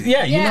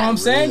 Yeah, you know what I'm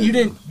saying?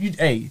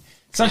 Hey,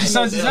 such and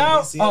such is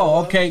out. ACL,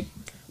 oh, okay.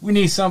 We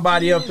need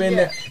somebody up in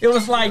there. It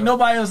was like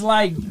nobody was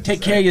like,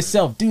 take care of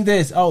yourself, do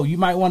this. Oh, you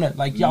might want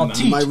to y'all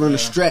teach. You might run a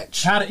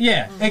stretch.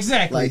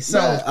 Exactly. Like, so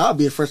I'll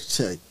be the first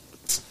to tell you,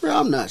 bro,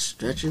 I'm not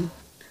stretching.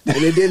 And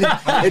it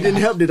didn't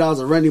help that I was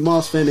a Randy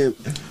Moss fan. And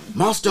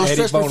Moss don't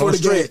stretch before the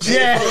game.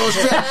 Yeah.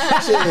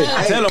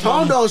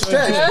 Tone don't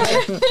stretch.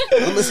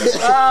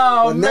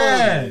 Oh,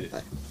 man.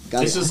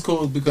 It's just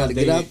cool because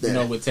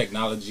with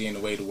technology and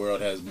the way the world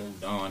has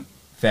moved on.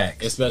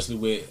 Facts. Especially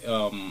with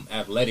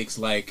athletics,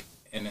 like,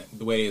 and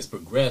the way it's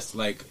progressed,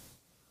 like,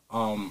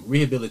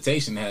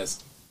 rehabilitation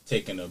has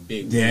taking a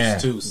big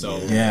boost too. So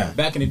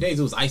back in the days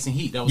it was ice and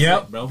heat. That was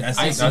it, bro.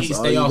 Ice and heat,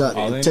 stay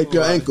off. Take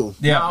your ankle.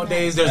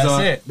 Nowadays there's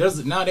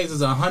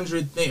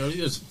 100 things, or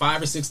there's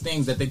 5 or 6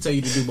 things that they tell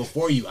you to do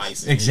before you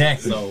ice it.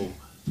 Exactly. So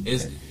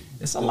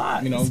it's a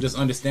lot. Just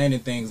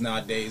understanding things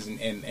nowadays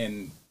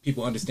and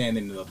people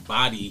understanding the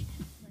body,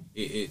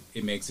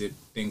 it makes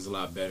things a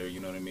lot better.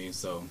 You know what I mean?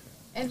 So.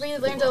 And we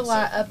learned a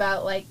lot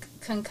about like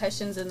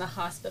concussions in the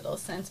hospital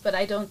sense, but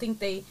I don't think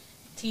they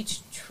teach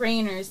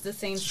trainers the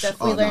same stuff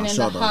we learn in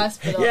the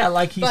hospital. Yeah,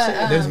 like he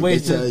said, there's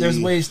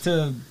ways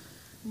to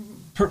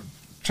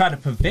try to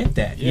prevent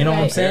that. You know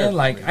what I'm saying?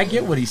 Like, I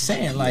get what he's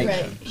saying. Like,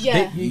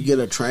 you get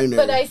a trainer.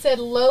 But I said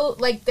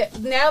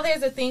now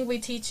there's a thing we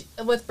teach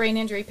with brain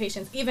injury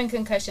patients, even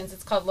concussions.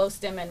 It's called low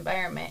stim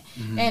environment,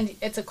 and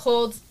it's a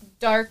cold,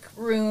 dark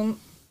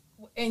room.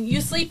 And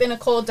you sleep in a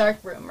cold,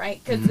 dark room,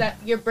 right? Because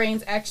your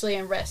brain's actually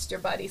in rest. Your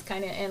body's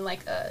kind of in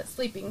like a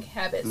sleeping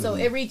habit, so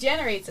it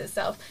regenerates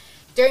itself.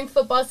 During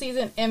football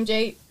season,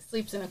 MJ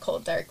sleeps in a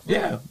cold, dark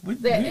room.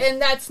 Yeah.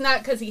 And that's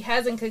not because he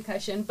has a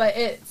concussion, but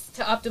it's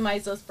to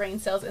optimize those brain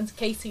cells in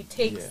case he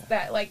takes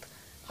that, like,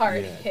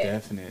 hard hit.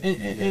 Definitely.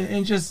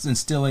 And just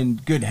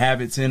instilling good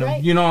habits in him.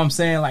 Right. You know what I'm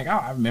saying? Like,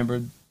 I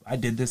remember I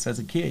did this as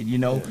a kid, you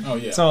know? Oh,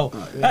 yeah. So,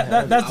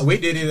 that's... We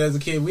did it as a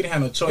kid. We didn't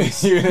have no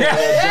choice.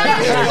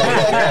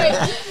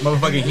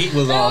 Motherfucking heat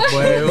was off,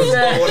 boy. It was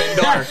cold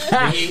and dark.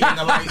 The heat and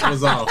the light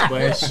was off,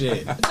 boy.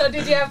 Shit. So,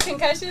 did you have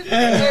concussions?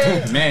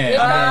 Man.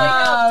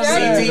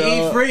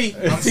 CTE free.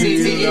 I'm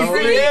CTE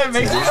free. Yeah,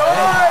 make some noise.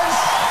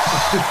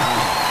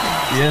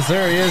 Yes,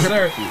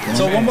 sir.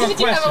 So, one more question. Did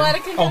you have a lot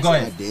of concussions? Oh, go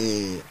ahead.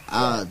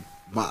 I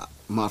did.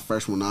 My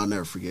first one, I'll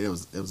never forget. It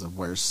was the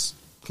worst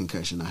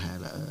concussion I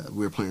had.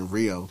 We were playing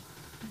Rio,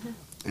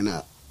 and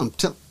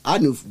I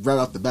knew right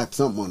off the bat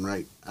something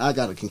right. I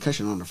got a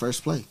concussion on the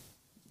first play.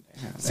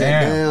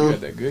 Damn. You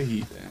got that good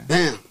heat, man.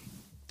 Bam.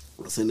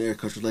 I was in there,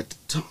 coach was like,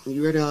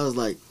 "You ready?" I was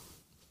like,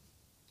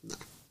 "Nah."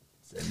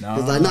 No.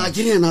 He was like, "Nah,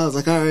 get in." I was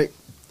like, "All right."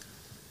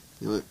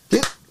 He went,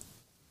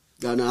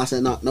 "No." I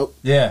said, "No, nope."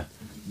 Yeah.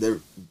 The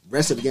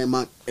rest of the game,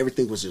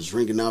 everything was just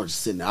ringing. I was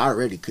just sitting there. I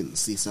already couldn't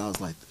see, so I was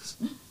like this.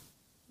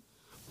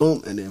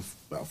 Boom, and then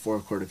about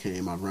fourth quarter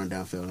came, I run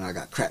downfield, and I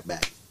got cracked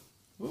back.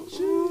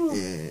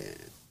 And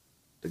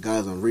the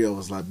guys on Rio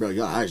was like, "Bro,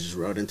 your eyes just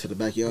rolled into the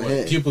back of your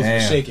head." Pupils were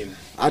shaking.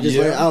 I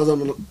was on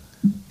the...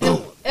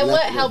 And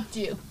what helped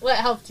you? What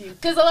helped you?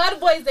 Because a lot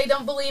of boys, they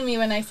don't believe me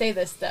when I say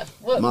this stuff.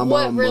 What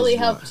really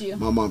helped you?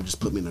 My mom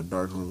just put me in a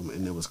dark room,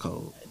 and it was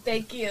cold.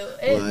 Thank you.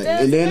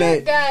 And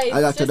then guys,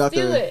 I got to the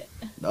doctor.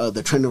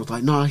 The trainer was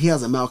like, "No, he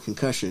has a mild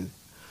concussion."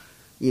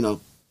 You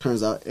know,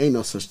 turns out ain't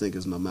no such thing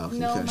as no mild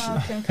concussion. No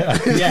mild concussion.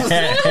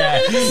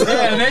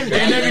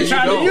 They be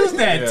trying to use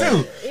that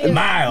too. Yeah.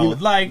 Mild,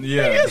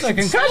 it's a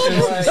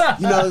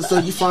concussion. So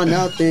you find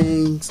out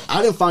things.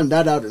 I didn't find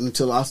that out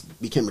until I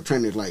became a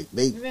trainer. Like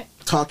they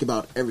talk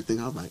about everything.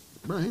 I was like,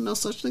 "Bro, ain't no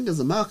such thing as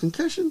a mild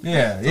concussion."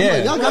 Yeah.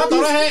 Like, I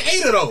thought I had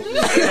 8 of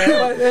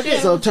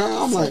those. So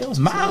I'm like, it was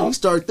mild. You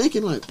start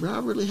thinking like, bro, I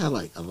really had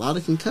like a lot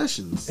of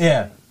concussions.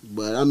 Yeah.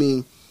 But I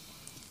mean,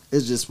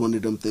 it's just one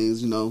of them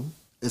things.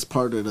 It's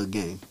part of the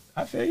game.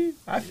 I feel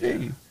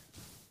you.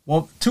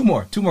 Well, two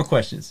more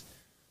questions.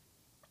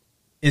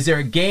 Is there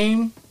a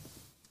game,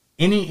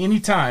 any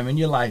time in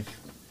your life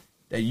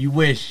that you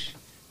wish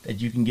that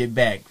you can get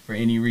back for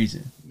any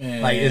reason?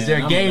 Man, like, is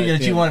there a game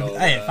that you want to?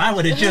 Hey, if I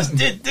would have just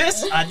did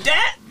this or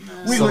that,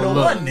 we would have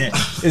won it.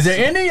 Is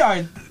there any?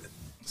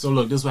 So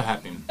look, this is what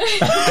happened.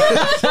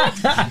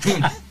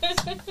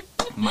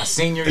 My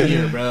senior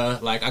year, bro.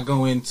 Like, I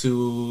go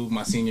into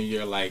my senior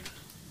year like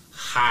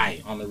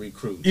high on the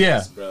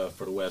recruits, bro,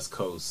 for the West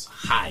Coast.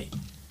 High.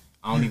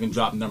 I don't even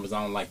drop numbers.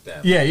 I don't like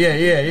that.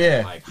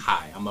 Yeah. Like,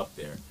 high. I'm up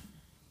there.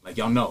 Like,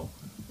 y'all know.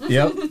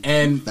 Yep.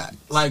 And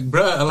like,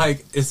 bro,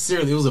 like, it's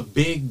seriously, it was a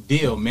big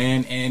deal,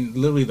 man. And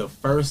literally the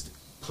first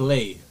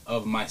play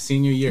of my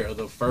senior year, or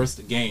the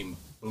first game,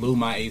 blew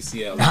my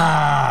ACL.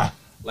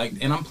 Like,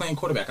 and I'm playing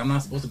quarterback. I'm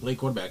not supposed to play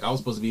quarterback. I was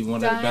supposed to be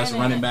one of the best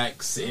running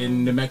backs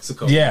in New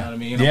Mexico. Yeah. You know what I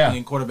mean? I'm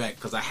playing quarterback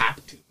because I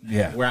have to.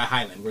 Yeah. We're at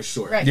Highland. We're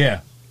short. Right.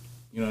 Yeah.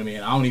 You know what I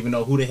mean? I don't even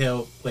know who the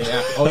hell played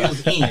after. Oh, it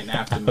was Ian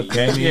after me. Okay. You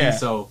know what I mean? Yeah.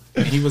 So,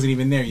 and he wasn't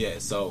even there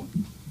yet. So,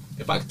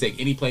 if I could take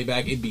any play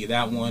back, it'd be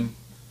that one.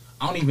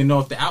 I don't even know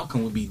if the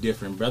outcome would be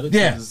different, brother.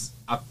 Yeah.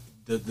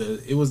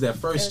 It was that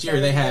first year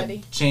they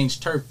had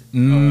changed turf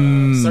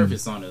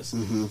surface on us.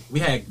 Mm-hmm. We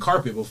had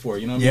carpet before,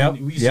 you know what I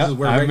mean? We used to just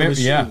wear regular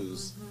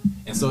shoes.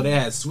 And so they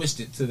had switched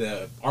it to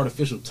the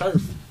artificial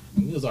turf.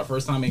 And it was our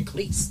first time in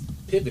cleats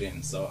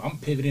pivoting. So I'm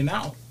pivoting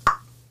out.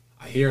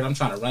 I hear it. I'm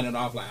trying to run it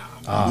off like.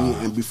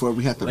 And before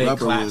we had the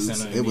rubber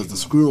ones, it was the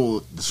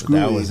screw.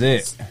 That was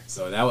it.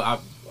 So I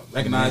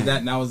recognized that,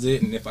 and that was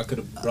it. And if I could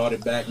have brought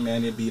it back,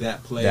 man, it'd be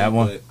that play. That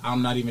one. But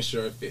I'm not even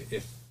sure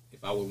if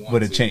I would want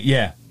would have to. changed.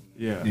 Yeah.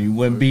 You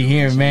wouldn't be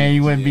here, man.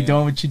 You wouldn't be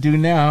doing what you do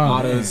now.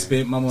 I'd have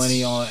spent my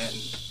money on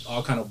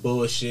all kind of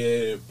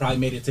bullshit. Probably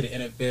made it to the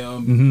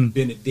NFL,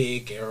 been a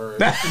dick, or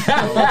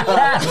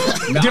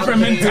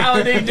different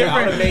mentality.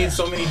 I would have made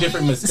so many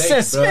different mistakes. It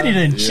says Smitty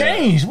done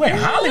changed. Went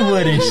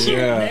Hollywood and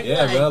shit.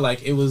 Yeah, bro.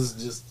 Like, it was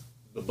just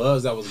the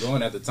buzz that was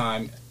going at the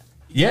time.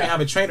 You didn't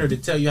have a trainer to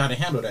tell you how to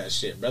handle that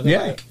shit, brother.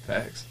 Yeah. Like,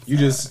 facts. You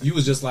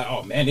was just like,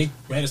 oh man,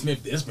 Brandon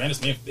Smith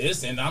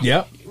this, and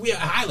we at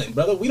Highland,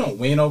 brother. We don't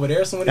win over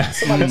there. So when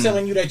somebody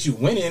telling you that you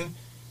winning,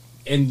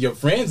 and your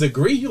friends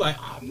agree, you like,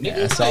 oh nigga.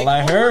 That's all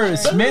I heard,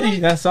 Smitty.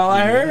 That's all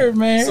I heard,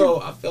 man.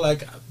 So I feel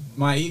like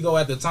my ego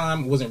at the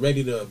time wasn't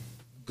ready to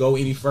go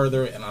any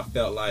further, and I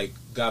felt like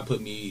God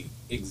put me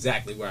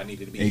exactly where I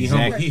needed to be.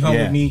 Exactly. He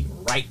humbled me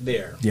right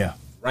there. Yeah.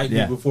 Right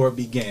before it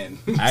began.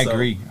 I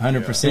agree,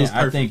 100%.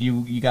 I think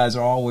you guys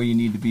are all where you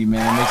need to be,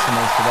 man. Make some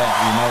most of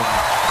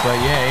that, But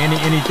yeah,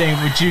 anything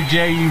with you,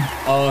 Jay?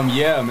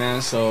 Yeah, man.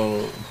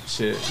 So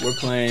shit, we're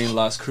playing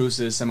Las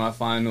Cruces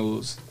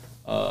semifinals,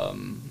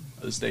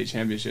 the state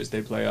championships,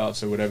 state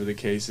playoffs, or whatever the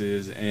case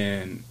is,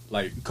 and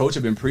like coach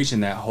had been preaching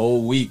that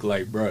whole week,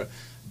 like, bro,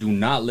 do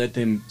not let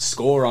them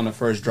score on the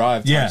first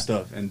drive type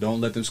stuff, and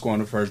don't let them score on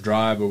the first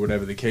drive or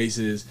whatever the case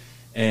is.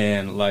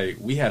 And like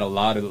we had a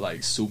lot of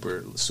like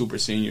super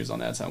seniors on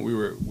that time. We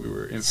were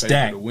in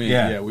favor to win.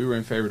 Yeah, we were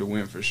in favor to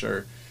win for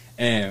sure.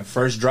 And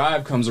first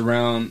drive comes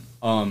around.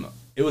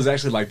 It was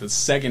actually like the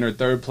second or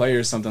third play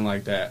or something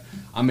like that.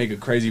 I make a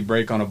crazy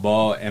break on a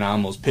ball and I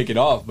almost pick it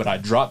off, but I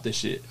dropped the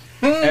shit.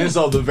 And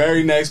so the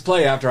very next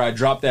play after I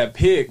dropped that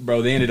pick,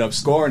 bro, they ended up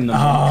scoring them.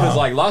 Because,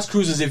 like, Las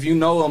Cruces, if you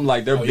know them,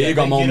 like, they're big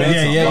on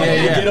momentum. You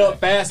get up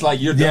fast, like,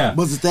 you're done.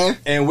 Was it there?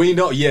 And we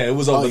know, it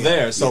was over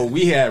there. So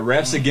we had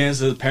refs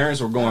against us. Parents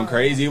were going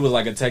crazy. It was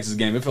like a Texas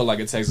game. It felt like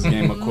a Texas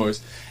game, of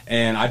course.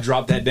 And I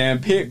dropped that damn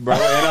pick, bro.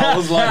 And I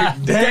was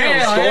like,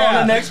 damn, score on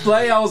the next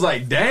play. I was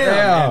like,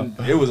 damn.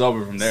 And it was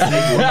over from there.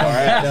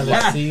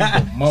 Seize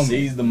the moment.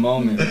 Seize the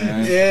moment,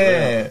 man.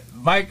 Yeah.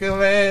 Micah,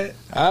 man.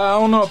 I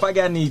don't know if I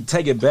got any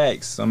take it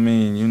backs. I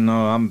mean, you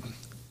know,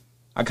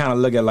 I kind of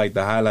look at like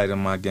the highlight of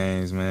my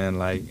games, man.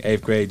 Like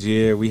 8th grade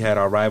year, we had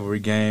our rivalry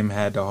game,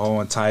 had the whole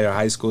entire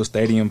high school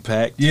stadium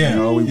packed. Yeah, you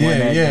know, we won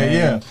that game.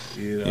 Yeah.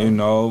 You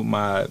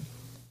know,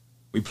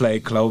 we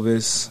played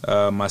Clovis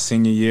my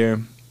senior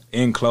year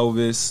in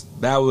Clovis.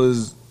 That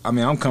was, I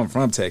mean, I'm coming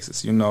from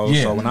Texas, you know.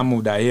 So when I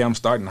moved out here, I'm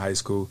starting high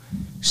school.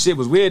 Shit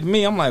was weird to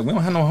me. I'm like, we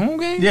don't have no home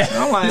game. Yeah.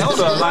 I'm like, hold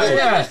up, like,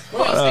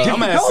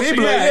 I'm at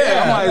Seabrook.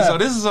 I'm like, so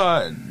this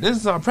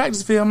is our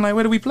practice field. I'm like,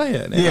 where do we play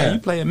at? Like, you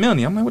play at Milne.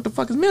 I'm like, what the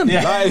fuck is Milne?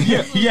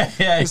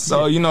 Yeah.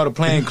 So you know, the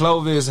playing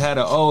Clovis had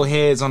the old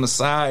heads on the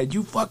side.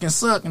 You fucking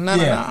suck, and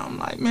I'm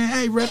like, man,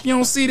 hey rep, you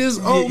don't see this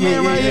old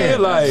man right here?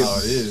 Like,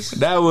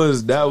 that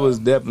was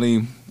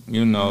definitely.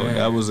 You know,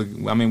 that was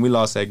I mean, we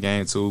lost that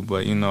game too,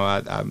 but you know,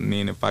 I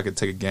mean, if I could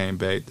take a game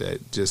back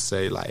that just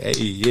say like,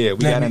 hey, we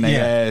got in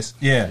their ass.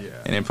 Yeah.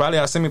 And then probably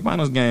our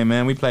semifinals game,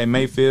 man, we played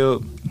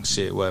Mayfield.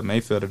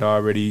 Mayfield had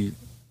already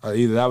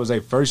either that was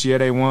their first year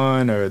they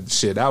won or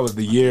that was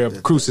the year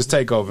of Cruce's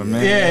takeover,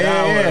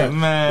 man.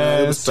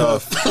 Man, it was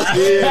tough.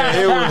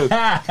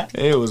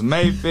 It was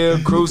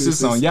Mayfield,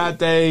 Cruce's on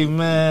Yate,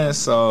 man.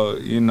 So,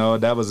 you know,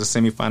 that was a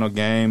semifinal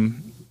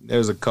game.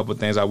 There's a couple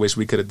things I wish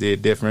we could have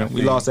did different.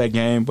 We lost that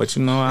game, but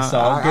you know,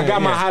 I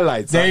got my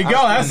highlights. There you go.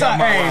 That's all.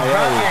 Hey,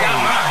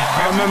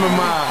 I remember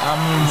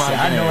my.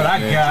 I know what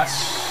I got.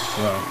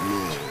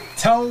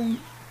 Tone.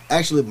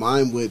 Actually,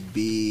 mine would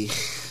be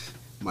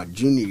my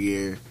junior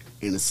year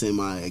in the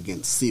semi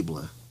against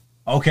Cibola.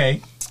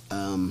 Okay.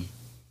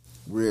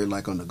 We're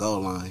like on the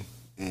goal line,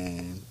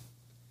 and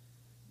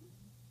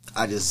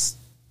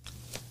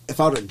if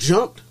I would have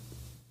jumped,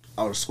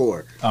 I would have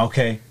scored.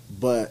 Okay.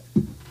 But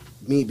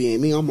me being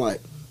me, I'm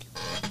like,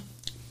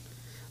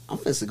 I'm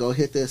supposed to go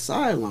hit that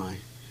sideline.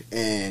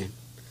 And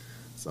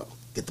so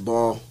get the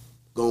ball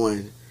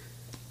going,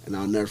 and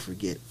I'll never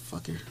forget,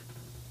 fucker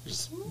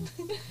just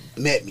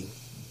met me.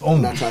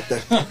 And I tried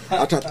to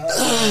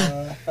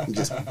and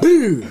just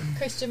boom.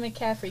 Christian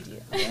McCaffrey,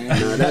 you.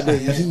 No, that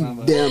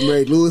nigga, damn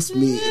Ray Lewis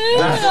me. So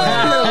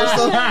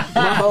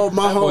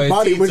my whole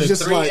body was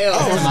just like,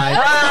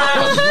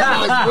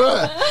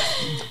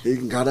 he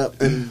got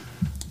up and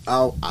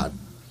I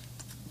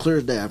clear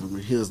as day. I remember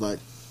he was like,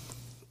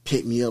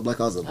 picked me up like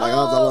I was a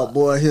little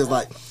boy. He was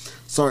like,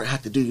 sorry I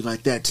had to do you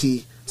like that,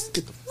 T. Just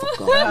get the fuck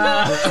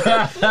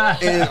off.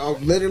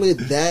 And literally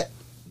that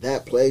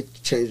play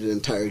changed the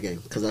entire game,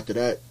 because after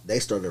that they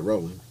started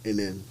rolling,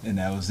 and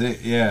that was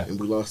it. Yeah, and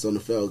we lost on the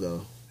field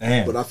goal.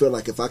 Damn. But I feel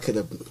like if I could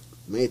have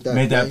made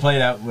that play,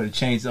 that would have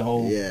changed the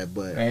whole. Yeah,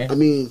 but I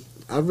mean,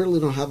 I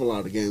really don't have a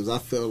lot of games. I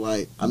feel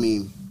like, I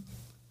mean,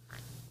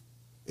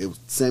 it was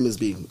same as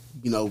being,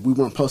 you know, we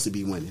weren't supposed to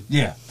be winning.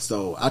 Yeah.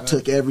 So I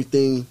took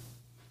everything,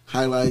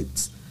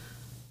 highlights.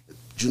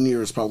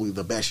 Junior is probably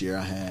the best year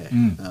I had.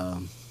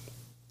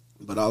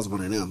 But I was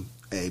one of them.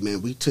 Hey,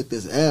 man, we took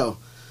this L.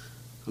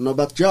 I don't know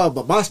about y'all,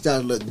 but my style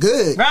looked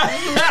good.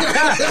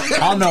 I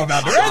don't know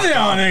about the rest of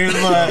y'all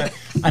niggas, but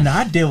I know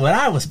I did what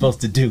I was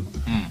supposed to do.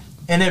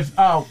 And if,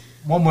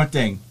 one more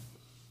thing.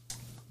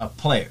 A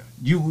player.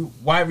 You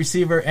wide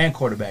receiver and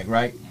quarterback,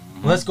 right?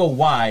 Let's go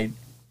wide,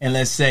 and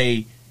let's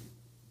say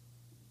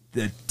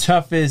the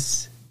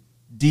toughest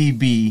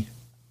DB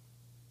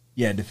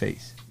you had to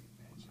face.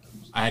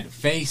 I had to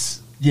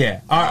face?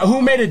 Yeah.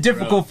 Who made it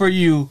difficult for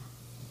you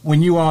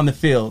when you were on the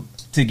field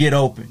to get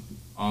open?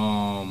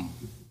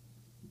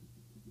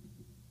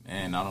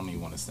 Man, I don't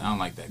even want to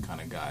sound like that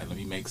kind of guy. Let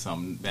me make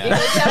something bad.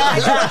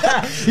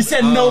 You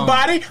said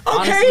nobody?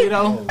 Okay.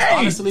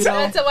 Honestly, though.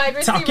 That's a wide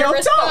receiver talk your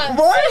response. talk,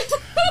 boy.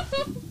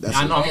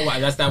 I know I'm a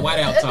that's that white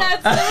out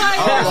talk. That's the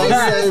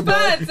wide receiver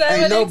response.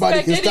 I wouldn't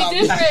expect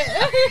any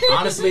different.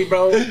 Honestly,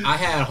 bro, I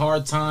had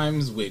hard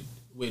times with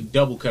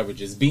double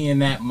coverages. Being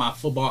that my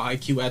football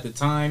IQ at the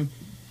time,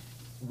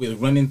 with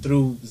running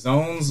through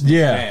zones, was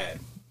bad.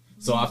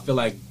 So I feel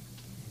like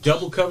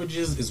double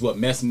coverages is what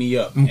messed me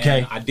up. Okay.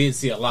 And I did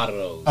see a lot of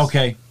those.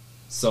 Okay.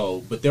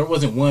 So, but there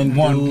wasn't one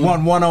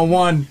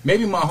one-on-one.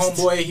 Maybe my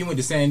homeboy, he went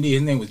to Sandy.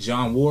 His name was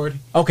John Ward.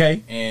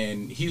 Okay.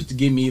 And he used to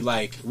give me,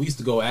 like, we used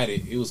to go at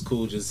it. It was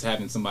cool just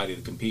having somebody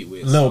to compete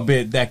with. A little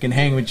bit that can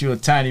hang with you a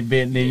tiny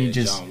bit, and then you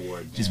just John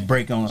Ward, just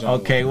break on.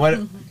 John okay, Ward.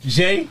 what,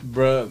 Jay?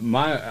 Bruh,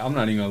 I'm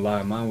not even gonna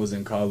lie. Mine was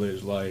in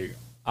college. Like,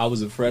 I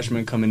was a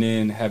freshman coming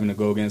in, having to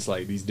go against,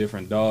 like, these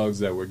different dogs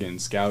that were getting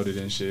scouted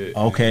and shit.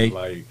 Okay. And,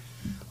 like,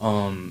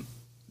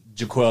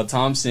 Jaquel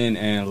Thompson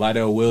and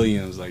Lydell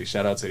Williams, like,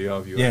 shout out to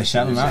y'all if you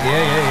shout them out.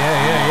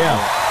 Yeah.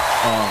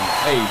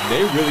 Hey,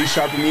 they really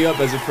sharpened me up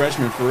as a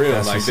freshman for real.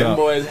 That's like, them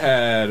boys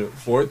had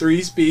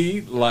 4.3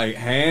 speed, like,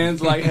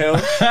 hands like hell,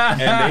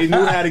 and they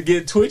knew how to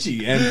get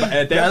twitchy. And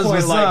at that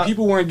point, like,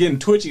 people weren't getting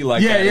twitchy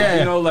like that. Yeah.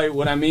 You know, like,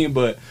 what I mean?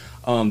 But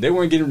they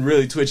weren't getting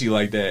really twitchy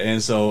like that.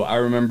 And so I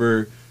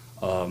remember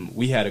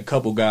we had a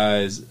couple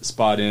guys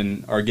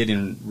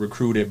getting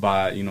recruited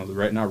by, you know,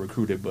 not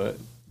recruited, but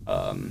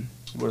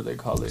what do they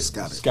call it?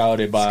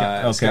 Scouted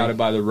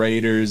by the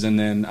Raiders, and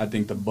then I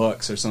think the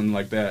Bucks or something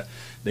like that.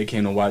 They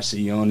came to watch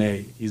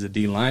Sione. He's a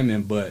D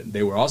lineman, but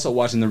they were also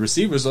watching the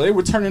receivers, so they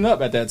were turning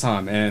up at that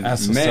time. And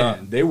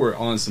man, they were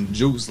on some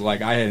juice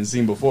like I hadn't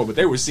seen before. But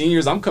they were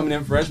seniors. I'm coming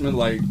in freshman,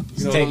 like, you know what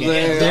I'm saying?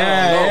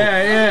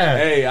 Yeah.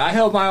 Hey, I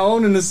held my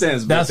own in a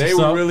sense, but they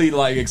were really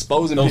like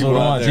exposing people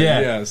out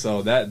there. Yeah,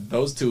 so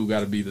those two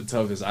got to be the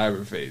toughest I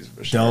ever faced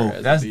for sure.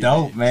 Dope. That's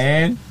dope,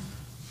 man.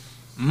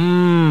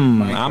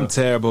 I'm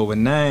terrible with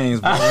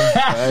names, bro.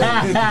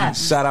 Hey,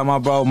 shout out my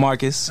bro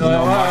Marcus. You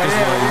know Marcus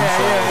Williams.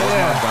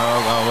 That's my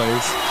dog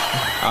always.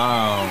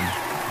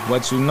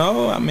 What you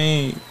know? I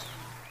mean,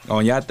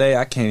 on Yate,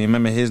 I can't even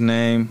remember his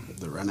name.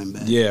 The running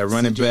back. Yeah,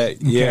 running back.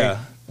 Okay. Yeah.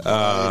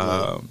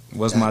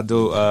 What's my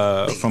dude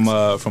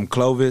from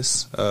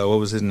Clovis? What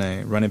was his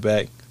name? Running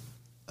back.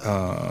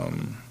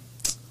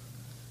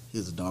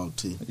 He's a dog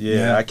too.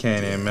 Yeah, I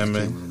can't even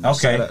remember.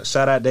 Okay,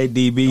 shout out they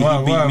DB. He beat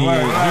me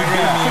in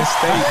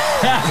state.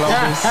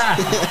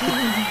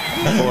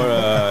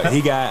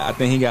 I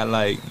think he got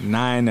like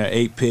 9 or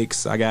 8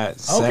 picks. I got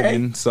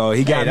 7, so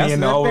he got me in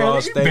the overall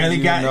state. Barely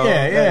got,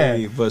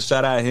 But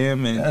shout out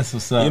him, and that's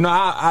what's up. You know,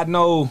 I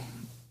know.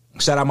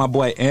 Shout out my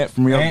boy Ant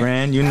from Rio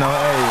Grande. You know, shout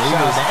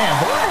out to Ant,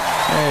 boy.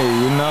 Hey,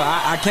 you know,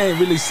 I can't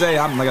really say.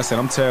 Like I said,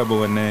 I'm terrible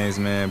with names,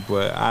 man.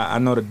 But I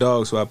know the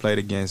dogs who I played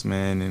against,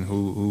 man, and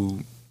who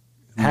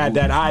had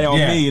that eye on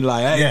me,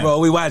 like, hey, bro,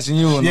 we watching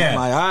you, and I'm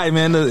like, all right,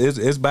 man,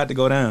 it's about to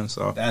go down.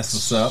 So that's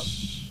what's up.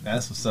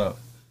 That's what's up.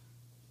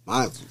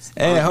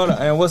 Hey, hold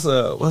on, and what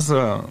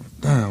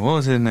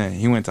was his name?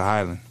 He went to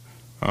Highland,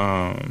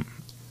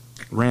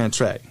 ran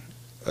track.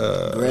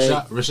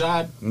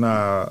 Rashad?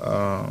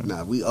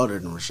 Nah, we older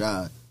than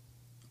Rashad.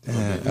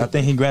 I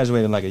think he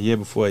graduated like a year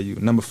before you.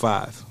 Number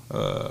 5.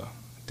 The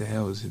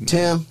hell was his name?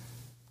 Tim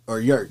or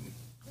Yurt?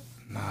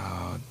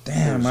 No,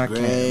 damn, I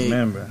can't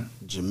remember.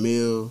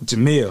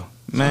 Jamil.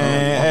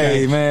 Man,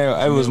 hey, man,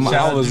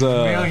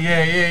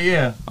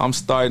 yeah. I'm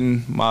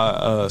starting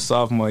my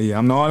sophomore year.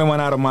 I'm the only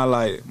one out of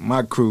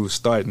my crew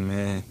starting,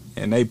 man.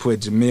 And they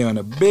put Jamil on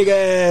a big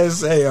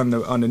ass on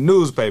the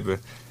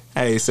newspaper.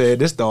 Hey, said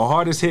this the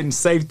hardest hitting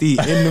safety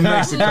in New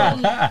Mexico.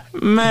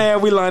 Man,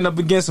 we lined up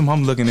against him.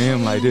 I'm looking at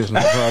him like this,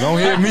 like, bro, don't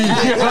hit me.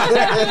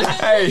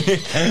 Hey,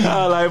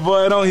 I was like,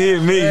 boy, don't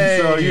hit me. Hey.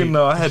 So, you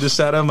know, I had to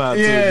shout him out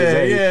too.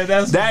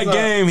 That's that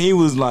game. He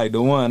was like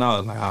the one. I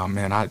was like, oh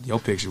man, your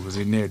picture was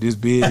in there this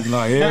big.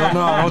 Like, hell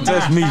no, don't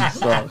touch me.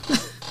 So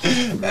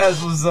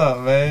that's what's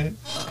up, man.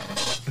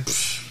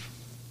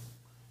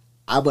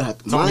 I would have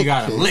to. Tony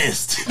got a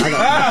list. I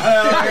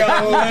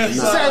got a list.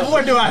 So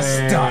where do I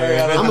start?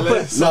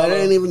 No, it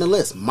ain't even a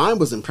list. Mine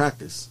was in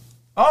practice.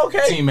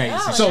 Okay.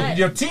 Teammates. So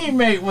your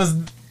teammate was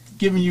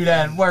giving you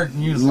that work,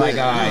 and you was like,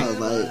 all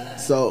right.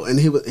 So, and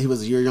he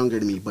was a year younger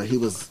than me, but he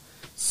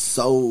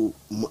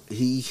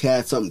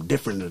had something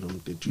different in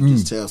him that you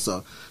just tell.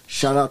 So,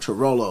 shout out to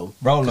Rolo.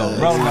 Rolo.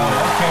 Okay.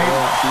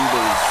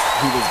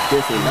 He was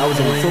different. That was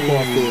on the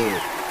football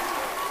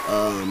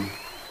field.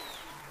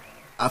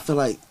 I feel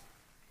like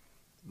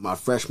my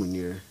freshman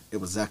year, it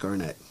was Zach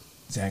Ernak.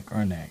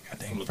 I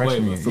think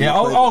freshman year. Yeah.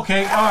 Oh,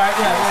 okay. All right.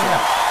 Yeah.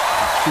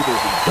 People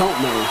who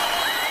don't know,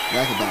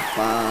 Zach about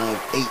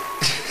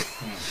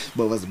 5'8",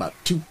 but was about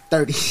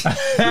 230.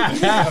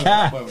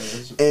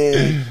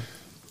 And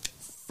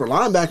for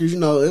linebackers, you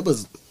know, it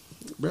was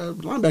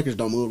linebackers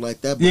don't move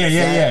like that. But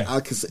Yeah. I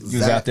could say he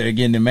was out there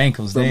getting them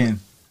ankles then.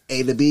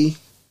 A to B,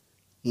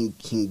 he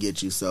can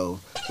get you.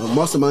 So, but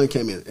most of mine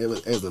came in. It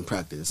was in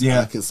practice.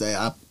 Yeah. I can say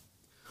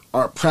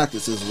our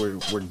practices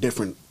were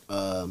different.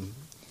 There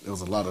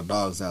was a lot of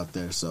dogs out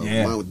there, so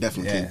mine would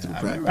definitely came through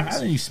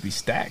practice. I used to be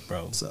stacked,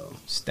 bro. So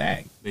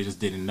stacked. They just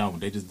didn't know.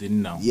 Yeah,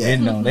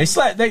 didn't know. They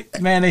slept. They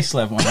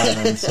slept on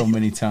Highland so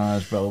many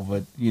times, bro.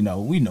 But you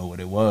know, we know what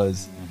it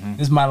was. Mm-hmm.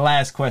 This is my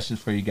last question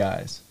for you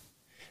guys.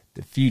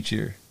 The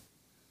future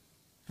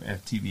for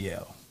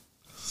FTBL,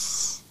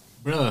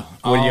 bro.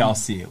 Where do y'all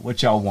see it?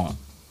 What y'all want?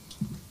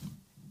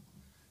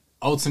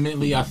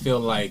 Ultimately, I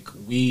feel like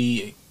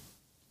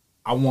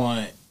I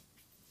want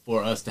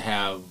for us to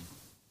have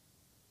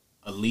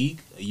a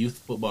league, a youth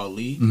football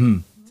league,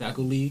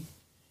 tackle league,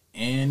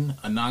 and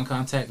a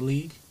non-contact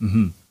league.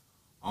 And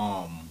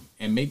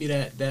maybe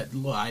that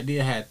little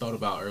idea I had thought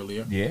about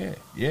earlier. Yeah.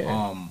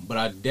 But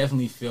I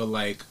definitely feel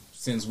like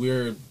since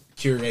we're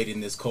curating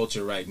this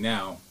culture right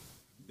now,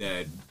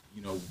 that,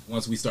 you know,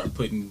 once we start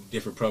putting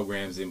different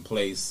programs in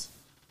place,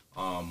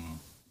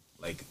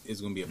 like it's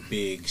going to be a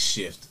big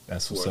shift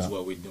towards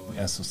what we're doing.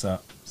 That's what's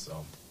up.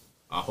 So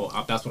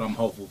that's what I'm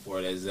hopeful for,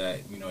 is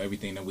that, you know,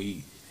 everything that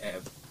we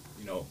have,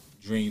 you know,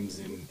 dreams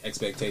and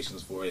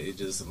expectations for it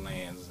just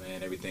lands,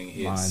 and everything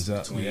hits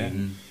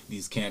between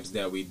these camps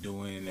that we're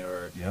doing,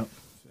 or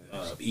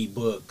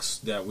e-books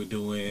that we're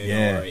doing,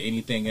 or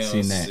anything else.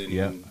 And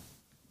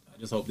I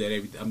just hope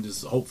that I'm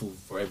just hopeful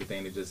for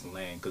everything to just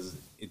land, because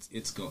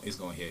it's going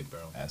to hit, bro.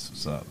 That's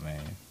what's up,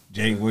 man.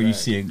 Jay, where you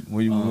see it?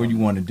 Where you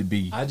want it to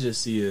be? I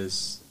just see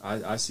us.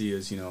 I see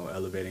us, you know,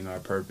 elevating our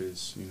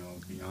purpose, you know,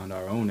 beyond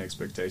our own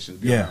expectations,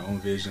 beyond our own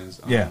visions.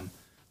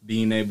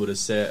 being able to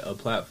set a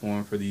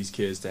platform for these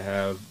kids to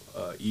have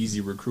an easy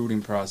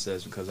recruiting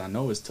process, because I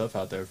know it's tough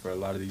out there for a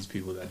lot of these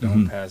people that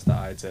don't pass the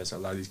eye test, or a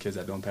lot of these kids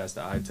that don't pass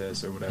the eye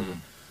test or whatever.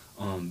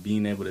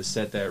 Being able to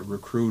set that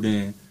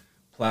recruiting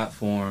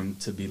platform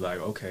to be like,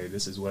 okay,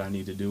 this is what I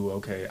need to do.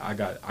 Okay,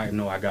 I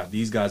know I got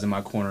these guys in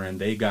my corner, and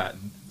they got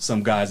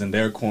some guys in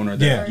their corner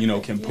that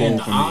can pull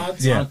from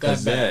me.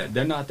 Because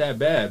they're not that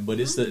bad, but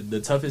it's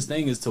the toughest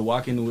thing is to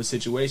walk into a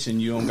situation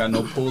you don't got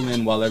no pull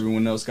in while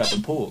everyone else got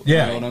the pull. You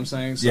know what I'm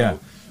saying? So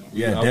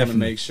I want to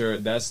make sure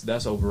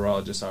that's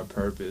overall just our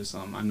purpose.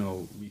 I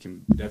know we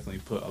can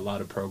definitely put a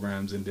lot of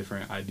programs and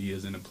different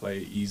ideas into play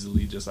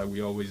easily, just like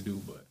we always do,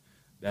 but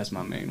that's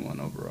my main one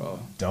overall.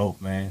 Dope,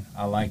 man.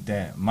 I like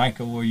that.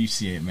 Michael, where you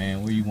see it,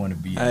 man? Where you want to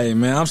be at? Hey,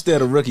 man, I'm still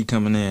the rookie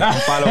coming in. I'm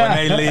following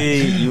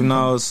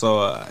A-League,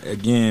 So,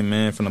 again,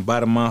 man, from the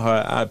bottom of my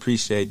heart, I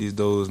appreciate these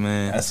dudes,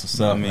 man. That's what's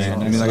up,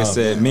 man. Like I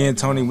said, me and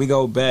Tony, we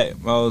go back,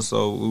 bro.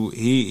 So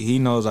he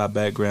knows our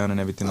background and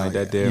everything like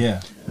that there.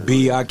 Yeah.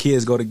 B, our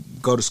kids go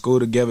to school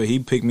together. He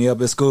picked me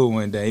up at school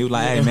one day. He was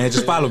like, hey, man,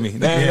 just follow me.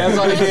 That's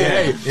all he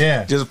did.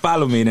 Hey, just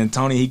follow me. Then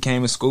Tony, he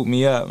came and scooped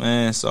me up,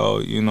 man.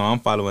 So, I'm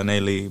following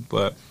A-League.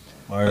 But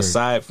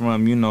aside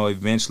from,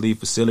 eventually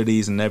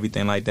facilities and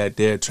everything like that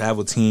there,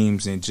 travel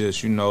teams and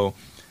just,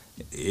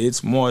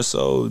 it's more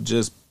so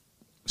just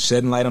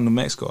shedding light on New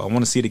Mexico. I want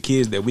to see the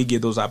kids that we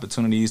give those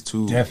opportunities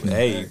to,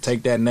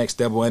 take that next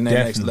step or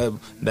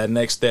that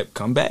next step,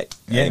 come back.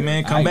 Yeah, hey,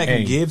 man, come back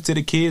and give to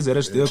the kids that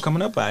are still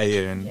coming up out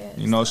here and,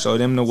 show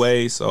them the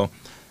way. So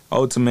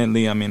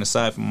ultimately,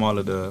 aside from all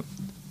of the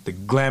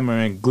glamour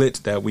and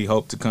glitz that we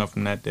hope to come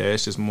from that there,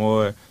 it's just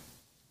more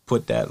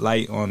put that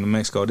light on New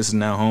Mexico. This is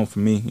now home for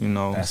me,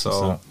 That's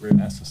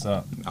what's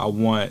up. I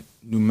want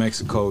New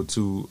Mexico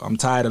to. I'm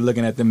tired of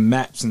looking at the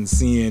maps and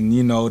seeing,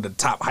 the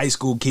top high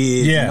school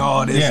kids and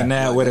all this and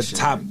that, where the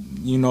top,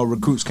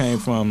 recruits came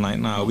from. Like,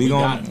 nah, we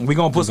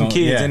gonna put some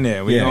kids in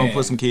there. We gonna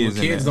put some kids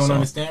in there. Kids don't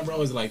understand,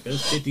 bro. It's like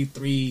there's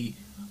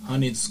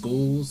 5,300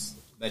 schools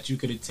that you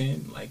could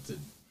attend,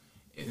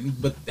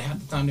 but half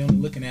the time they're only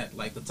looking at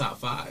like the top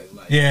 5.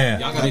 Like, y'all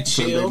gotta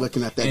chill.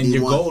 Looking at that and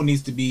your goal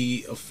needs to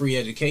be a free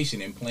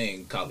education and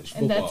playing college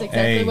football. And that's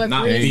exactly what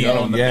not Bree being said.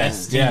 on the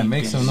best team. Yeah,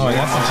 make some noise.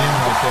 That's a gym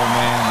right there,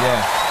 man.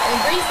 Yeah.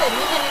 And Bree said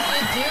even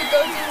if you do go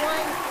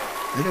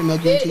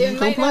D1, it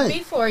might not be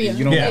for you.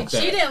 You don't want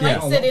that. She didn't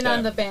like sitting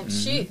on the bench.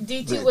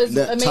 D2 was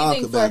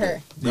amazing for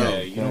her. Yeah,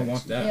 you don't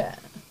want that. Yeah.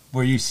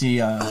 Where you see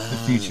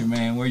the future,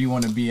 man? Where you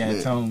want to be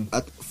at, Tone?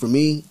 For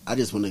me, I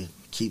just want to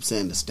keep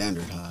saying the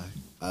standard high.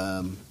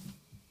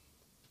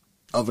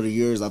 Over the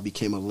years, I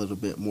became a little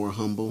bit more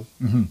humble,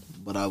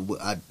 but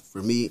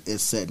for me,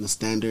 it's setting the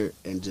standard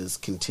and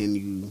just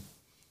continue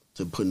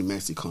to put New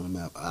Mexico on the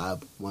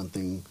map. One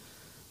thing,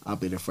 I'll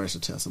be the first to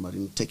tell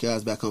somebody, take your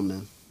ass back home,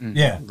 then.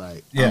 Yeah,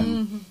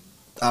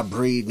 I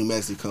breed New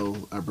Mexico.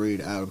 I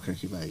breed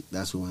Albuquerque. Like,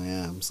 that's who I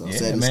am. So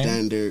setting the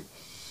standard,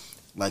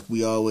 like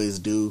we always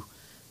do,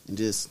 and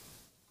just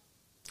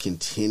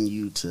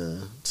continue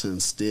to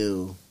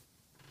instill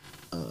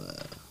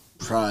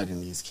pride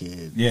in these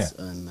kids.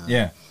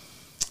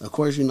 Of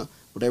course,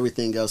 with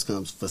everything else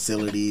comes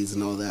facilities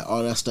and all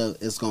that stuff.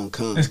 It's gonna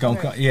come. It's gonna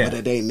come. Yeah, but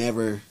it ain't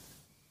never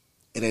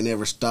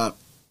stopped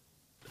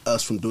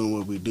us from doing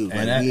what we do.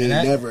 Like,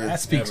 that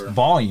speaks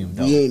volume.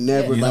 Though. We ain't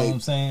never you know what I'm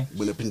saying?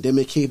 When the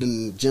pandemic hit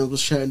and the gyms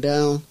was shutting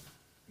down.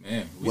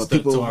 Man, we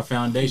stuck to our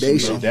foundation.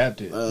 We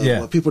adapted.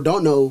 What people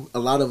don't know, a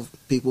lot of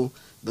people,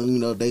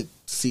 they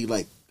see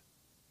like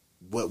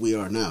what we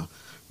are now.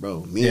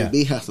 Bro, me and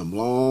B have some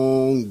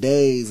long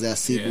days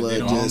that people are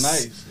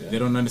just... They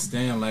don't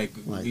understand,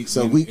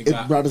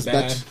 it brought us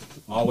back...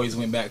 Always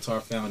went back to our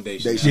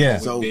foundation.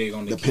 So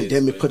the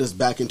pandemic put us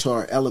back into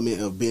our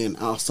element of being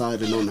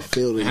outside and on the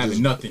field. And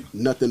having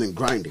nothing and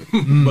grinding.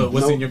 But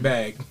what's in your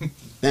bag?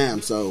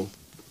 Damn, so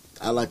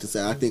I like to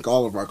say, I think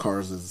all of our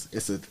cars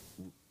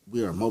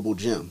we are a mobile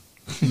gym.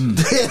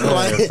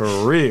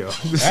 For real.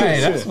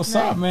 Hey, that's what's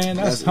up, man.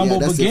 That's humble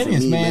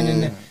beginnings, man.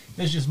 And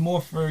there's just more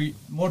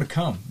to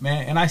come,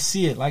 man. And I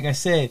see it. Like I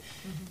said,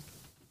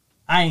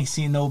 I ain't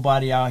seen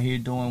nobody out here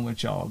doing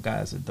what y'all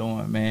guys are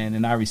doing, man.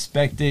 And I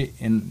respect it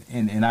and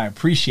I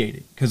appreciate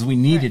it because we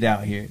need it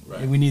out here.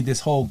 Right. And we need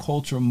this whole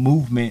cultural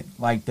movement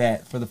like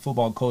that for the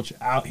football culture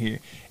out here.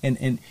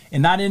 And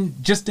not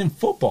just in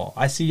football.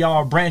 I see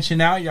y'all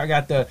branching out. Y'all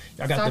got the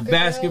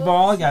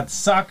basketball, you got the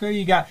soccer,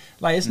 you got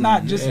it's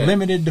not just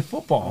limited to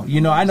football.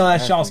 I know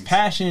that's y'all's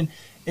passion.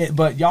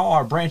 But y'all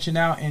are branching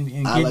out and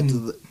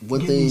getting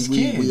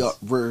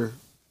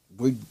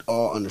we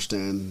all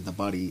understand the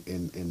body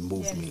and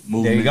movement.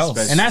 There you go,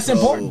 and that's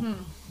important.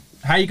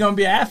 How you gonna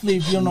be an athlete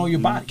if you don't know your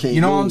body?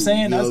 You know what I'm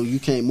saying? You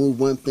can't move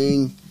one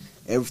thing.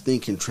 Everything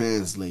can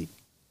translate.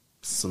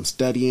 Some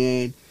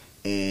studying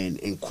and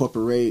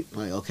incorporate.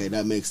 Like, okay,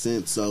 that makes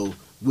sense. So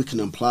we can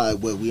apply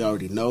what we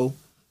already know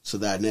to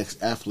that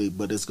next athlete,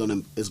 but it's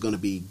gonna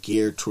be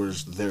geared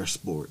towards their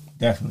sport.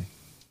 Definitely.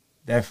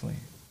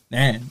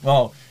 Man,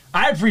 well,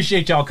 I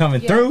appreciate y'all coming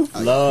through.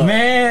 Love.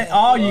 Man,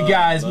 all you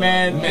guys,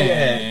 man.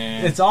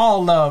 It's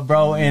all love,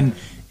 bro.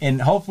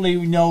 And hopefully,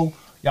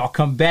 y'all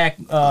come back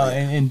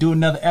and do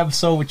another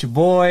episode with your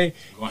boy,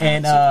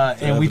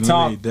 and we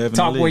talk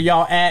where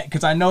y'all at,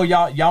 because I know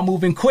y'all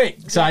moving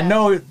quick, so I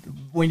know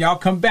when y'all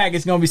come back,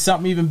 it's gonna be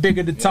something even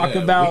bigger to talk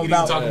about. We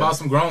can talk about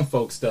some grown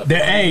folk stuff.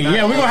 We're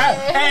gonna have.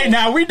 Hey,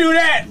 now we do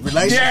that.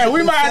 Yeah,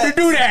 we might have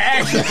to do that.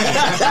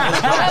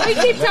 Actually,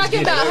 we keep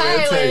talking about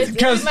Highlands.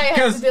 Because we might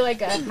have to do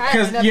like a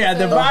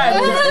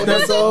Highland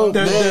episode.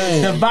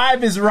 the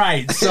vibe is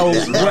right. So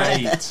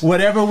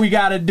whatever we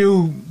gotta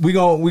do, we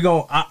gon'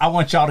 I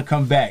want y'all to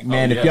come back,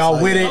 man. If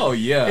y'all with it,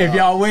 if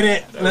y'all with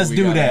it, let's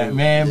do that,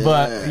 man.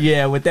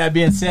 Yeah. But with that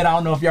being said, I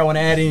don't know if y'all want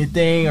to add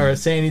anything or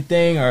say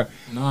anything, or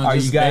are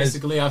you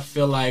guys? Basically, I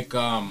feel like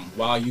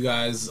while you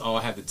guys all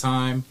have the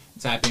time,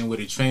 tap in with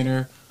a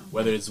trainer,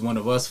 whether it's one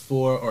of us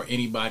four or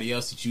anybody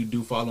else that you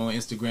do follow on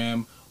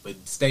Instagram. But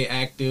stay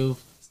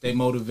active, stay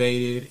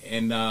motivated,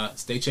 and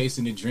stay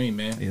chasing the dream,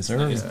 man. Yes,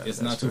 sir.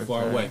 It's not too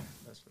far away.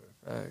 That's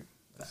fact.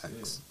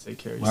 Take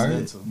care of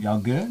yourself. Y'all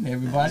good,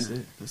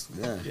 everybody?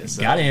 Yes,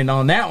 got in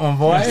on that one,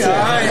 boy.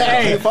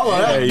 Hey, follow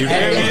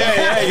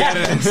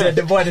that. Said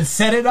the boy to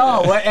set it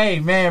all. Well, hey,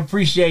 man,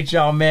 appreciate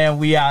y'all, man.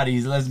 We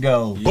outies. Let's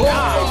go.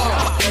 Hey.